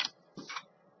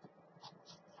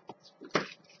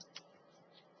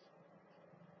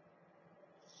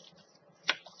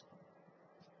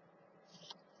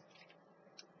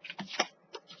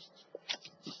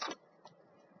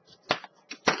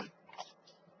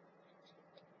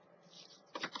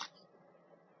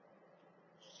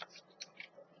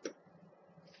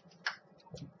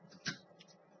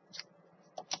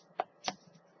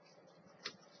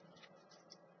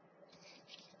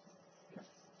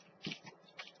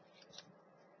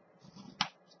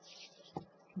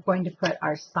 We're going to put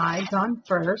our sides on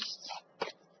first.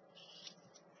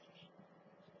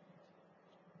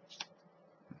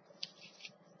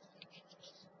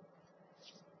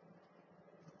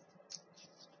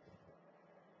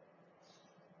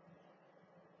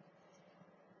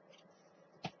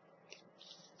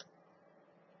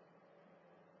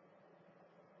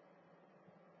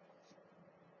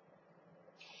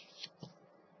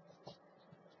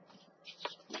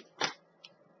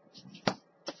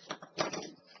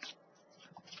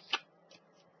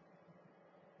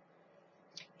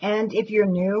 And if you're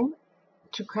new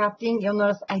to crafting, you'll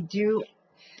notice I do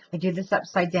this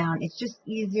upside down. It's just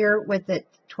easier with it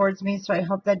towards me, so I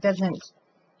hope that doesn't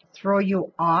throw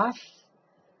you off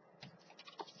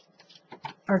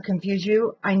or confuse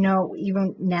you. I know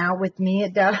even now with me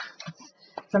it does.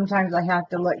 Sometimes I have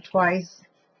to look twice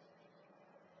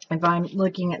if I'm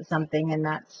looking at something, and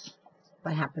that's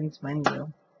what happens when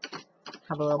you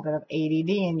have a little bit of ADD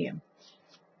in you.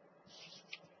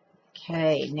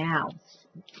 Okay, now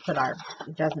put our,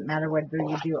 it doesn't matter whether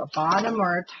you do a bottom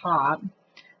or a top,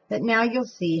 but now you'll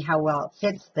see how well it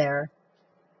fits there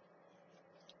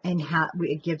and how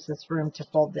it gives us room to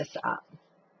fold this up.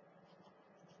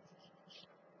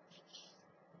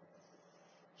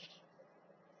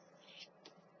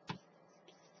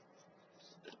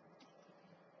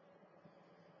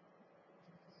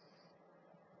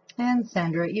 And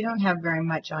Sandra, you don't have very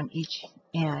much on each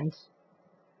end.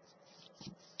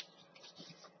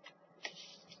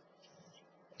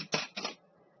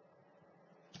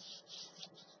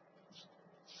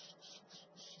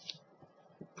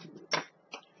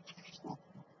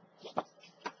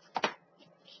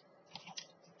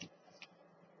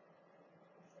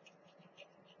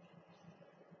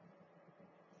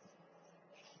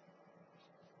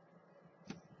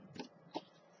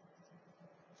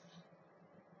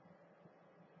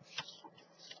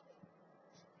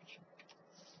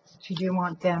 You do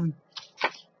want them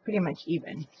pretty much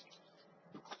even.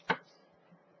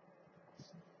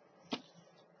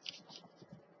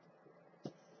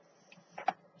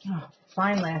 Oh,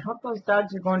 finally, I hope those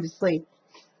dogs are going to sleep.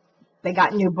 They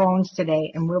got new bones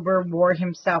today, and Wilbur wore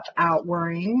himself out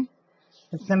worrying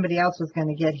that somebody else was going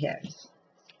to get his.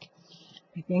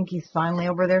 I think he's finally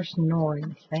over there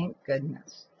snoring. Thank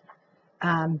goodness.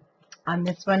 On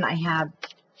this one, I have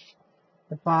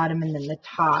the bottom and then the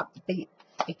top.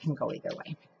 It can go either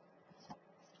way.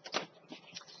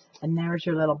 And there's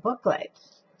your little booklet.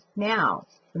 Now,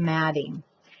 the matting.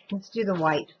 Let's do the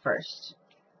white first.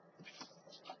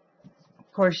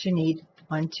 Of course, you need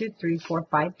 1, 2, 3, 4,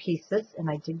 5 pieces,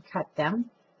 and I did cut them.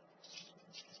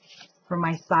 For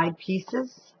my side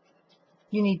pieces,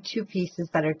 you need 2 pieces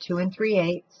that are 2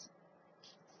 3/8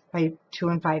 by 2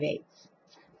 5/8.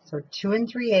 So 2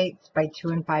 3/8 by 2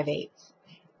 5/8.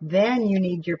 Then you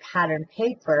need your pattern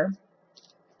paper,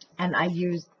 and I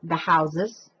used the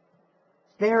houses.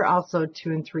 They're also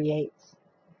 2 3/8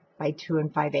 by 2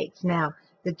 5/8. Now,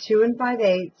 the 2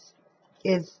 5/8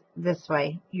 is this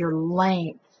way. Your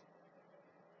length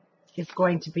is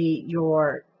going to be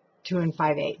your 2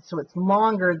 5/8. So it's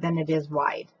longer than it is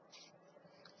wide.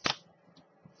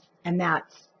 And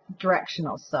that's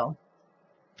directional. So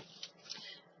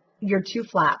your 2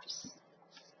 flaps.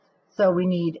 So we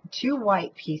need 2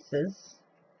 white pieces.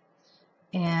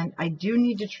 And I do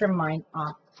need to trim mine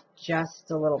off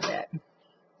just a little bit.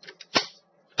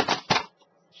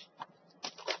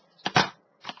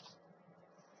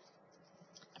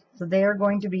 So they are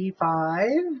going to be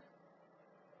 5.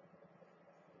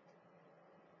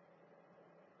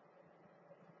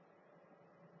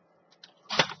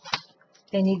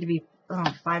 They need to be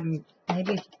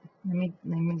maybe, let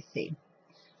me see.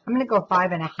 I'm going to go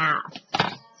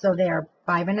 5.5. So they are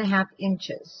 5.5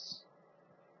 inches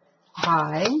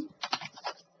by,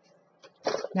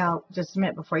 now just a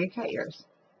minute before you cut yours.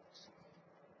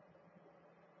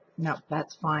 No,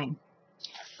 that's fine.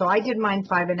 So I did mine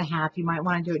 5.5. You might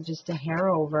want to do it just a hair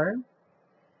over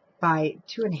by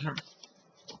 2.5.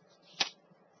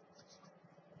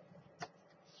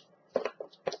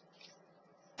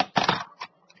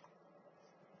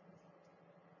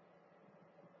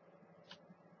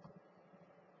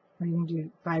 We're going to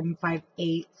do 5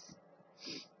 5/8.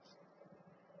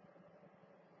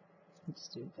 Let's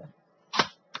do the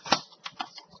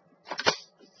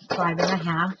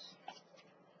 5.5.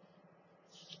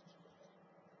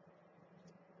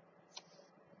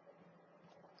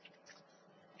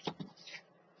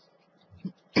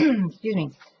 Excuse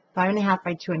me, 5.5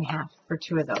 by 2.5 for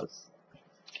 2 of those.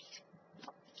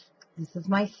 This is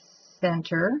my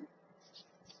center.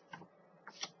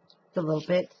 It's a little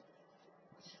bit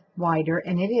wider,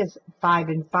 and it is 5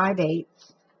 5/8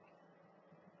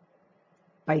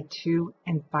 by 2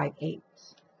 5/8.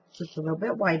 So it's a little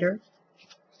bit wider.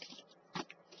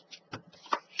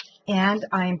 And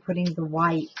I'm putting the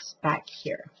white back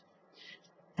here.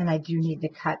 And I do need to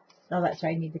cut, oh, that's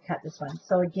right, I need to cut this one.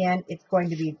 So again, it's going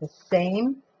to be the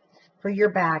same for your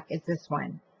back as this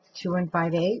one. 2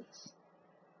 5/8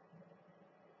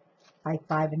 by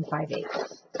 5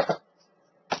 5/8.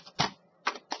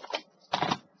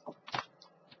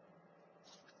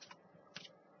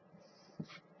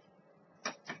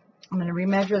 I'm going to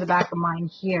remeasure the back of mine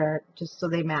here just so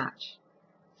they match.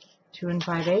 2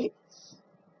 5/8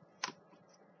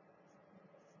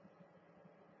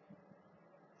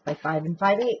 by 5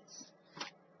 5/8.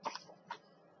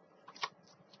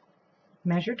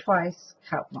 Measure twice,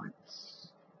 cut once.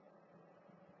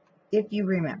 If you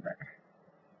remember.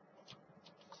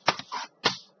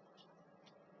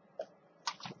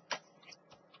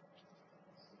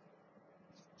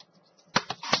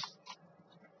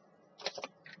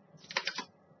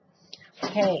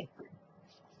 Okay,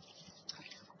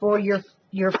 for your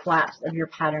flaps of your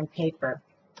pattern paper,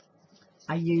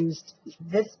 I used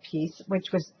this piece,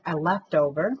 which was a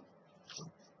leftover.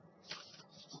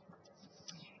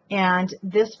 And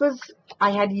this was,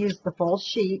 I had to use the full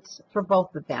sheet for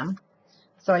both of them.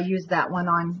 So I used that one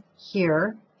on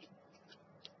here.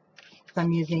 So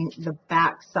I'm using the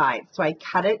back side. So I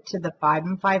cut it to the 5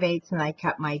 5/8 and I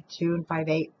cut my 2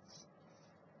 5/8.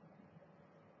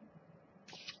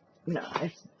 No,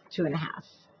 it's 2.5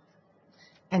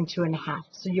 and 2.5.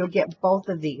 So you'll get both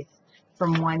of these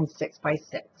from one 6 by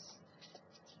 6.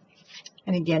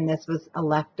 And again, this was a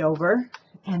leftover,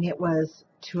 and it was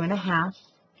 2.5,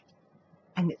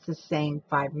 and it's the same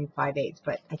 5 5/8.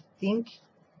 But I think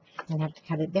I'm gonna have to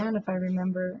cut it down if I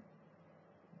remember.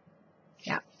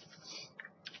 Yeah.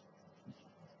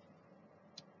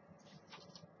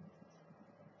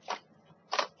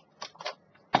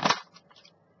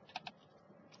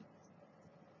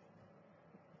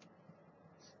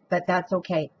 But that's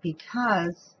okay,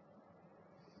 because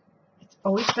it's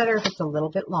always better if it's a little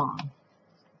bit long.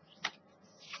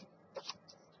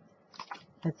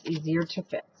 That's easier to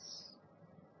fix.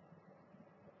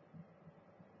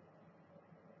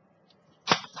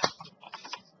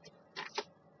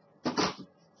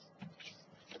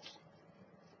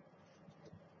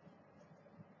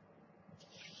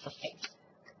 Okay.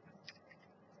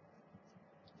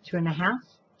 2.5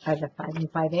 by the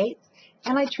 5 5/8.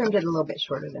 And I trimmed it a little bit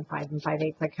shorter than 5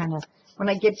 5/8. I kind of, when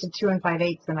I get to 2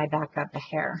 5/8, then I back up a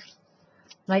hair.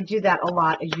 And I do that a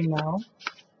lot, as you know,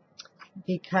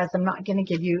 because I'm not going to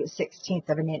give you 1/16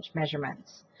 of an inch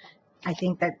measurements. I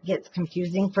think that gets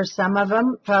confusing for some of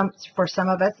them, for some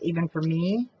of us, even for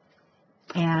me.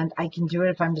 And I can do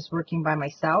it if I'm just working by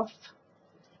myself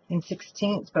in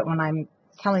 1/16. But when I'm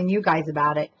telling you guys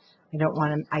about it,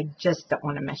 I just don't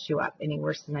want to mess you up any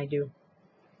worse than I do.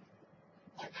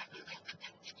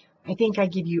 I think I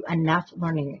give you enough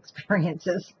learning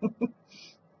experiences.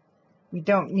 We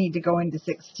don't need to go into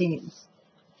 1/16.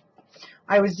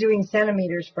 I was doing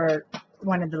centimeters for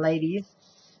one of the ladies.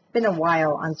 It's been a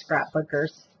while on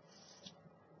Scrapbookers.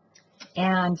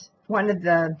 And one of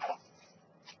the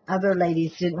other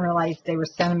ladies didn't realize they were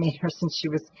centimeters, and she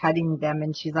was cutting them,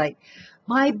 and she's like,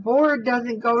 my board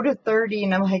doesn't go to 30.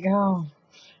 And I'm like, oh,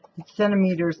 it's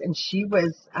centimeters. And she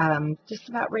was just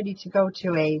about ready to go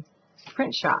to a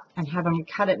print shop and have them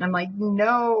cut it, and I'm like,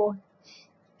 no.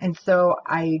 And so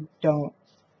I don't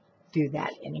do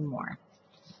that anymore.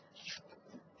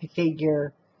 I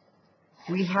figure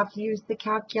we have to use the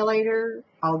calculator.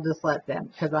 I'll just let them,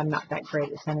 because I'm not that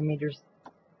great at centimeters.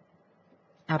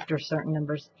 after certain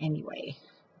numbers anyway.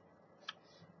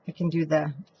 I can do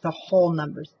the whole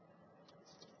numbers,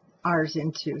 ours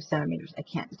into centimeters. I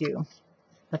can't do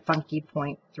the funky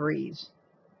 0.3s.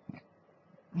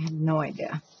 I have no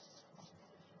idea.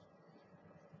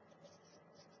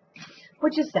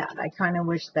 Which is sad. I kind of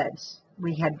wish that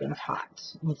we had been taught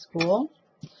in school,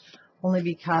 only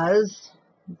because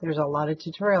there's a lot of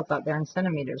tutorials out there in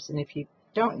centimeters, and if you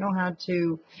don't know how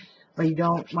to, or you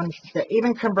don't want to,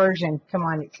 even conversion, come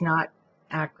on, it's not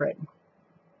accurate.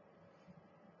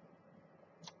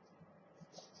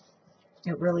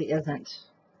 It really isn't.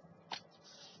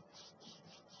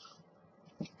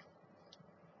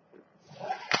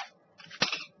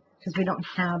 Because we don't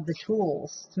have the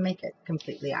tools to make it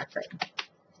completely accurate.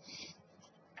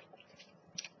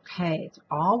 Okay, it's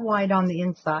all white on the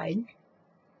inside.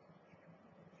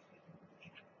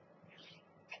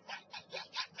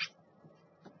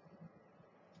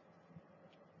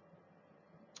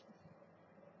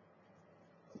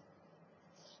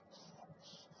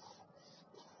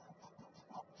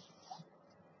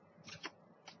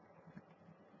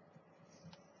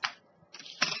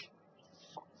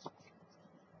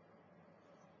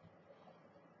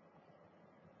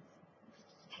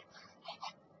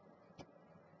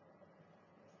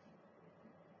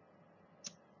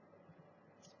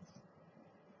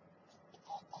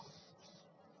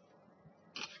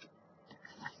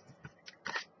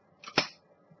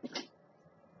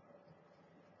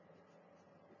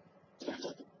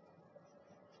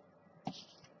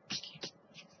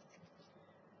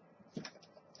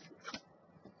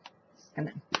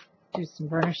 Gonna do some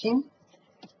burnishing.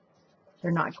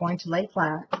 They're not going to lay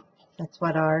flat. That's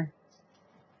what our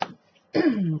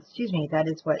excuse me, that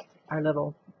is what our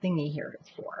little thingy here is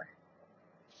for.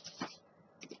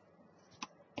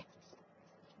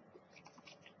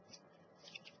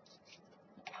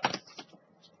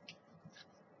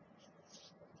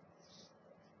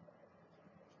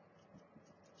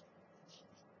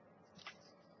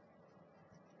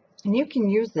 And you can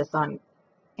use this on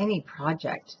any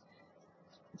project.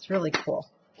 It's really cool.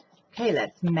 Okay,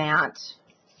 let's mat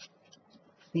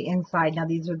the inside. Now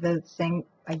these are the same,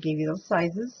 I gave you those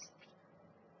sizes.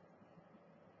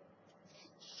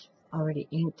 Already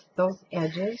inked those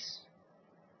edges.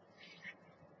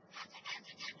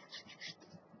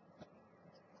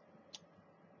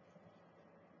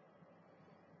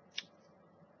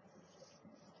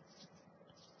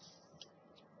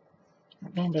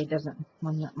 That Band-Aid doesn't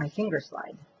want to let my finger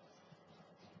slide.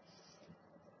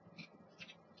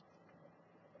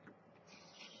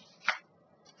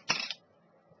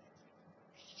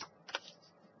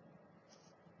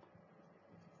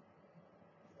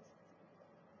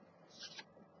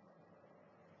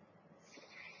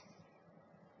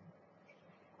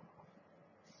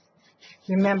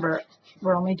 Remember,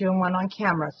 we're only doing one on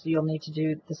camera, so you'll need to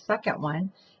do the second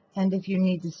one. And if you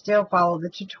need to still follow the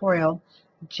tutorial,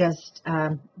 just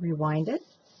rewind it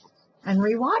and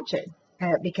rewatch it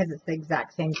because it's the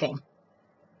exact same thing.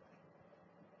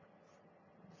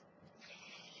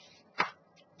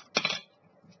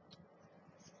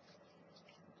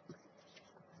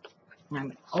 I'm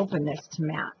going to open this to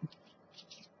mat.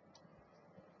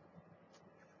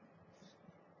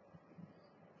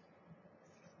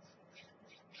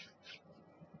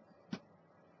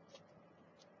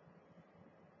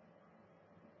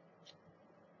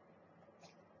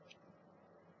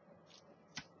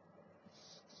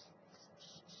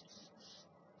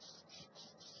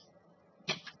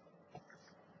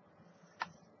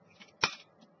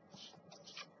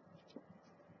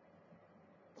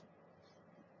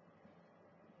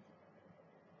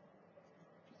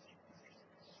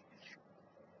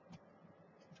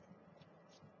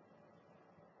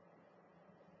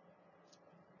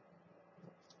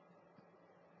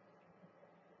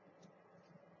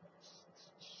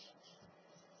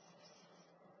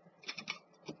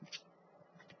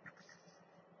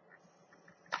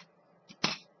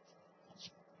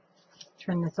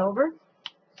 Turn this over,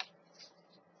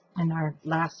 and our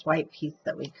last white piece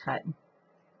that we cut.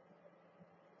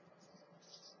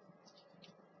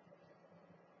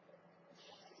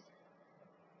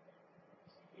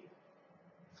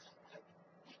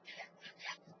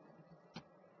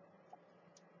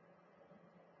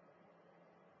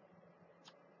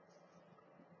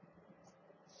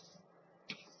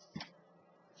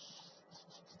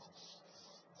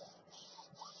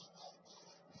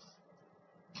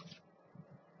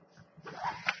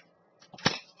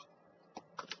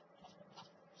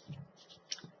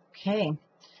 Okay,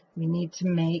 we need to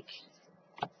make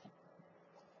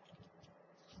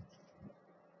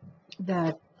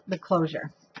the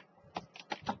closure.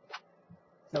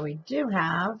 So we do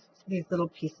have these little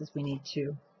pieces we need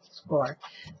to score.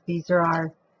 These are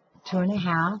our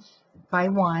 2.5 by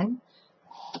 1,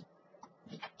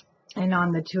 and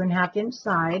on the 2.5 inch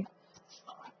side,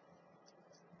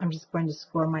 I'm just going to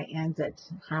score my ends at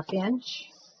 1/2 inch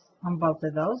on both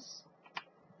of those.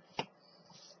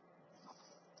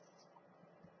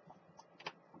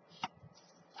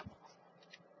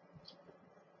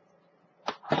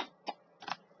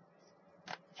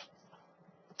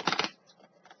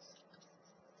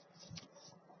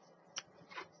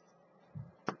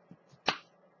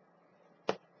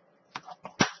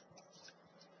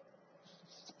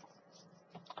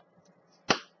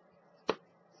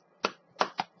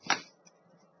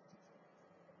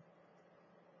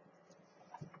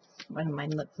 One of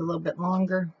mine looks a little bit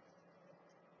longer.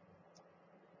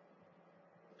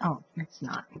 Oh, it's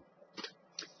not.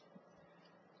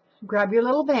 Grab your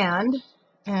little band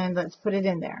and let's put it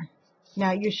in there.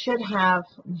 Now you should have,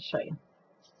 let me show you.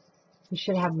 You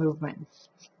should have movement.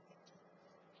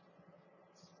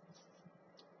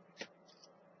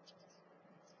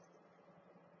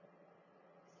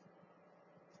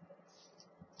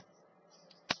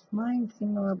 Mine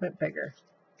seemed a little bit bigger.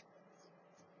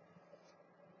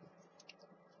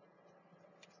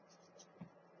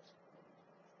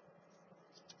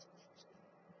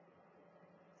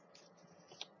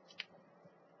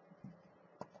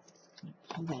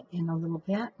 Pull that in a little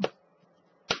bit.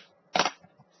 I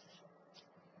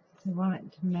want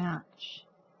it to match.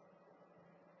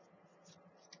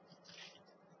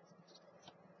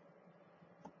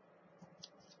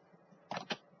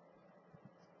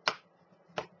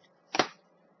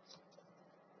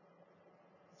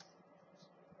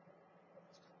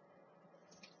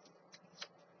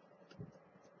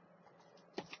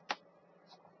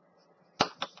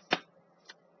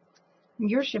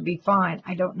 Yours should be fine.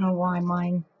 I don't know why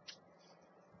mine,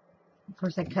 of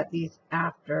course I cut these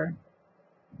after.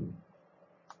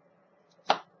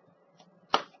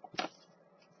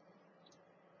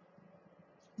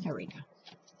 There we go.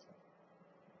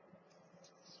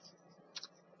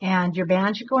 And your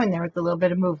band should go in there with a little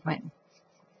bit of movement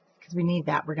because we need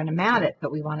that. We're going to mat it,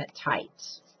 but we want it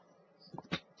tight.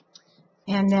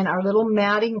 And then our little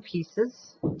matting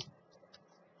pieces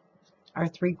are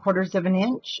 3/4 of an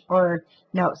inch, or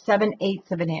no,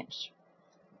 7/8 of an inch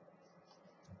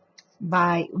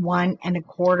by 1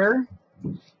 1/4.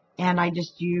 And I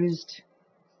just used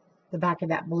the back of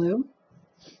that blue.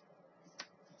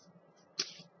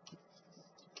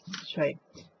 I'll show you.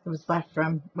 It was left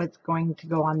from what's going to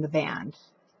go on the band.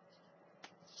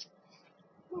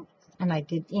 And I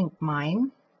did ink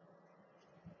mine.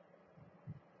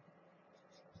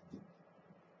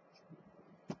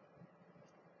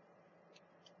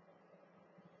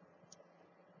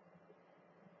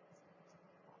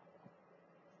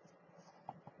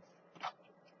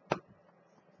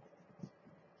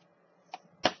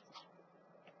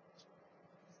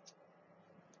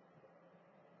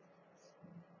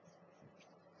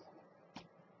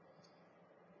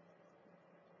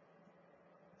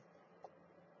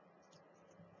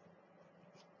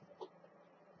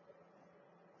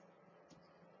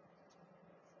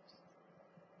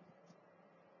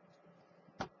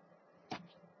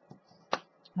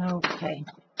 Okay.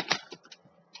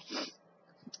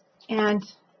 And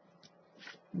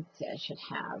let's see, I should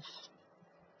have.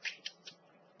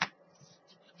 I'm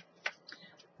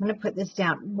going to put this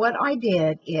down. What I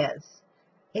did is,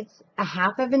 it's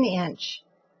 1/2 of an inch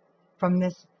from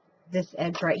this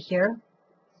edge right here.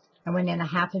 I went in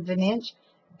 1/2 of an inch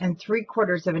and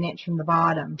 3/4 of an inch from the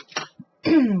bottom.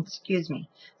 Excuse me.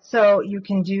 So you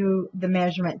can do the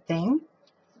measurement thing.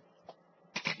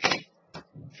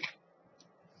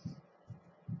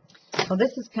 Well,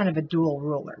 this is kind of a dual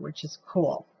ruler, which is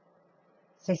cool.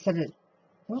 So I set it,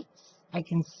 whoops, I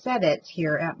can set it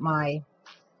here at my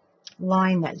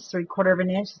line that's 3/4 of an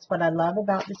inch. That's what I love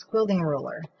about this quilting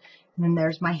ruler. And then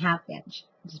there's my 1/2 inch.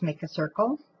 Just make a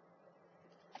circle.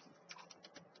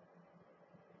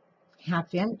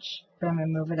 1/2 inch, but I'm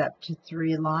going to move it up to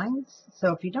 3 lines.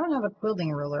 So if you don't have a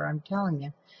quilting ruler, I'm telling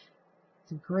you,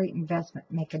 it's a great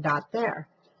investment. Make a dot there.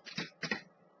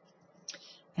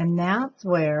 And that's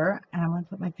where, and I'm going to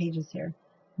put my pages here,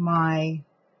 my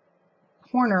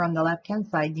corner on the left-hand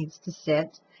side needs to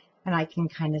sit, and I can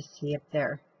kind of see if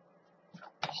they're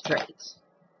straight.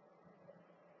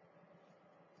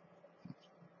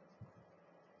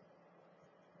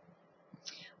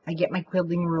 I get my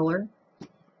quilting ruler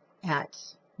at,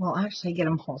 well, actually I get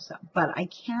them wholesale, but I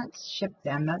can't ship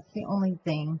them. That's the only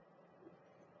thing.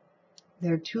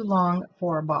 They're too long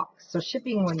for a box, so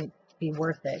shipping wouldn't be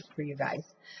worth it for you guys.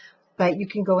 But you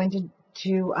can go into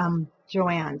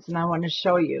Joann's, and I want to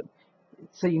show you.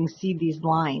 so you can see these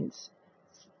lines.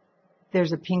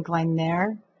 There's a pink line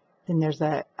there, then there's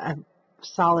a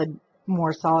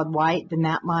more solid white, then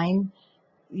that line.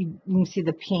 You can see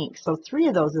the pink. So 3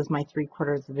 of those is my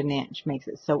 3/4 of an inch. Makes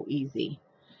it so easy.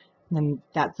 And then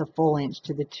that's a full inch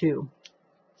to the 2.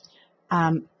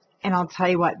 And I'll tell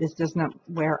you what, this doesn't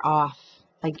wear off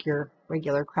like your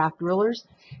regular craft rulers.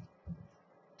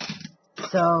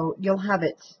 So you'll have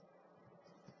it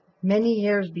many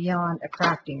years beyond a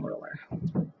crafting ruler.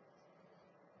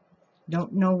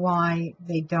 Don't know why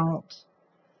they don't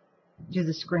do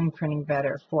the screen printing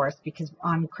better for us, because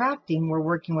on crafting we're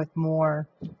working with more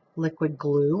liquid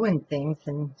glue and things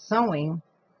and sewing,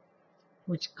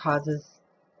 which causes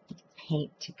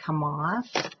paint to come off.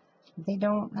 They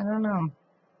don't, I don't know,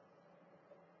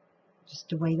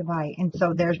 just a way to buy. And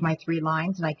so there's my 3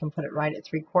 lines, and I can put it right at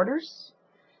 3/4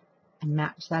 and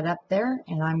match that up there,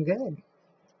 and I'm good.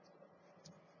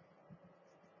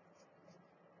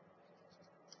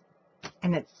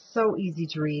 And it's so easy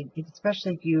to read,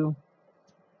 especially if you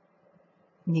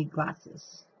need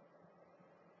glasses.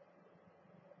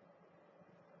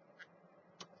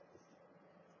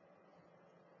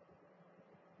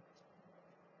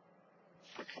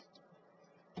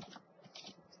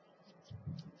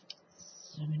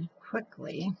 So I'm going to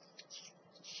quickly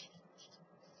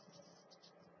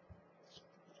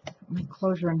put my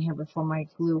closure in here before my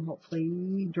glue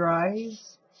hopefully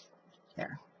dries.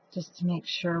 There, just to make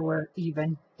sure we're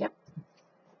even. Yep.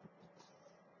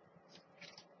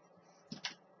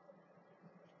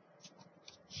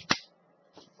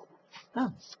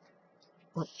 Oh,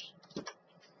 whoops.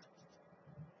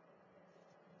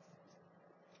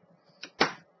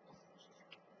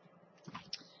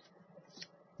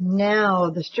 Now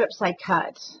the strips I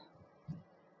cut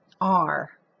are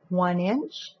 1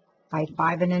 inch by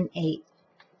 5 1/8.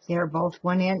 They're both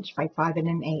 1 inch by 5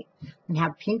 1/8. And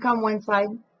have pink on one side,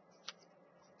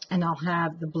 and I'll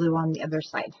have the blue on the other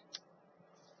side.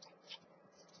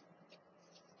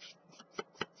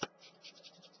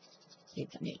 See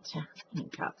if I need to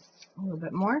ink up a little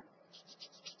bit more.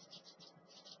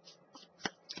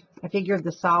 I figured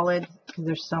the solid, because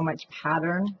there's so much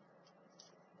pattern.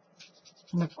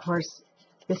 And of course,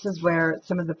 this is where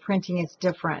some of the printing is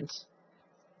different.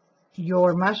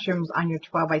 Your mushrooms on your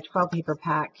 12 by 12 paper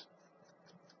pack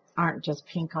aren't just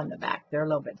pink on the back. They're a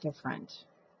little bit different.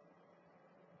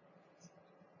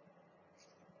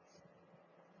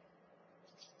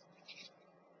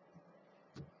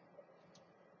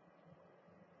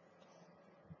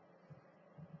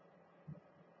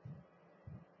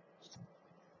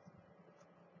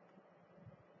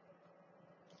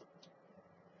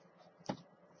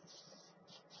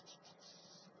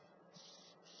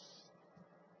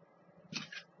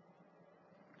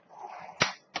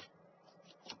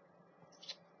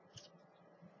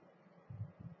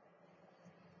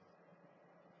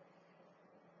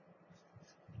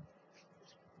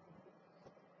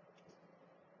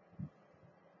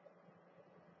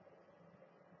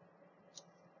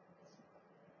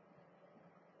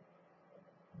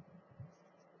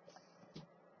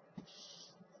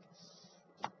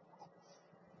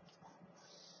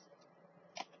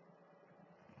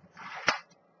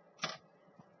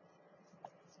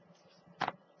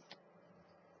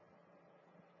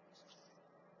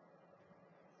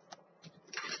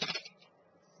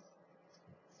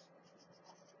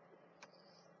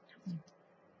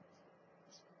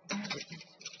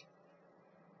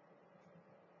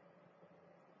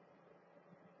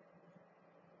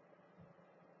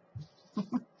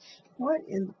 What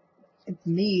is, it's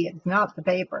me, it's not the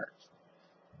paper.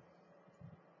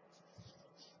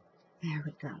 There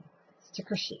we go.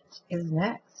 Sticker sheet is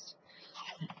next.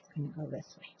 It's going to go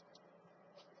this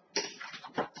way.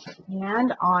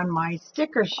 And on my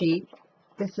sticker sheet,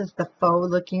 this is the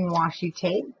faux looking washi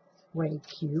tape. Way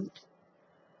cute.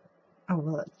 Oh,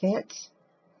 will it fit?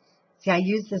 See, I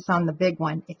use this on the big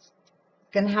one. It's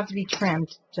going to have to be trimmed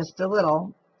just a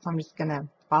little. So I'm just going to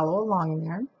follow along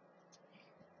there.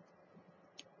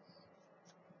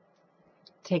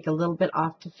 Take a little bit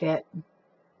off to fit.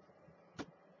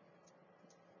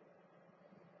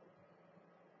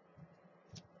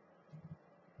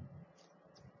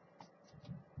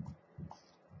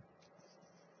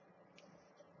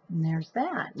 And there's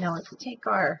that. Now let's take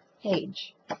our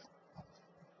page.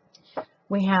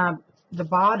 We have the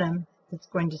bottom that's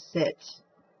going to sit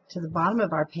to the bottom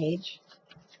of our page.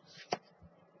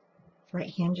 Right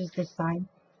hinge is this side,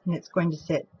 and it's going to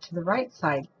sit to the right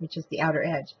side, which is the outer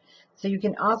edge. So you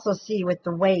can also see with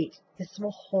the weight, this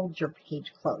will hold your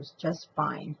page closed just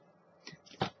fine.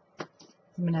 I'm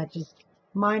going to just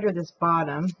miter this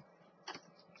bottom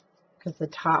because the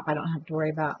top I don't have to worry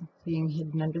about being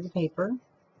hidden under the paper.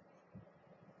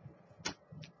 The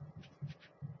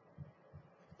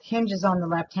hinge is on the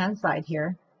left-hand side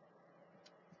here.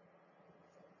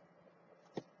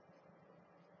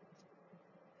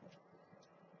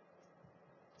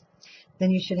 Then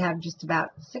you should have just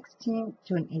about 1/16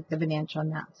 to 1/8 of an inch on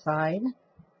that side.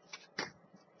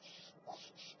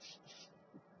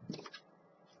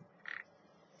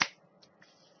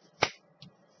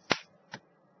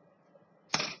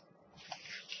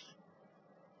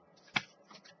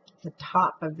 The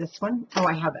top of this one, oh,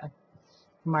 I have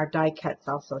some more die cuts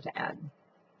also to add.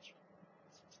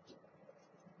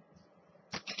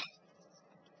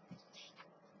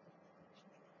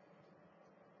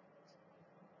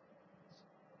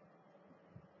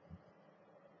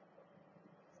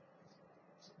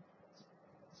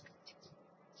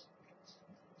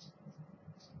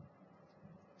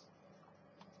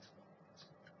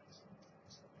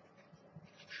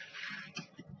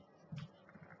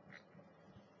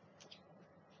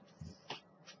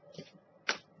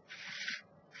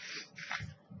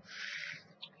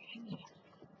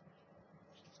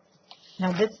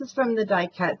 Now this is from the die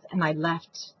cuts, and I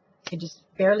just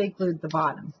barely glued the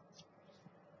bottom.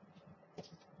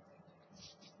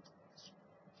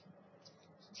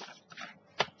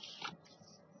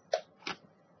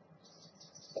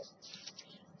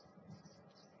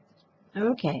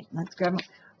 Okay, let's grab,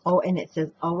 oh, and it says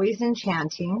always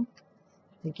enchanting.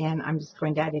 Again, I'm just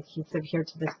going to add adhesive here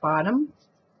to this bottom.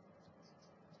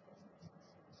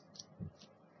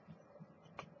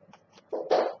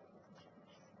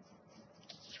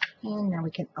 And now we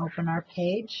can open our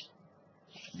page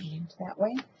that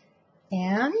way.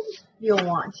 And you'll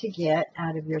want to get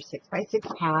out of your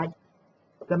 6x6 pad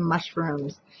the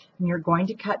mushrooms. And you're going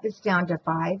to cut this down to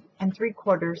 5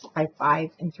 3/4 by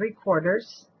 5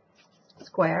 3/4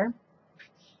 square.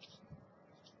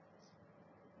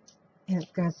 And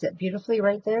it's going to sit beautifully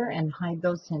right there and hide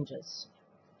those hinges.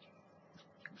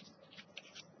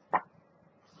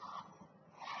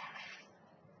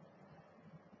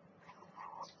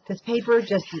 This paper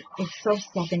just, it's so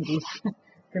 70s.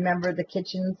 Remember the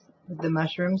kitchens with the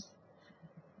mushrooms?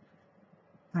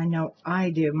 I know I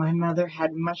do. My mother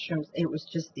had mushrooms. It was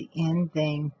just the in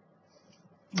thing.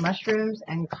 Mushrooms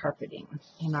and carpeting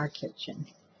in our kitchen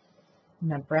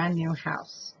in a brand new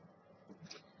house.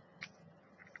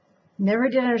 Never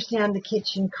did understand the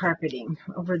kitchen carpeting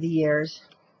over the years,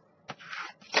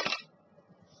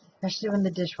 especially when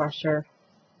the dishwasher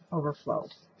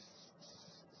overflowed.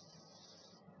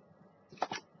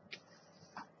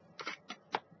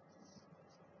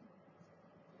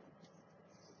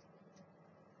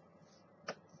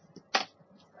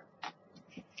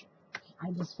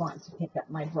 I just want to pick up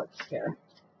my books here.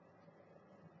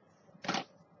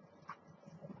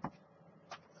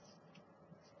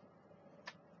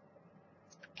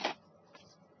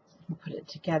 Put it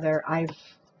together. I've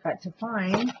got to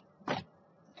find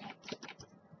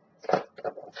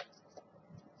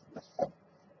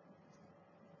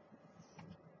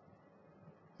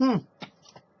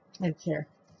it's here.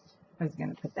 I was going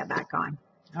to put that back on.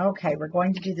 Okay, we're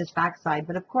going to do this back side,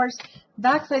 but of course, the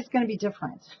back side is going to be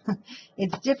different.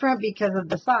 It's different because of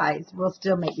the size. We'll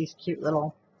still make these cute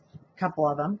little couple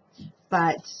of them,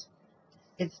 but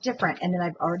it's different. And then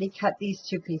I've already cut these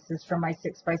 2 pieces for my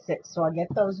 6x6, so I'll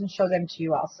get those and show them to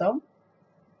you also.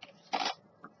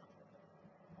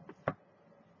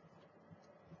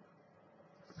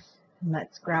 And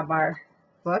let's grab our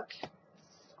book.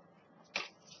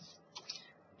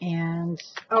 And,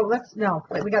 oh,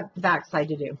 we got the back side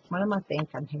to do. What am I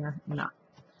thinking here? I'm not.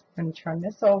 I'm going to turn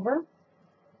this over.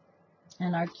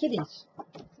 And our kitties.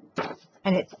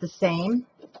 And it's the same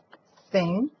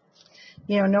thing.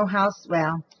 You know, no house,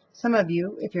 well, some of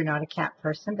you, if you're not a cat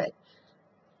person, but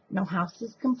no house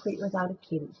is complete without a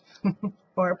kitty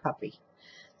or a puppy.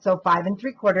 So 5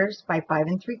 3/4 by 5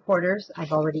 3/4.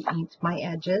 I've already inked my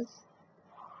edges.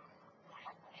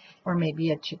 Or maybe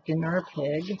a chicken or a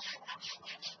pig.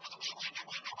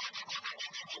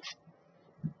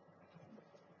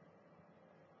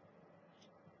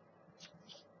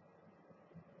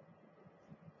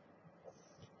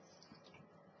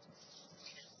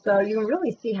 So you can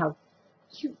really see how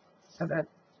cute of a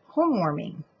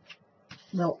home-warming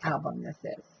little album this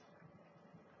is.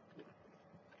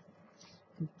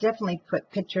 Definitely put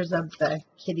pictures of the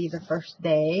kitty the first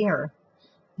day, or,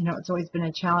 you know, it's always been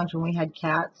a challenge when we had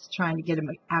cats, trying to get them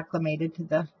acclimated to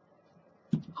the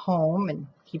home and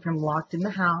keep them locked in the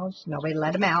house. Nobody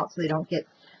let them out so they don't get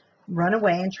run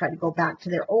away and try to go back to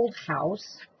their old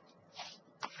house.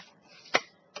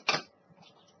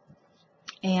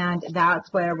 And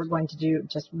that's where we're going to do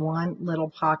just one little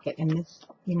pocket. And this,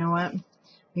 you know what?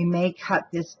 We may cut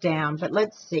this down, but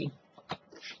let's see.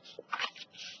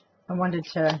 I wanted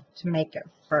to make it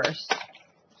first.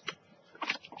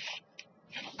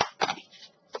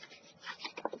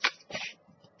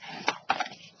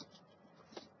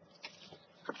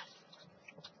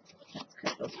 Let's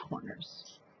cut those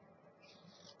corners.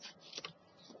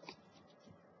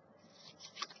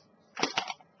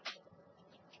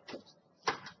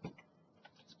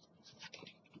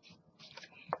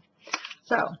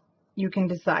 So you can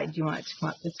decide, do you want it to come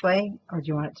up this way or do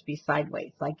you want it to be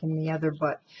sideways like in the other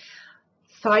book?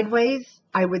 Sideways,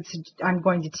 I'm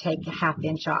going to take a 1/2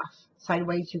 inch off.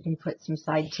 Sideways, you can put some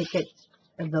side tickets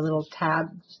of the little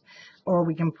tabs, or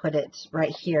we can put it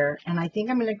right here. And I think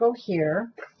I'm going to go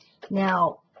here.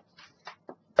 Now,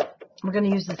 we're going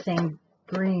to use the same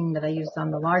green that I used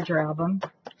on the larger album.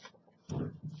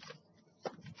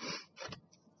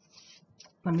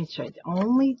 Let me show you. The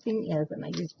only thing is, and I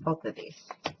use both of these.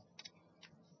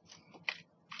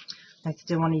 I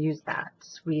still want to use that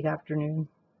Sweet Afternoon.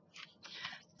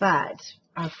 But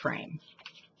our frame.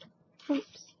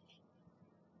 Oops.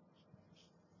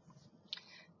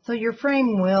 So your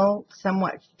frame will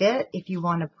somewhat fit if you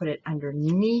want to put it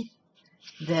underneath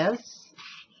this.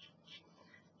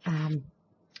 And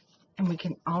we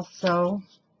can also,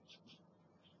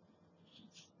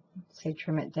 say,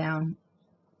 trim it down.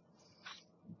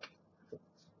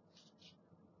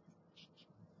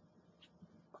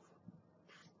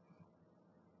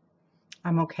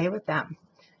 I'm okay with that.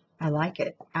 I like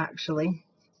it, actually.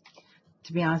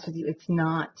 To be honest with you, it's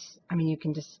not, I mean, you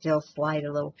can just still slide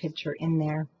a little picture in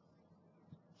there.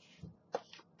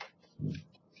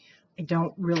 I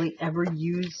don't really ever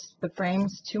use the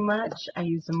frames too much. I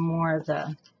use them more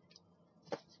as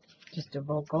just a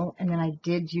vocal. And then I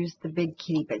did use the big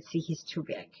kitty, but see, he's too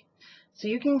big. So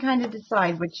you can kind of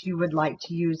decide which you would like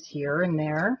to use here and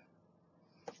there.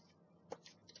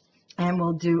 And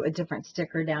we'll do a different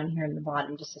sticker down here in the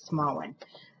bottom, just a small one.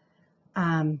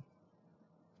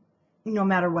 No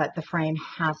matter what, the frame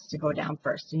has to go down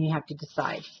first, and you have to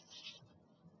decide.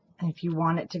 And if you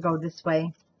want it to go this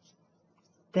way,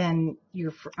 then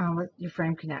your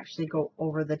frame can actually go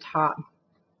over the top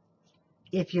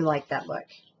if you like that look.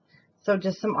 So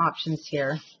just some options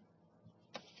here.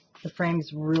 The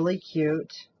frame's really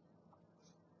cute.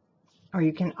 Or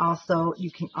you can also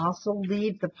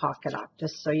leave the pocket up,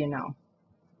 just so you know.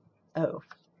 Oh,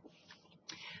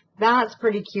 that's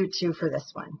pretty cute too for this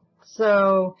one.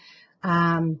 So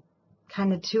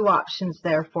kind of two options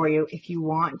there for you. If you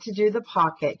want to do the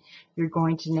pocket, you're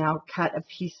going to now cut a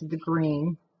piece of the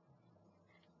green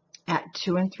at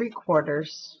 2 3/4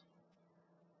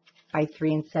 by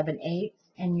 3 7/8,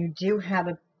 and you do have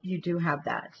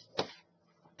that.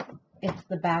 It's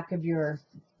the back of your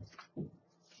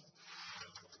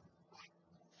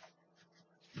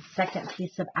second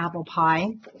piece of apple pie.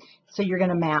 So you're going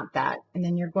to mount that, and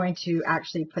then you're going to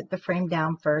actually put the frame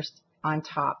down first on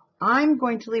top. I'm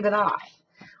going to leave it off.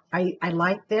 I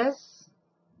like this,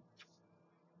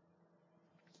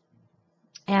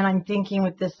 and I'm thinking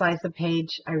with this size of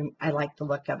page, I like the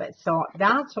look of it. So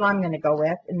that's what I'm going to go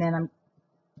with, and then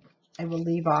I will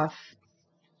leave off.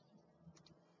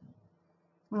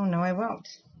 Oh no, I won't.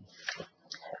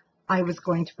 I was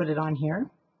going to put it on here,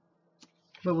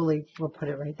 but we'll put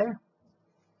it right there.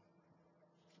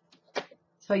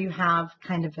 So you have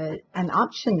kind of an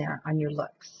option there on your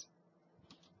looks.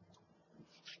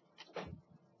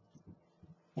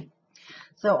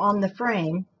 So on the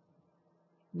frame,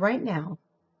 right now,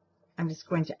 I'm just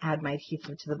going to add my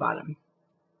adhesive to the bottom.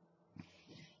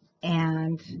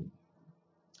 And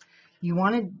you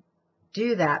want to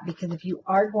do that because if you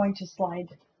are going to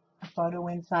slide a photo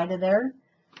inside of there,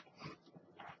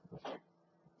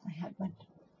 I had one.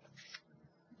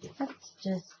 Let's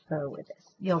just go with this.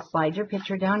 You'll slide your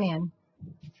picture down in,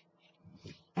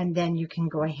 and then you can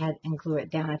go ahead and glue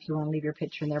it down if you want to leave your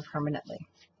picture in there permanently.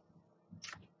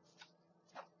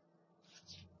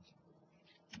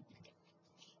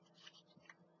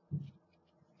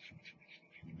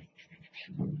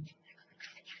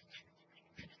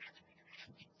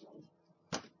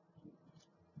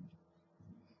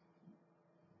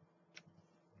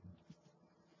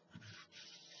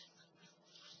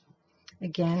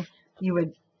 Again, you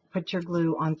would put your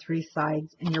glue on 3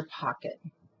 sides in your pocket.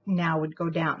 Now would go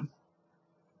down.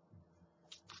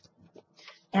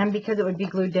 And because it would be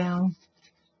glued down,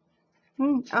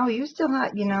 oh, you still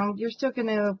have, you're still going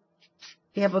to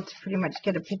be able to pretty much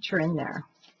get a picture in there,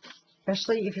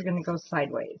 especially if you're going to go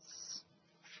sideways.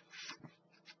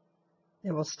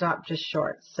 It will stop just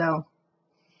short. So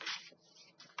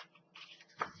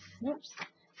Oops.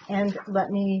 And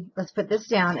let's put this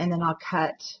down, and then I'll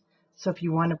cut. So if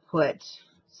you want to put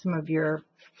some of your,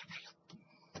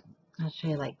 I'll show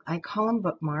you, like, I call them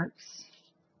bookmarks.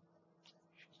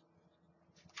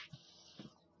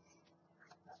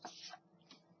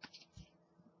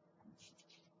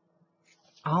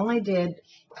 All I did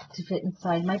to fit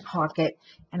inside my pocket,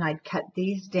 and I'd cut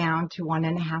these down to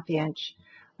 1.5 inch,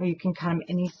 or you can cut them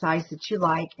any size that you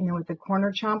like, and then with the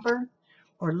corner chomper,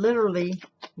 or literally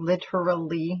with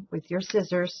your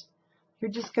scissors,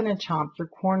 you're just going to chomp your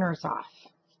corners off,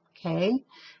 okay?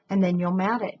 And then you'll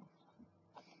mat it,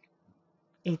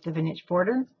 1/8 of an inch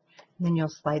border, and then you'll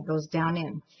slide those down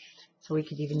in. So we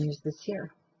could even use this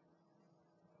here.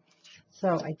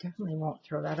 So I definitely won't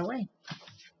throw that away.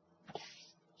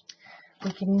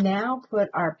 We can now put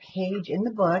our page in the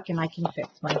book, and I can fix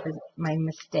my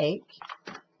mistake.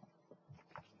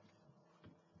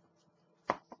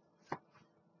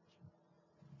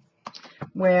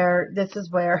 This is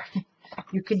where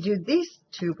you could do these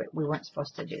two, but we weren't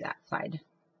supposed to do that side.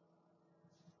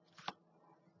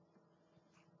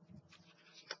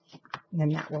 And then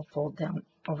that will fold down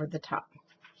over the top.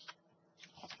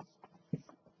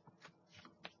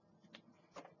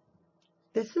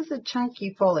 This is a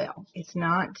chunky folio. It's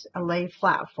not a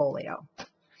Layflat folio.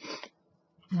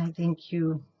 And I think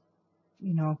you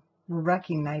will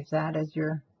recognize that as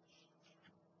you're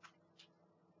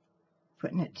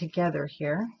putting it together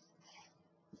here.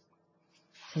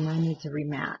 And I need to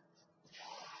remat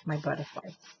my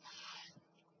butterflies.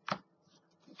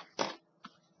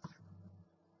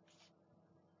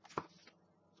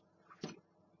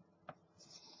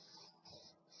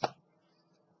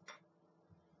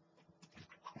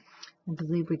 I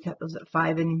believe we cut those at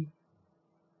 5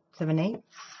 7/8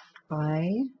 by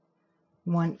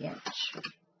 1 inch.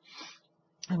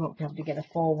 I won't be able to get a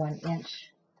full 1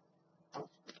 inch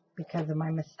because of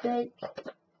my mistake.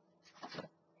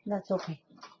 That's okay.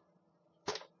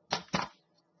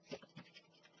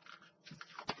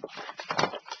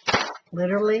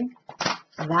 Literally,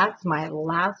 that's my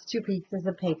last 2 pieces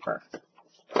of paper.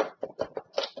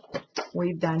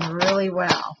 We've done really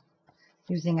well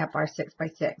using up our 6 by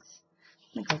 6.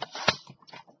 Okay.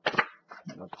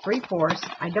 3/4.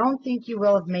 I don't think you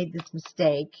will have made this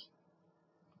mistake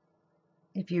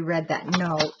if you read that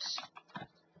note,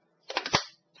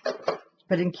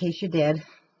 but in case you did,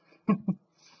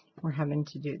 we're having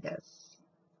to do this.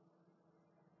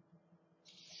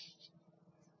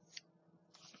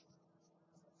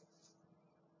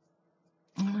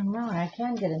 Oh, no, I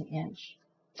can get 1 inch.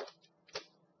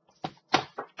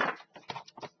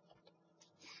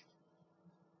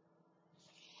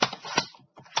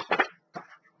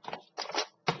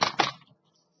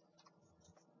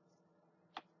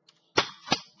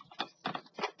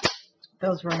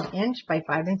 Those were 1 inch by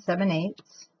 5 7/8.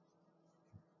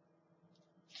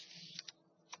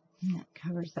 And that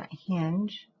covers that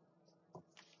hinge.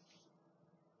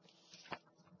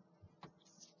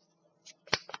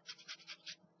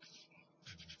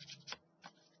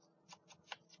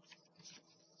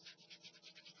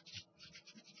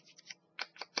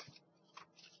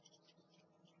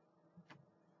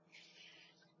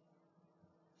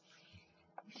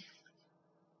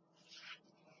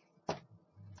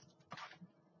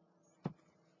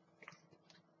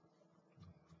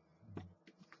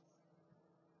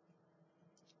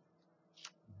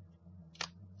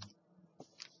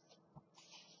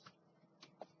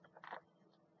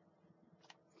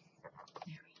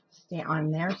 Stay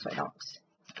on there so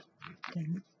so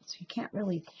you can't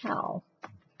really tell.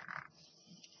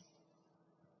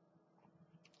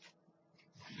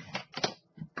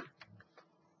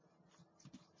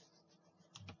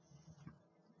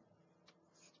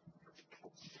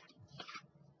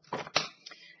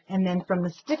 And then from the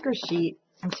sticker sheet,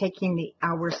 I'm taking the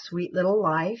Our Sweet Little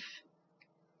Life.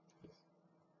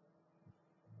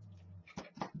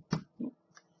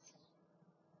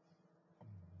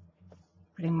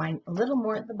 Putting mine a little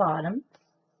more at the bottom.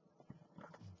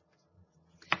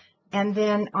 And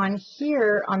then on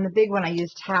here, on the big one, I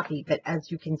used Happy, but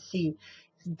as you can see,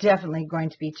 it's definitely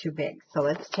going to be too big. So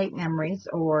let's take Memories,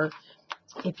 or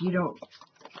if you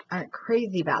aren't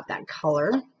crazy about that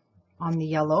color, on the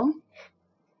yellow.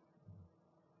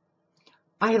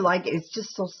 I like it. It's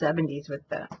just so 70s with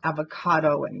the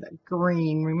avocado and the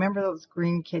green. Remember those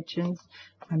green kitchens?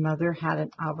 My mother had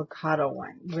an avocado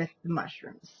one with the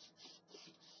mushrooms.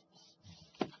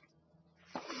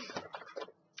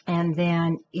 And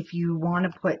then if you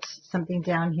want to put something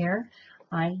down here,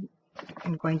 I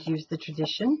am going to use the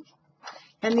Tradition.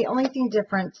 And the only thing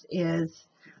different is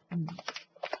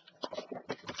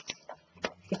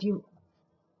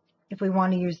if we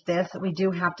want to use this, we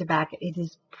do have to back it. It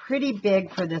is pretty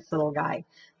big for this little guy.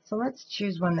 So let's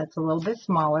choose one that's a little bit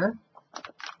smaller.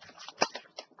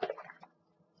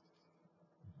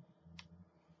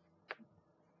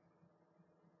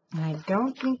 And I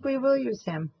don't think we will use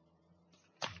him.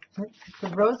 The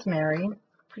rosemary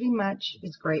pretty much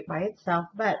is great by itself,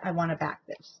 but I want to back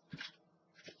this.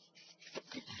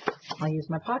 I'll use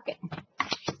my pocket.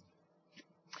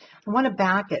 I want to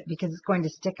back it because it's going to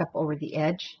stick up over the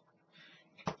edge.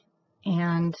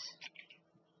 And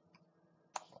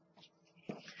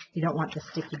you don't want the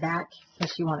sticky back,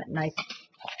 because you want it nice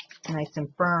and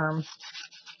firm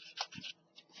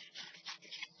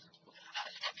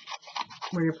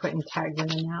where you're putting tags in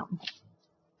and out.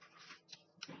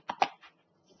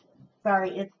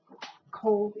 Sorry, it's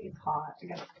cold, it's hot. I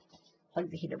gotta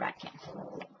plug the heater back in.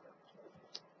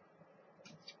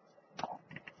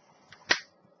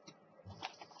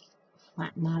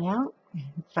 Flatten that out.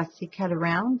 Fussy cut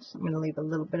around. I'm going to leave a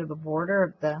little bit of a border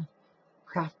of the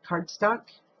craft cardstock.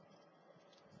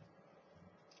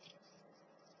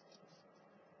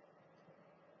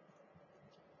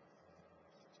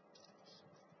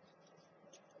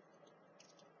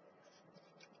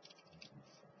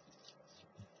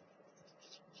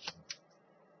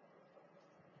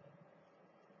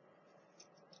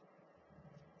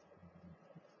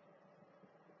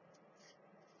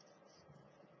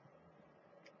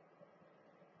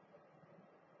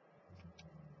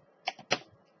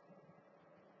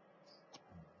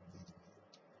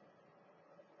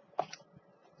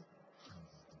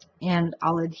 And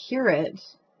I'll adhere it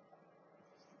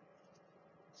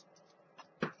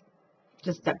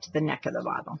just up to the neck of the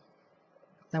bottle.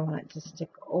 I want it to stick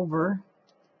over.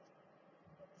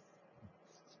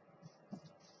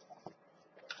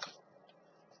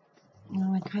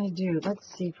 Well, I kind of do.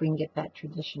 Let's see if we can get that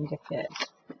tradition to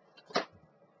fit.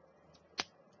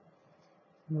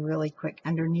 Really quick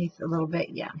underneath a little bit.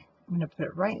 Yeah, I'm going to put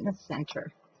it right in the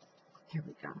center. There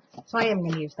we go. So I am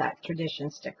going to use that tradition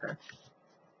sticker.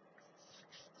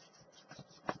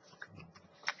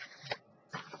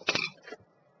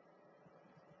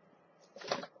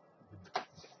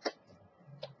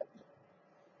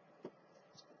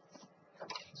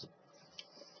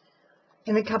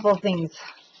 And a couple of things.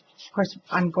 Of course,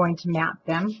 I'm going to map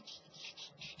them.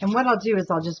 And what I'll do is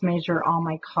I'll just measure all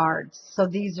my cards. So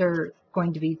these are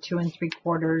going to be 2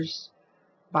 3/4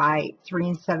 by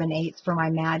 3 7/8 for my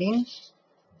matting.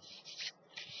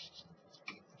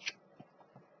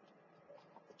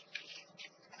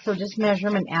 So just measure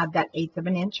them and add that 1/8 of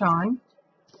an inch on.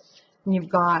 And you've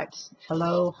got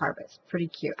Hello Harvest. Pretty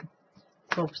cute.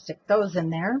 So we'll stick those in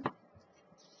there.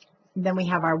 And then we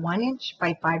have our 1 inch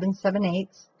by 5 7/8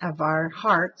 of our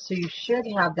heart. So you should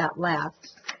have that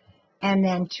left. And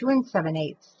then 2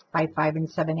 7/8 by 5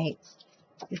 7/8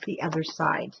 is the other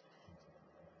side.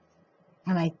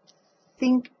 And I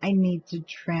think I need to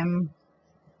trim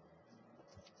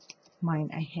mine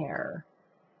a hair.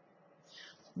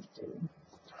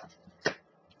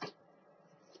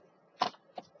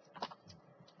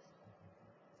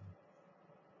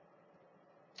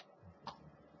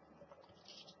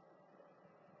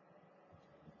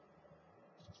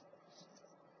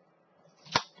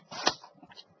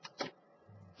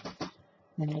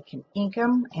 Then I can ink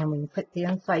them, and we can put the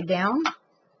inside down,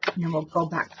 and then we'll go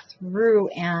back through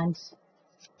and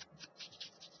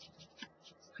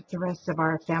put the rest of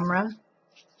our ephemera,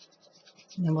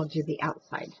 and then we'll do the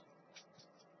outside.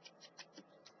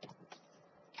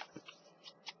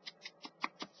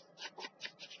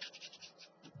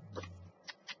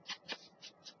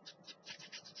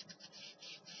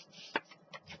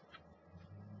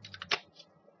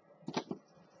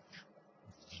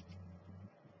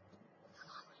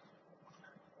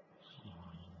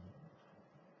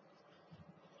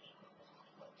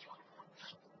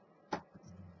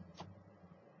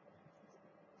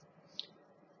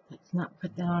 Let's not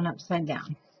put that on upside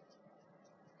down.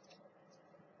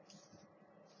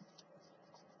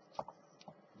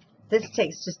 This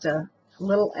takes just a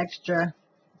little extra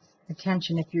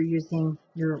attention if you're using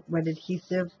your wet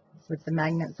adhesive with the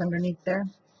magnets underneath there.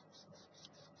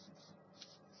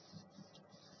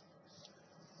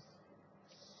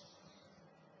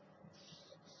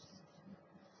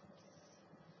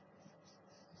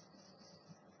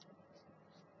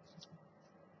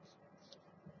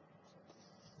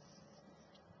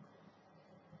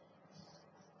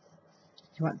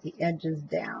 You want the edges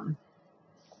down.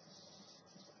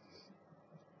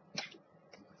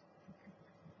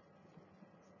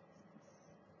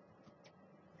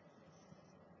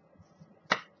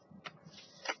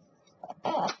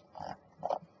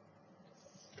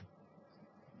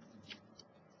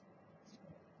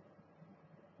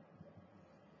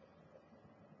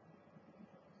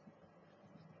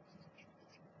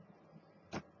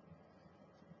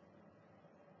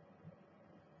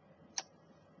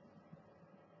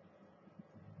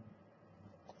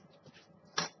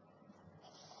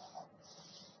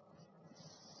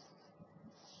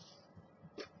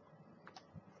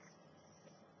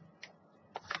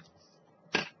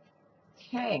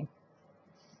 Okay.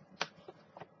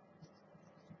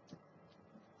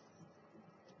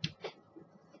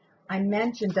 I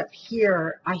mentioned up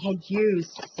here I had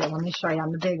used, so let me show you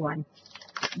on the big one,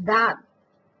 that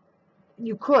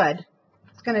you could,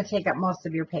 it's going to take up most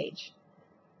of your page.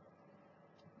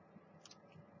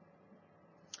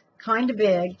 Kind of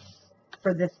big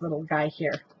for this little guy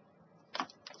here.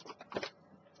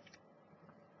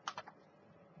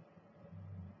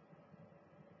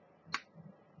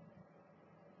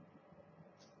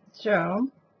 So,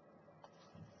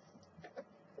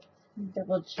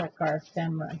 double check our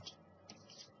ephemera.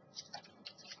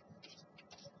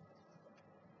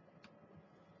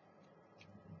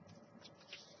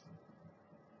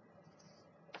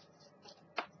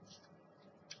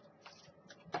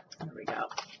 There we go.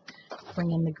 Bring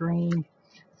in the green.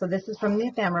 So this is from the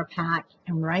ephemera pack,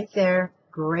 and right there,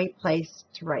 great place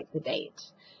to write the date.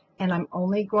 And I'm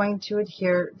only going to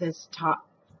adhere this top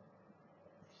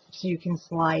so you can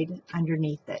slide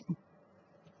underneath it.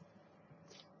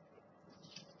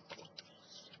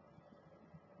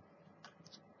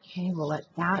 Okay, we'll let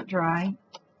that dry.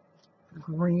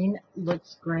 Green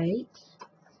looks great.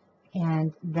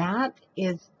 And that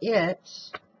is it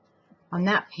on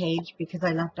that page because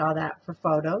I left all that for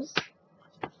photos.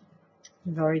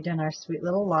 We've already done our sweet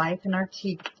little life and our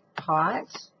teapot.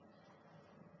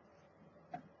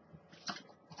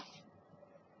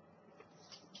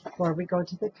 Before we go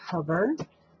to the cover,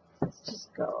 let's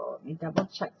just go, let me double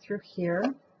check through here.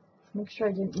 Make sure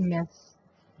I didn't miss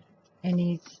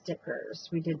any stickers.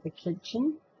 We did the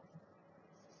kitchen.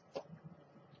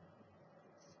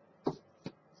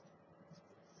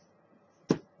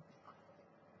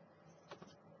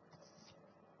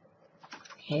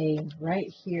 Okay, right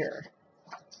here.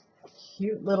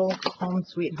 Cute little home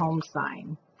sweet home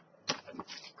sign.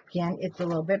 Again, it's a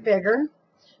little bit bigger.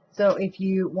 So if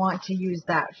you want to use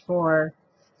that for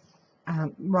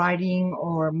writing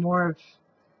or more of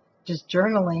just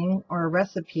journaling or a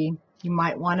recipe, you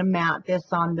might want to mat this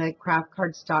on the craft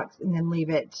cardstocks and then leave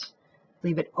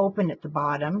it open at the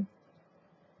bottom.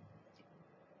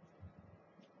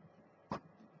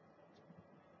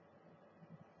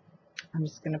 I'm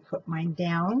just going to put mine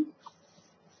down.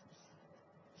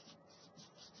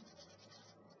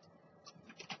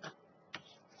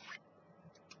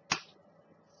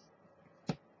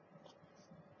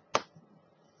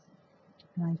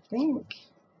 And I think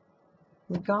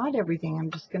we got everything. I'm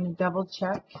just going to double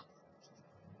check.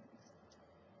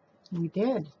 We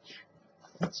did.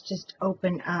 Let's just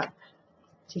open up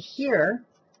to here.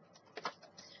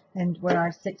 And where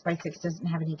our 6x6 doesn't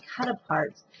have any cut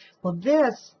aparts. Well,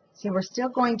 this, see, we're still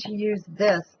going to use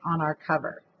this on our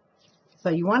cover. So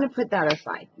you want to put that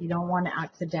aside. You don't want to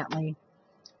accidentally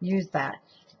use that.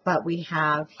 But we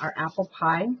have our apple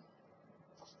pie.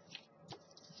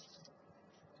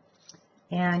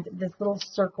 And this little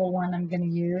circle one I'm going to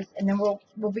use, and then we'll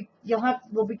be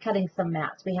cutting some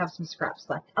mats. We have some scraps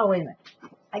left. Oh, wait a minute,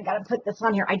 I got to put this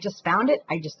on here. I just found it.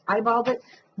 I just eyeballed it.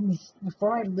 Let me,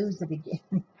 before I lose it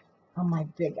again on my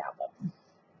big album.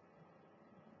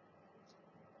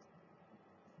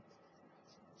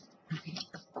 Okay.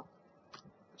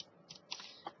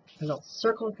 A little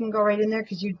circle can go right in there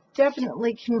because you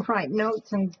definitely can write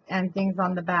notes and things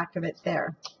on the back of it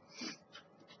there.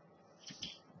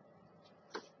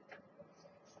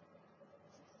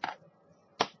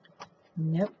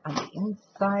 Nope, on the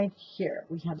inside here,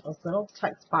 we have those little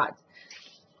tuck spots.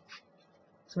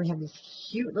 So we have these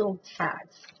cute little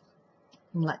tags.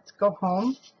 And let's go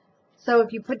home. So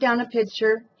if you put down a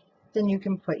picture, then you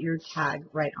can put your tag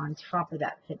right on top of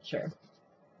that picture.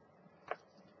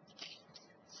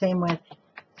 Same with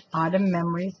autumn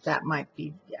memories. That might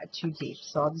be too deep.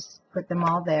 So I'll just put them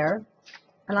all there.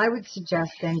 And I would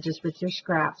suggest then just with your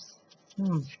scraps.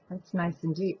 That's nice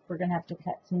and deep. We're going to have to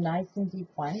cut some nice and deep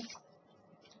ones.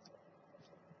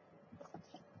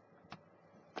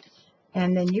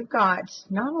 And then you've got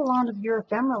not a lot of your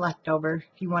ephemera left over.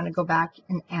 If you want to go back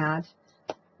and add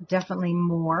definitely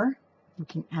more, we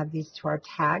can add these to our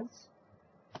tags.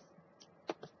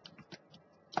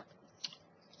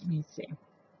 Let me see.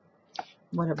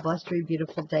 What a blustery,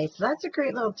 beautiful day. So that's a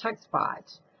great little tuck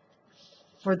spot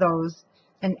for those.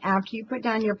 And after you put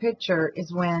down your picture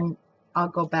is when I'll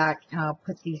go back and I'll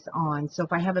put these on. So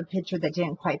if I have a picture that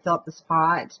didn't quite fill up the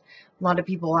spot, a lot of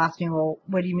people will ask me, well,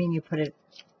 what do you mean you put it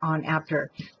on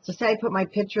after? So say I put my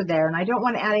picture there and I don't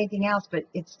want to add anything else, but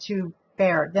it's too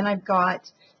bare. Then I've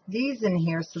got these in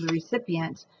here so the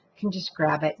recipient can just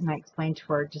grab it, and I explained to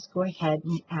her, just go ahead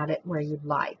and add it where you'd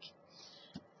like.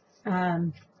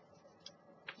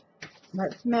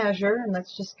 Let's measure, and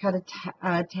let's just cut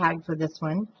a tag for this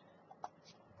one.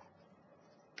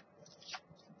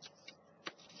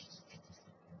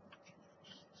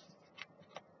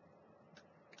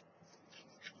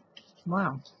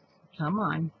 Wow, come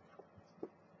on.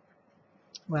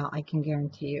 Well, I can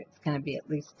guarantee you it's going to be at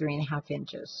least 3.5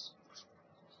 inches.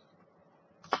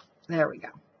 There we go.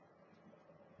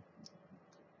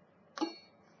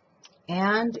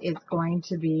 And it's going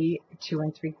to be 2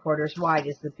 3/4 wide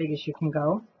is the biggest you can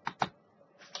go.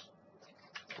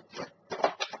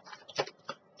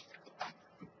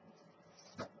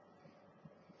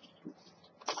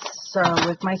 So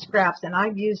with my scraps, and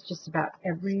I've used just about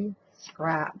every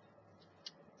scrap.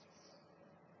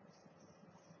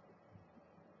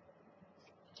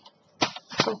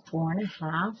 So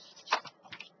 4.5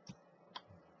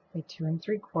 by 2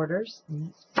 3/4, and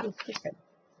it's pretty thick.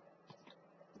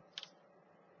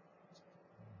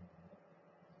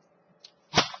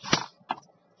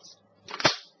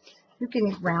 You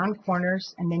can round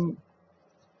corners and then,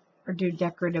 or do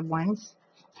decorative ones,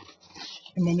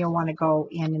 and then you'll want to go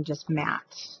in and just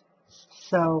mat.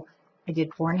 So I did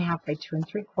 4.5 by 2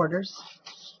 3/4.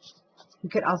 You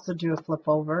could also do a flip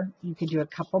over. You could do a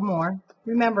couple more.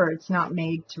 Remember, it's not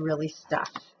made to really stuff.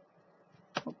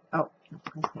 Oh, it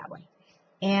goes that way.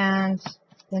 And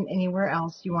then anywhere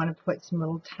else you want to put some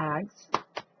little tags.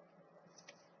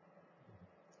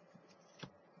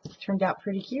 Turned out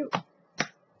pretty cute.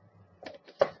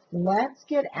 Let's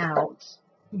get out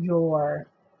in your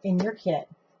kit,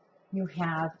 you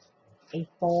have a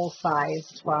full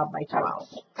size 12 by 12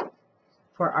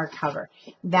 for our cover.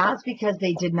 That's because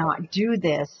they did not do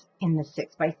this in the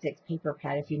 6 by 6 paper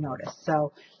pad, if you notice.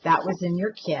 So that was in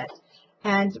your kit.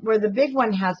 And where the big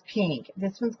one has pink,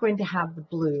 this one's going to have the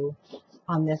blue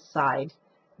on this side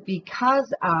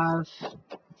because of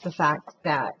the fact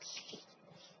that,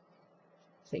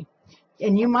 see,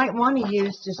 and you might want to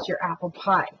use just your apple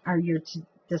pie or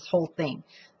this whole thing.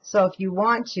 So if you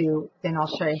want to, then I'll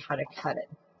show you how to cut it.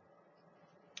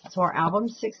 So our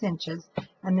album's 6 inches,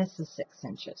 and this is 6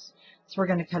 inches. So we're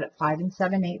going to cut it 5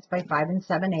 7/8 by 5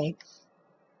 7/8.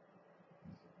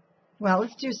 Well,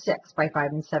 let's do 6 by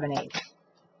 5 7/8.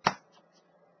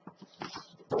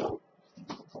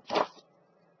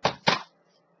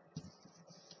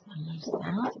 There's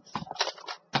that.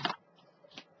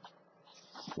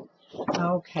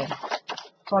 Okay,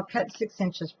 so I'll cut 6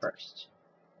 inches first.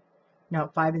 No,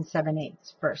 5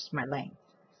 7/8 first, my length.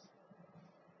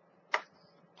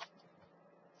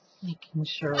 Making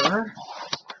sure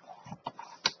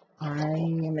I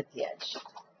am at the edge.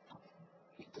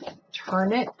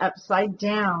 Turn it upside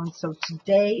down. So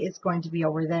today is going to be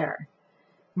over there.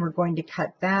 And we're going to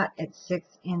cut that at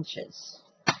 6 inches.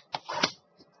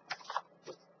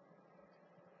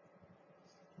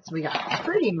 So we got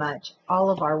pretty much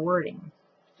all of our wording.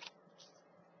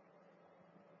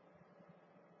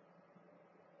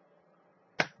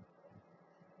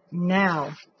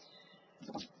 Now,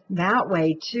 that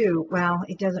way too, well,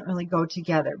 it doesn't really go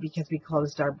together because we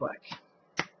closed our book.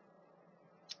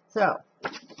 So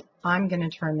I'm going to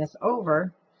turn this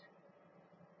over.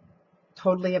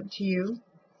 Totally up to you.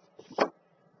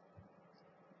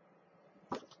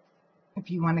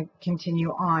 If you want to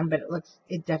continue on, but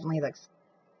it definitely looks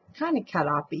kind of cut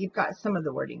off, but you've got some of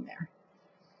the wording there.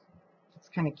 It's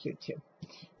kind of cute too.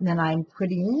 And then I'm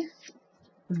putting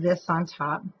this on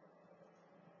top.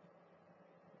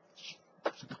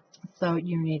 So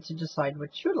you need to decide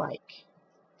what you like.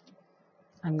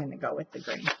 I'm going to go with the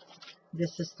green.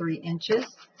 This is 3 inches.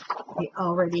 We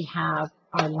already have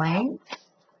our length.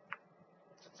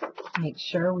 Make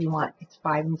sure we want it's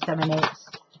 5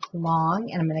 7/8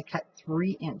 long, and I'm going to cut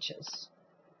 3 inches.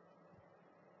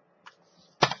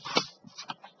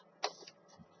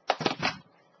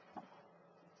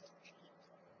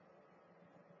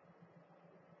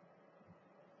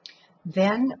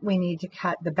 Then we need to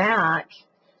cut the back,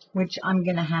 which I'm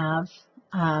going to have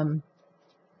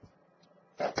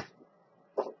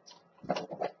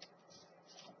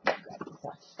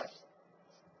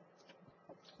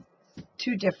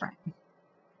two different.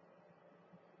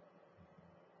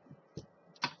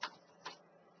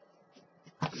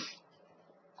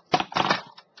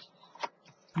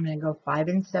 I'm going to go 5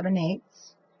 7/8.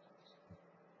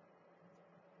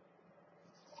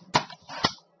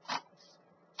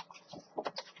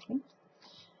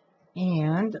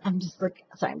 And I'm just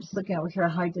looking over here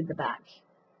how I did the back.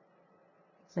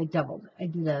 So I doubled it. I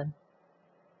did a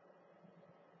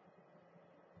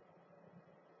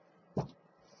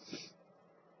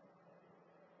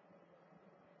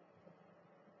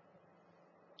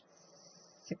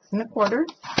six and a quarter.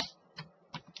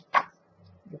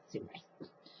 Let's see.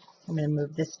 I'm going to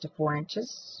move this to 4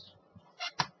 inches.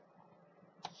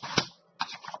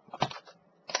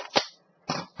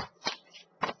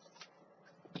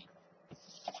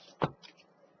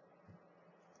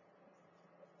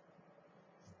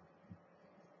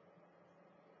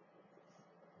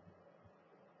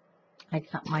 I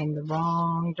cut mine the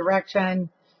wrong direction.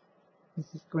 This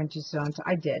is going to sew onto,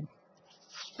 I did.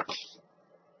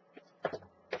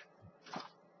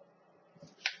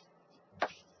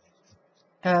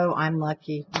 Oh, I'm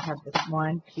lucky. I have this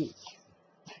one piece.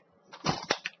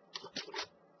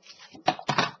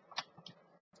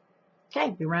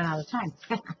 Okay, we ran out of time.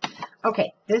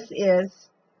 Okay, this is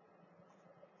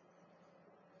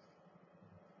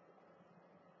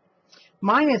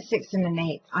mine is 6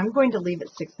 1/8. I'm going to leave it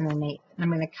 6 1/8. I'm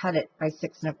going to cut it by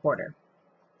 6 1/4.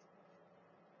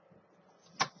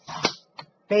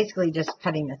 Basically just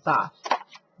cutting this off.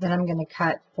 Then I'm going to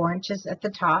cut 4 inches at the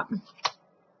top.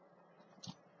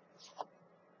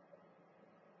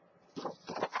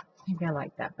 Maybe I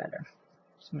like that better.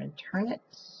 So I'm going to turn it.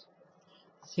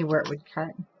 See where it would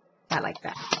cut. I like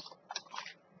that.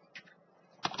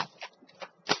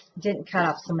 Didn't cut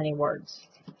off so many words.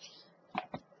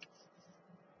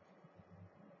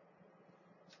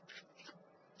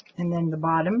 And then the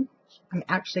bottom, I'm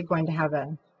actually going to have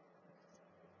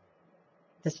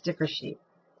the sticker sheet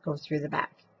go through the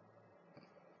back.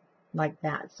 Like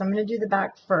that. So I'm going to do the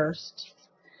back first.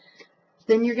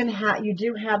 Then you're going to have, you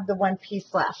do have the one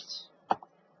piece left.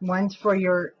 One's for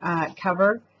your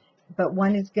cover, but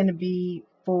one is going to be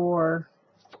for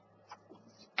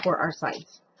our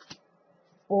sides.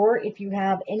 Or if you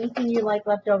have anything you like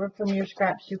left over from your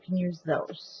scraps, you can use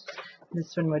those.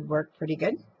 This one would work pretty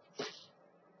good.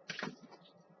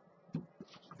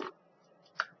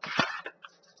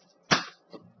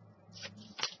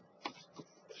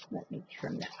 Let me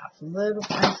trim that off a little.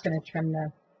 I'm just going to trim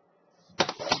the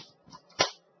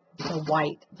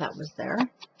white that was there.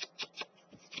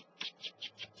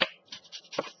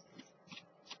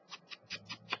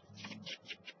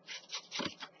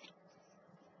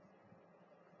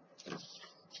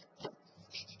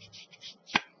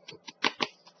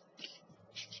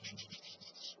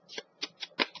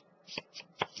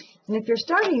 And if you're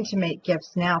starting to make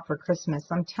gifts now for Christmas,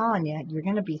 I'm telling you, you're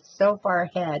going to be so far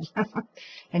ahead.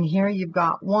 And here you've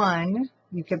got one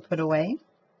you could put away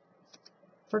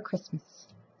for Christmas.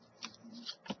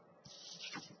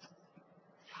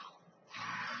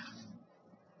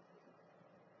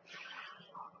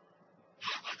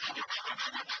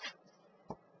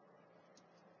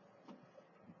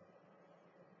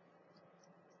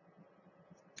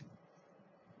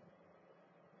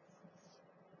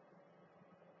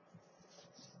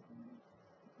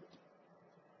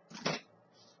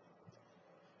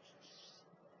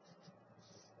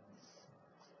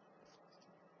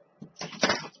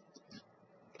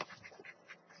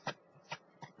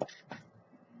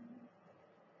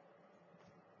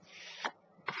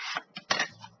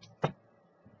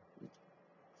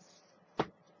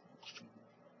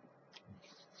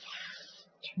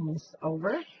 Turn this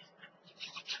over.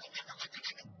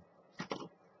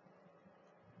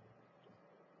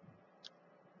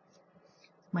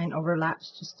 Mine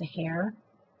overlaps just a hair.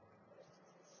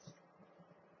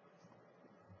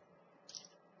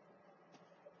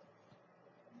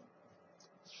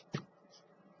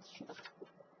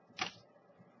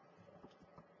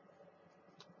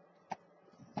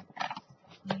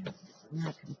 Now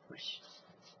I can push.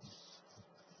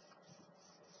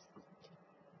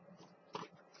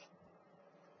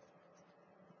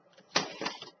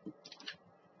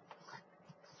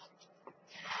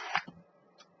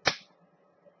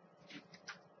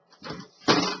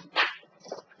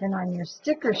 Then on your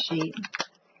sticker sheet,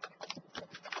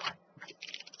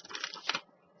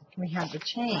 we have the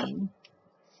chain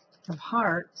of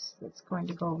hearts that's going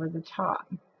to go over the top.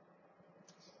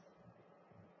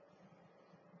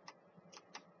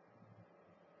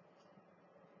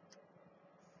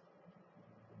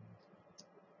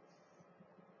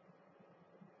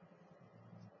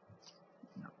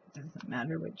 No, doesn't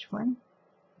matter which one.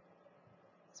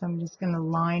 So I'm just going to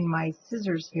line my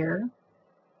scissors here.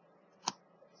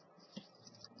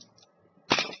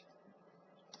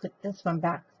 Put this one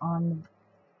back on the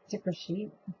sticker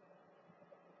sheet.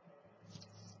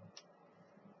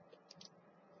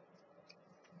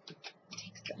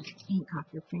 Take the ink off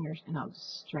your fingers and I'll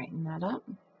just straighten that up.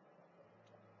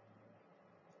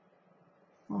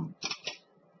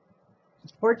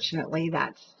 Fortunately,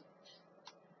 that's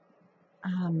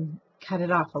cut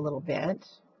it off a little bit.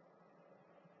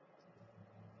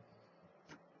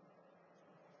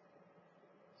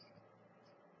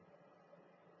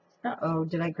 Uh-oh,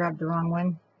 did I grab the wrong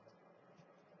one?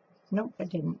 Nope, I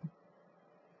didn't.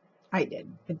 I did,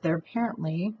 but they're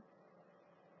apparently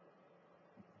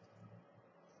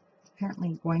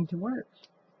going to work.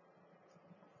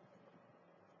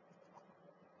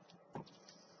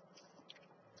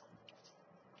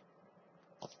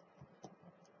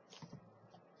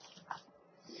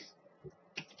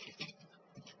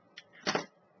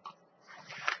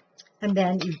 And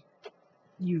then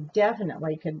you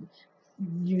definitely could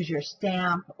use your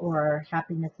stamp or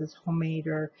Happiness is Homemade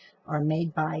or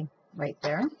Made By right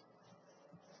there.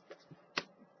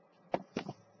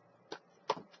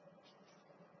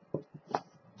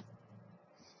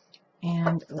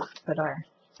 And let's put our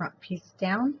front piece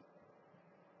down.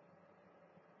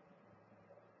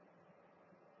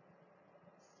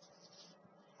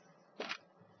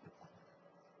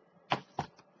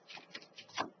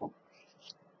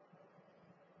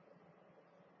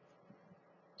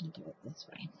 And do it this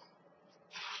way.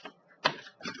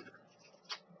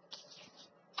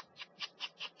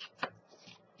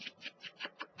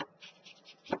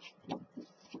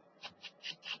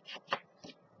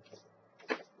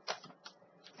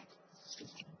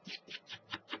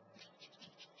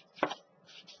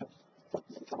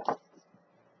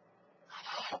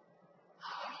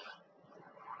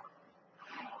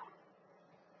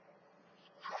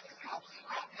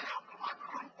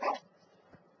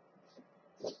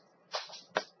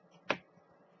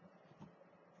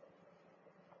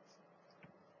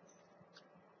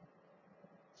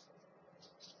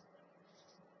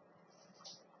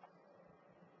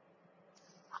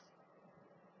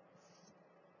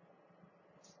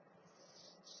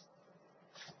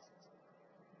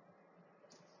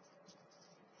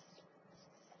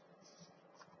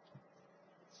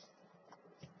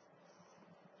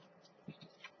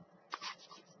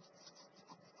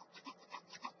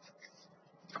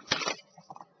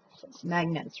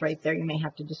 Magnets right there. You may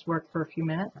have to just work for a few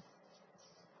minutes.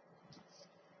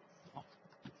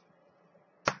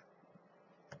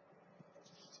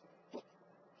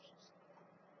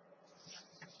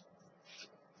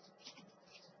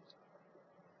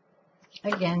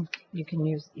 Again, you can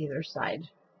use either side.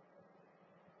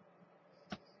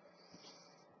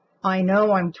 I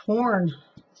know I'm torn.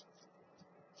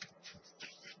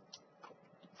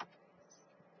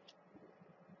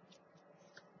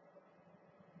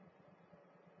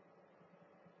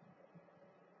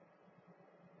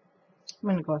 I'm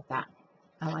going to go with that.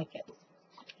 I like it.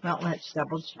 Well, let's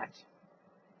double check.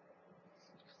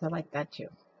 I like that too.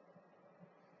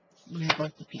 I'm going to go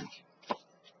with the pink.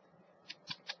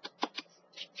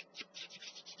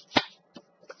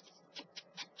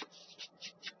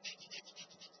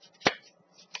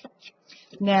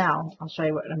 Now, I'll show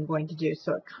you what I'm going to do.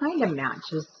 So it kind of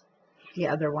matches the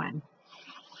other one,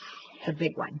 the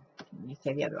big one. Let me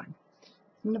say the other one.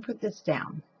 I'm going to put this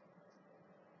down.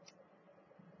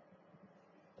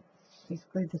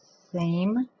 Basically the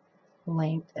same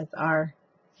length as our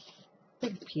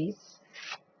big piece.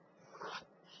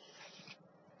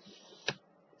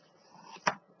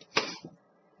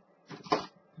 I'm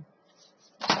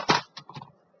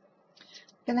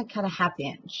going to cut a 1/2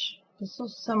 inch. This will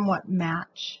somewhat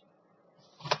match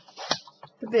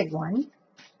the big one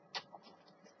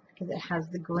because it has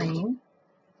the green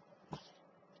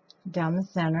down the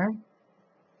center.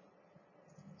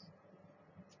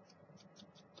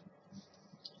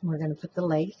 We're going to put the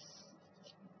lace,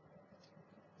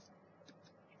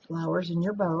 flowers in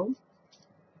your bow.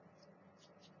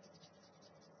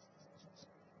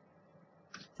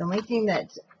 The only thing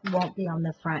that won't be on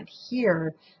the front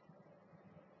here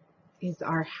is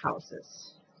our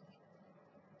houses.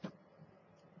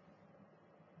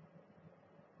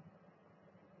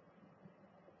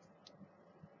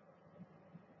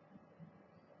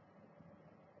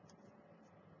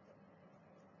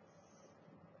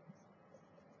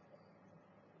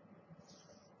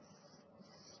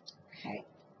 Okay.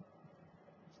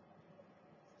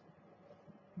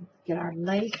 Let's get our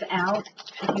lace out.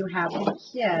 If you have the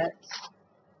kit,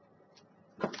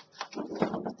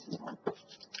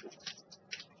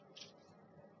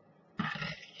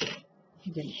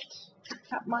 I didn't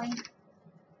cut mine.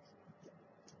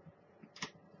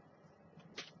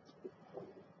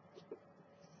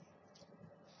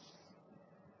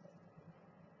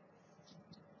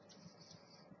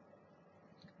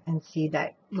 And see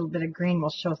that little bit of green will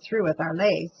show through with our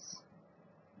lace.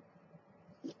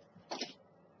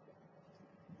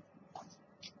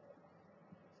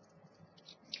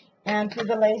 And for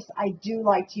the lace, I do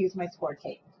like to use my score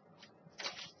tape.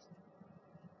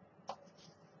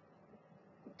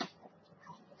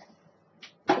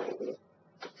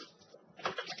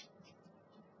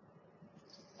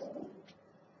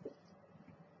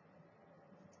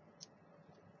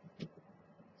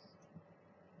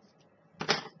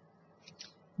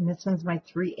 And this one's my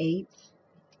 3/8.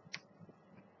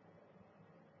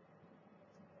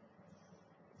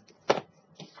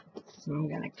 So I'm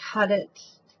going to cut it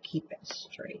to keep it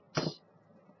straight.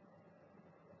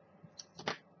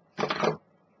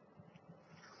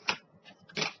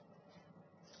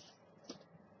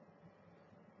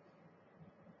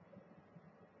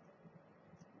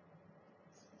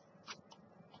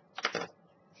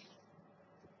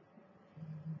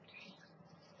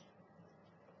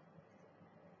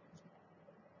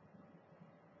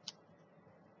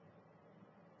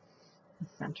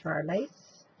 center our lace.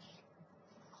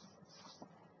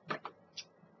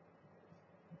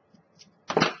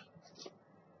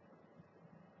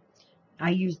 I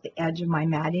use the edge of my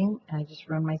matting and I just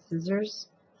run my scissors,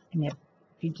 and if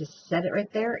you just set it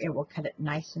right there, it will cut it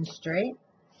nice and straight.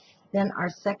 Then our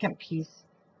second piece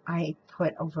I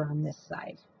put over on this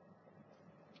side.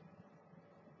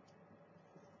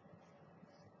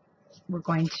 We're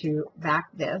going to back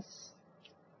this.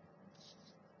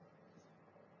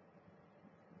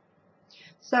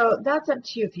 So that's up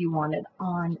to you if you want it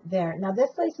on there. Now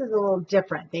this lace is a little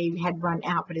different. They had run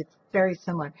out, but it's very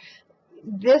similar.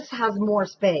 This has more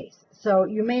space, so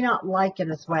you may not like it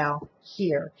as well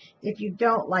here. If you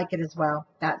don't like it as well,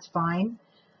 that's fine.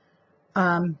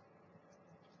 I'm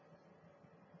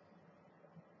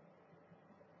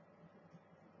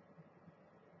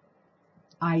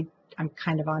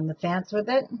kind of on the fence with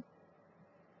it.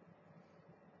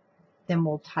 Then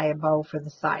we'll tie a bow for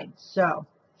the side. So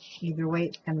either way,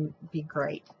 it's going to be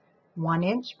great. 1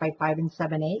 inch by 5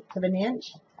 7/8 of an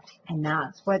inch, and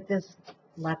that's what this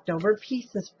leftover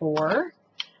piece is for.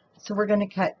 So we're going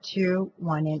to cut 2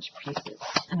 1-inch pieces,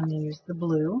 and I'm going to use the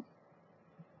blue.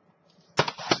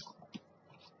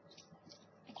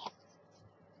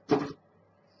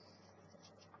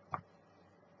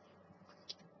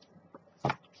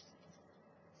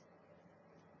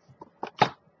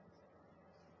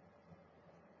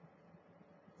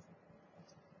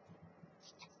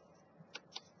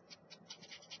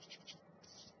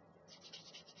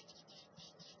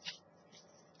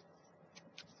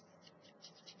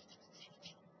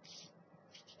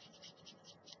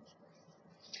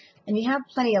 And you have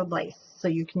plenty of lace, so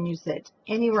you can use it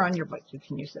anywhere on your book. You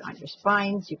can use it on your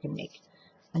spines. You can make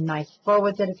a nice bow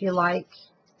with it if you like.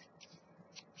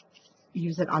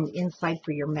 Use it on the inside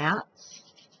for your mats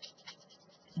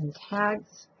and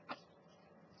tags.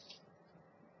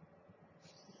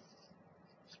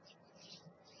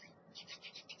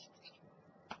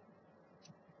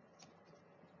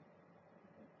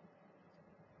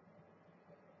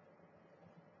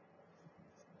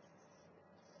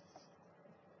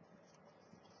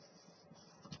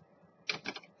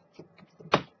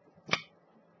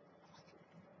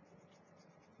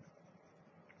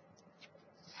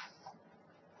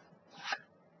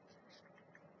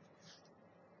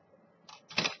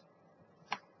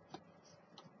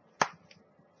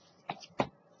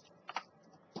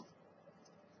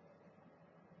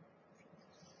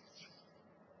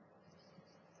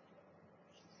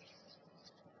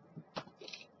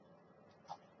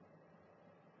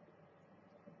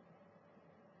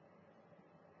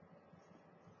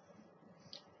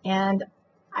 And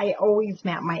I always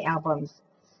map my albums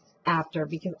after,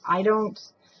 because I don't,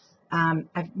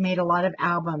 I've made a lot of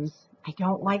albums. I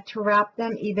don't like to wrap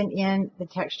them even in the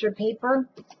texture paper.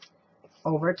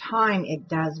 Over time, it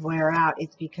does wear out.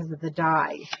 It's because of the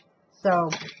dye. So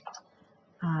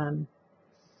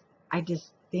I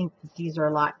just think that these are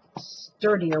a lot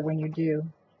sturdier when you do,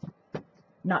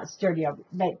 not sturdier,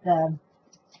 but the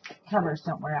covers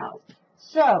don't wear out.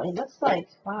 So it looks like,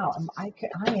 wow, I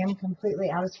am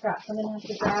completely out of scraps. I'm going to have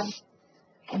to grab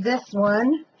this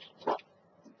one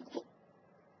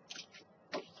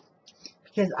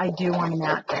because I do want to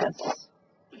mat this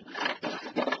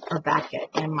or back it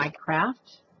in my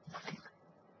craft.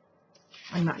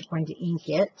 I'm not going to ink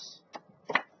it.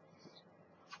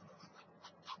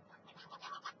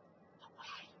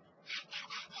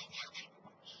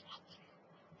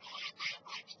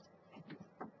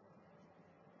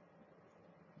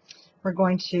 We're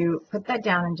going to put that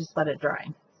down and just let it dry,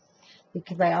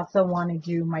 because I also want to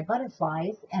do my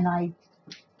butterflies, and I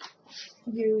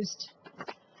used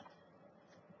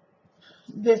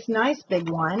this nice big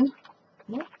one.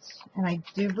 Oops. And I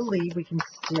do believe we can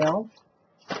still,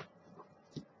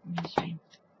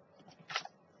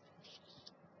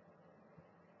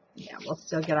 yeah, we'll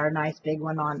still get our nice big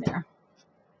one on there.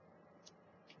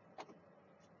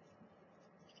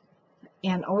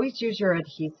 And always use your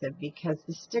adhesive, because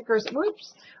the stickers,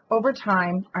 whoops, over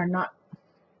time are not,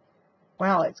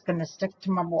 well, it's going to stick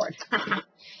to my board.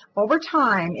 Over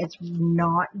time, it's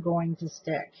not going to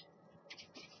stick.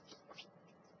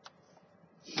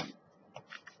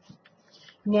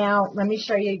 Now, let me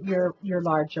show you your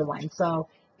larger one. So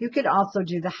you could also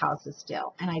do the houses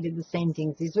still. And I did the same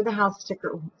things. These are the house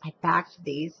sticker. I backed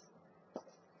these,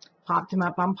 popped them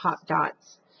up on pop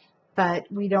dots. But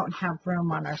we don't have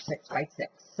room on our 6x6.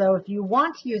 So if you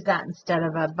want to use that instead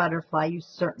of a butterfly, you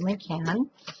certainly can.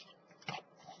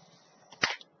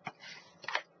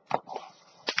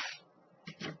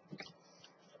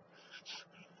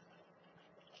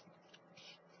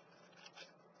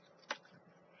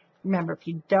 remember, if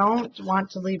you don't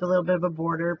want to leave a little bit of a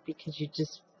border because you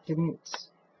just didn't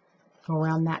go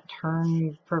around that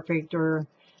turn perfect, or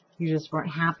you just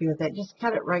weren't happy with it, just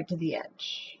cut it right to the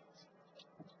edge.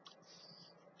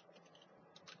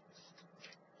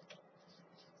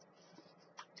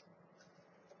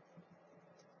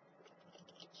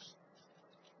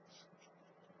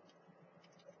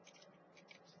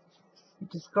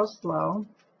 Just go slow.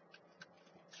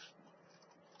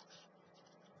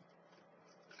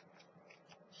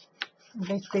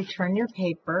 Basically turn your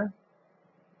paper,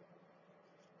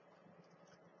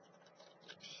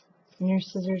 and your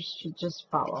scissors should just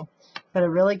follow. But a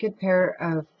really good pair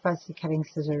of fussy cutting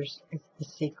scissors is the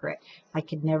secret. I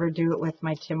could never do it with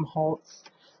my Tim Holtz.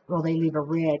 Well, they leave a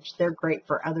ridge. They're great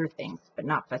for other things, but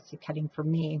not fussy cutting for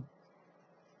me.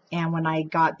 And when I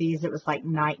got these, it was like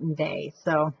night and day.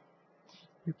 So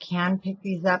you can pick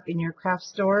these up in your craft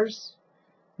stores.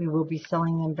 We will be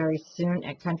selling them very soon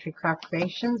at Country Craft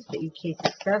Creations, the EK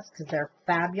Success, because they're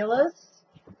fabulous.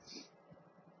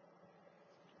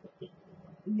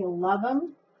 You'll love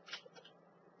them.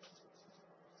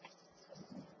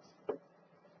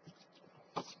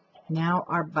 Now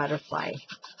our butterfly.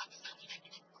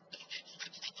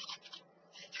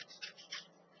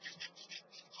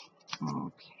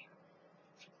 Okay.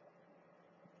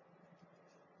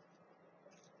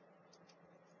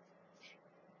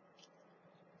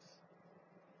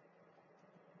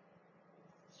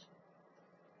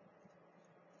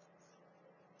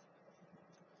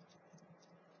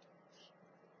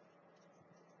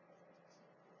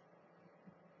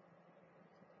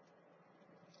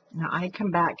 Now I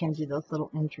come back and do those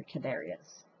little intricate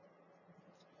areas.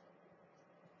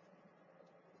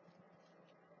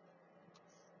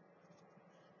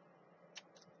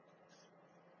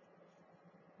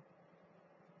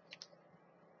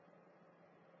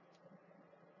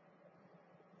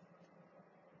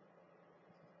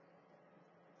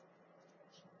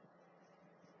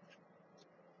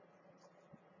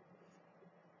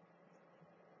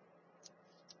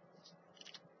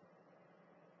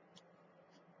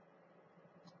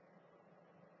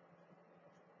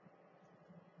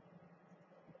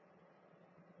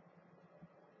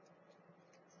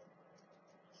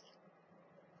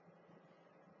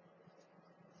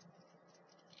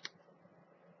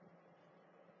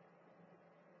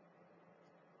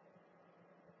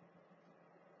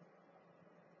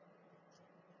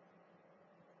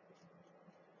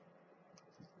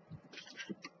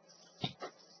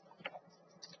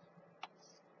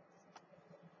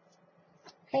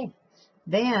 Okay,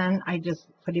 then I just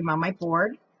put him on my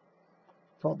board,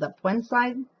 fold up one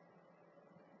side,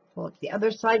 fold up the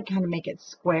other side, kind of make it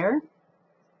square.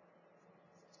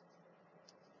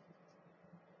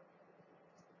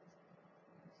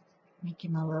 Make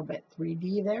him a little bit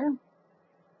 3D there.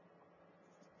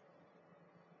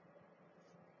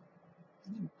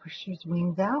 And push his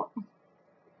wings out.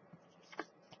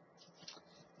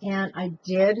 And I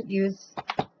did use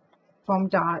foam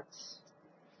dots.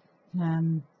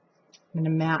 I'm going to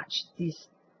match these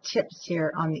tips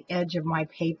here on the edge of my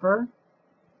paper.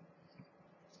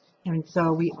 And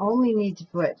so we only need to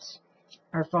put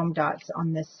our foam dots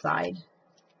on this side.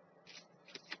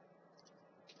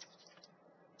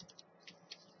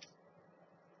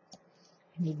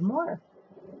 I need more.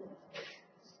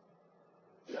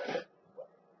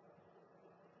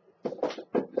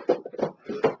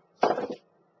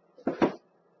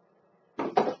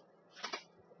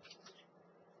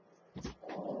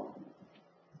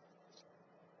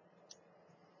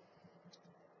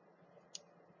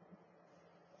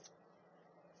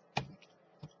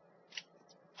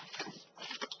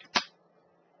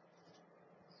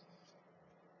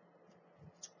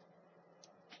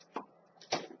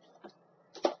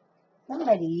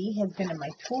 Somebody has been in my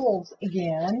tools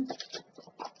again.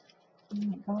 Oh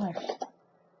my gosh.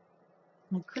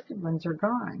 My crooked ones are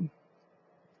gone.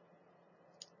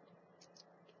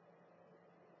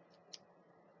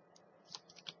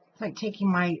 It's like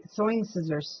taking my sewing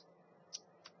scissors.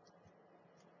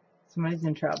 Somebody's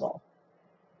in trouble.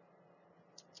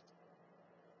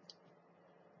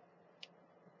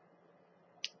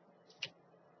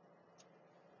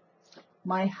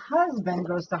 My husband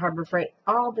goes to Harbor Freight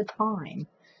all the time,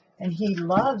 and he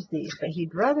loves these, but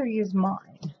he'd rather use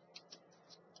mine.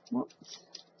 Whoops.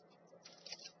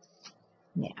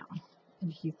 Now,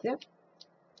 adhesive.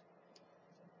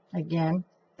 Again,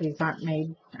 these aren't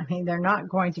made, I mean, they're not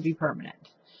going to be permanent.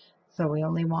 So we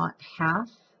only want half.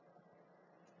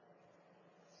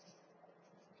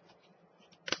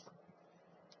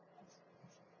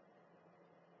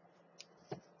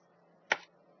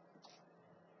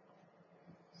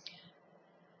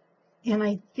 And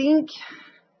I think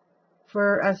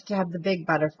for us to have the big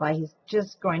butterfly, he's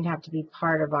just going to have to be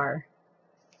part of our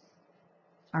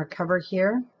cover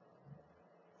here.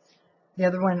 The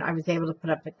other one I was able to put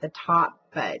up at the top,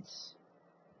 but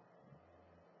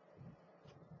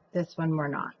this one we're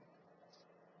not.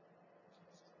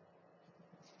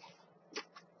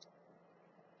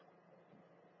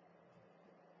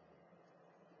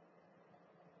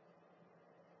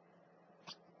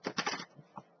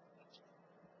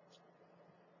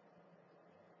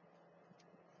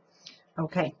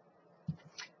 Okay,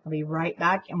 I'll be right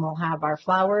back and we'll have our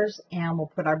flowers and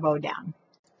we'll put our bow down.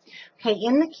 Okay,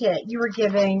 in the kit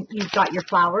you've got your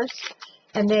flowers,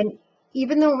 and then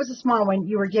even though it was a small one,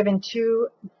 you were given 2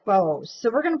 bows.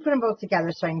 So we're going to put them both together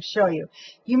so I can show you.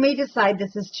 You may decide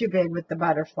this is too big with the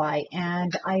butterfly,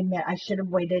 and I admit I should have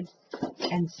waited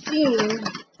and seen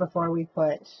before we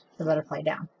put the butterfly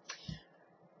down.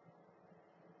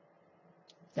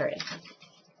 There it is.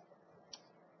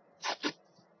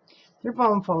 Your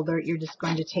bone folder, you're just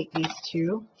going to take these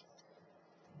 2,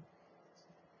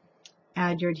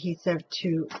 add your adhesive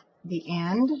to the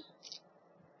end,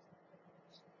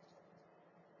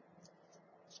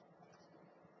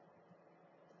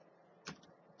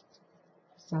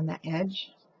 just on the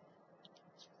edge.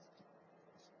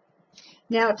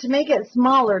 Now to make it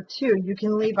smaller too, you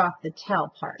can leave off the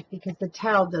tail part because the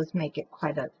tail does make it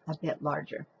quite a bit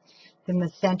larger. Then the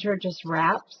center just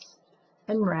wraps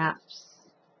and wraps.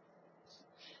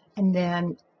 And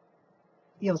then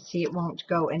you'll see it won't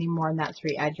go anymore, and that's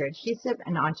where you add your adhesive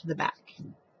and onto the back.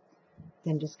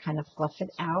 Then just kind of fluff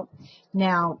it out.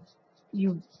 Now,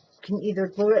 you can either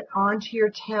glue it onto your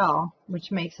tail,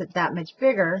 which makes it that much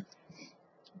bigger,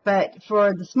 but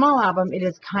for the small album, it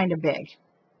is kind of big.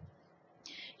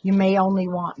 You may only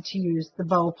want to use the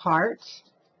bow part.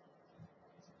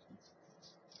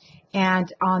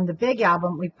 And on the big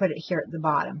album, we put it here at the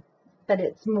bottom, but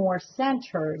it's more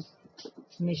centered.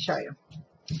 Let me show you.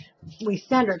 We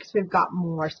center because we've got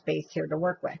more space here to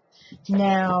work with.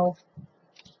 Now,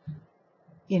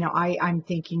 you know, I'm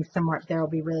thinking somewhere up there will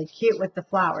be really cute with the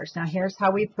flowers. Now, here's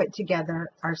how we put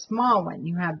together our small one.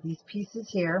 You have these pieces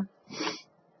here.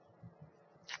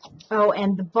 Oh,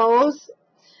 and the bows,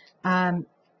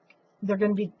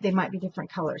 they might be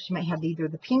different colors. You might have either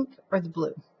the pink or the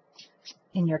blue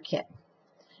in your kit.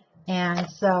 And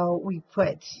so we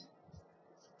put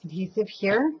adhesive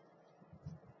here.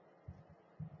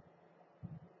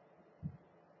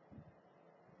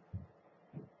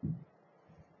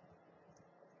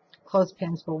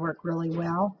 Clothespins will work really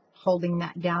well holding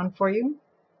that down for you.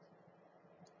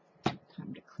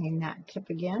 Time to clean that tip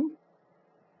again.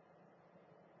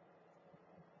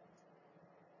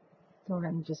 So we're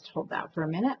going to just hold that for a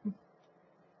minute.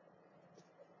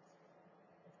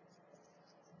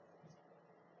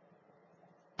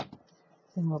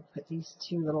 Then we'll put these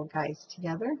 2 little guys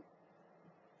together.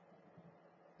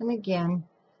 And again,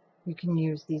 you can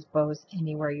use these bows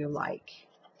anywhere you like.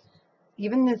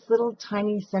 Even this little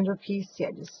tiny centerpiece, yeah,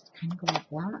 just kind of go like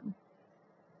that.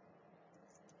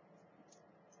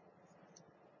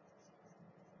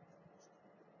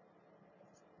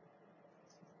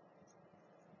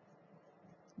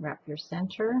 Wrap your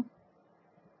center.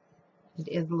 It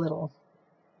is little.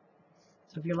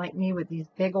 So if you're like me with these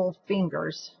big old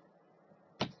fingers,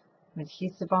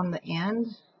 adhesive on the end.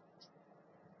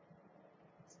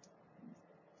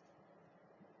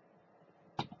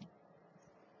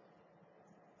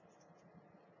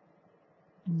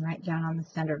 And right down on the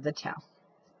center of the tail.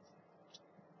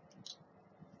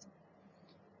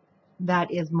 That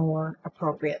is more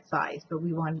appropriate size, but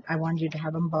I want you to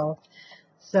have them both.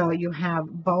 So you have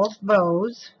both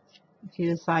bows if you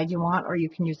decide you want, or you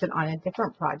can use it on a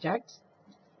different project.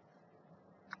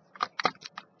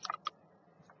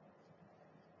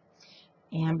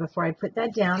 And before I put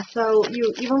that down, so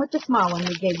even with the small one,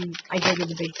 I gave you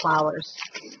the big flowers.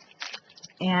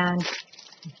 And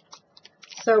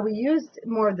so we used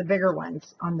more of the bigger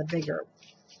ones on the bigger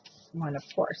one, of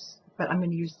course, but I'm going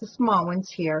to use the small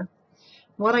ones here.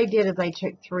 What I did is I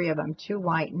took 3 of them, 2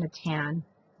 white and a tan,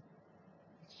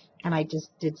 and I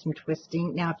just did some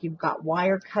twisting. Now, if you've got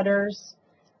wire cutters,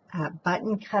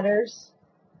 button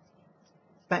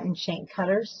chain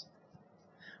cutters,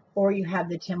 or you have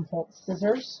the Tim Holtz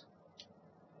scissors,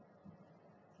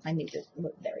 I need to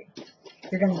look there.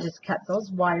 You're going to just cut those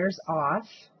wires off.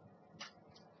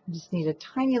 You just need a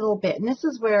tiny little bit, and this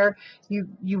is where you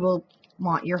will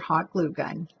want your hot glue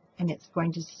gun, and it's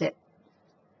going to sit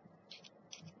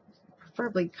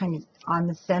preferably kind of on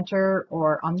the center,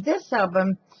 or on this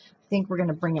album I think we're going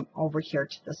to bring them over here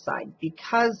to the side,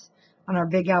 because on our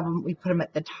big album we put them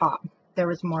at the top. There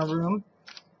was more room,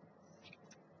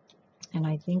 and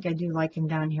I think I do like them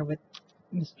down here with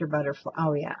Mr. Butterfly.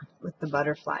 Oh yeah, with the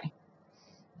butterfly.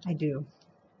 I do.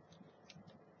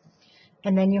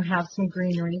 And then you have some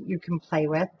greenery you can play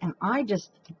with. And I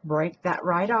just break that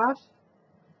right off.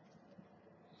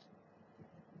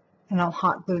 And I'll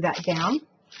hot glue that down.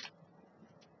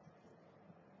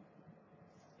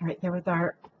 Right there with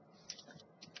our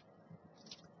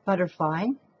butterfly.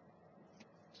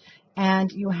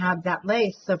 And you have that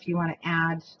lace. So if you want to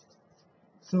add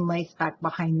some lace back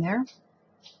behind there.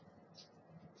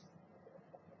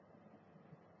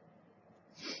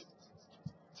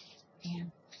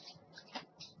 And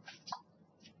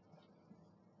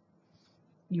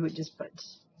you would just put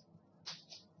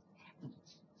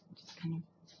kind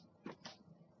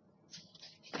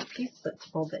of a piece. Let's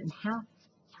fold it in half.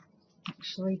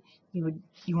 Actually, you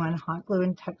want to hot glue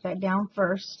and tuck that down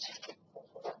first.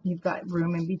 You've got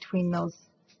room in between those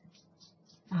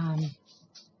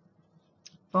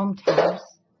foam tabs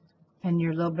and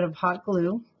your little bit of hot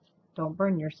glue. Don't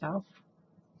burn yourself.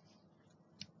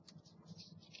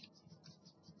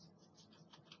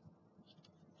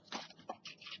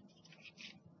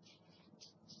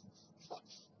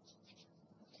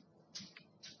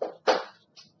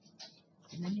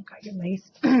 And then you've got your lace,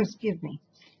 excuse me,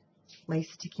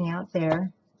 lace sticking out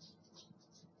there.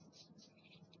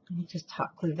 And just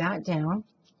hot glue that down.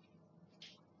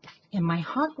 And my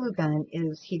hot glue gun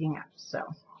is heating up, so.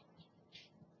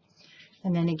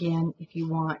 And then again, if you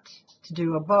want to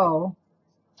do a bow,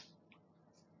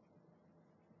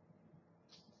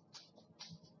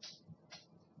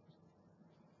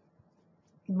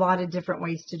 a lot of different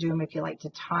ways to do them. If you like to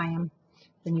tie them,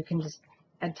 then you can just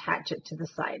attach it to the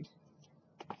side.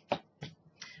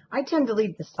 I tend to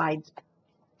leave the sides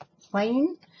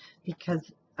plain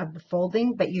because of the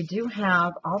folding, but you do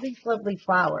have all these lovely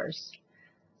flowers.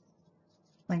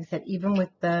 Like I said, even with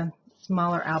the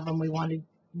smaller album,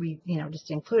 we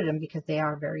just included them because they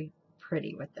are very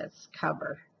pretty with this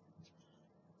cover.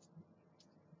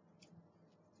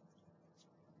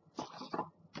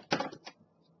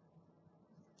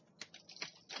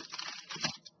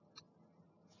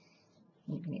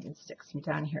 You can even stick some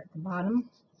down here at the bottom.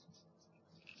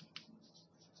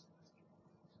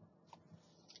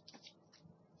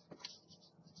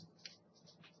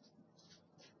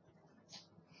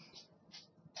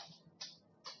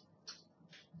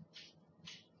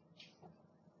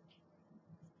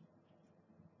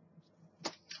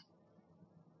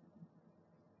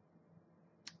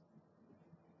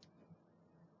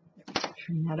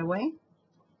 Turn that away.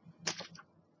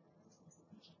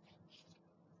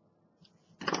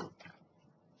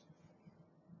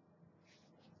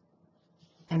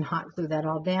 And hot glue that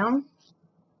all down.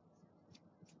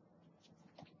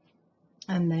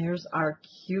 And there's our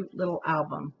cute little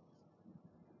album.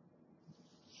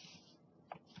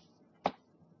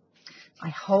 I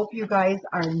hope you guys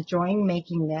are enjoying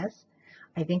making this.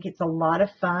 I think it's a lot of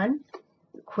fun.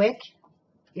 Quick.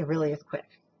 It really is quick,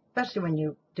 especially when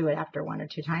you do it after 1 or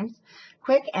 2 times.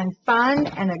 Quick and fun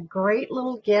and a great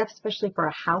little gift, especially for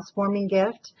a housewarming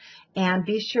gift. And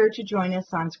be sure to join us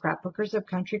on Scrapbookers of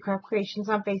Country Craft Creations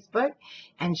on Facebook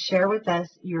and share with us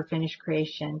your finished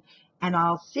creation. And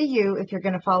I'll see you, if you're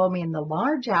going to follow me in the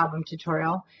large album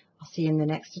tutorial, I'll see you in the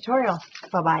next tutorial.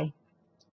 Bye-bye.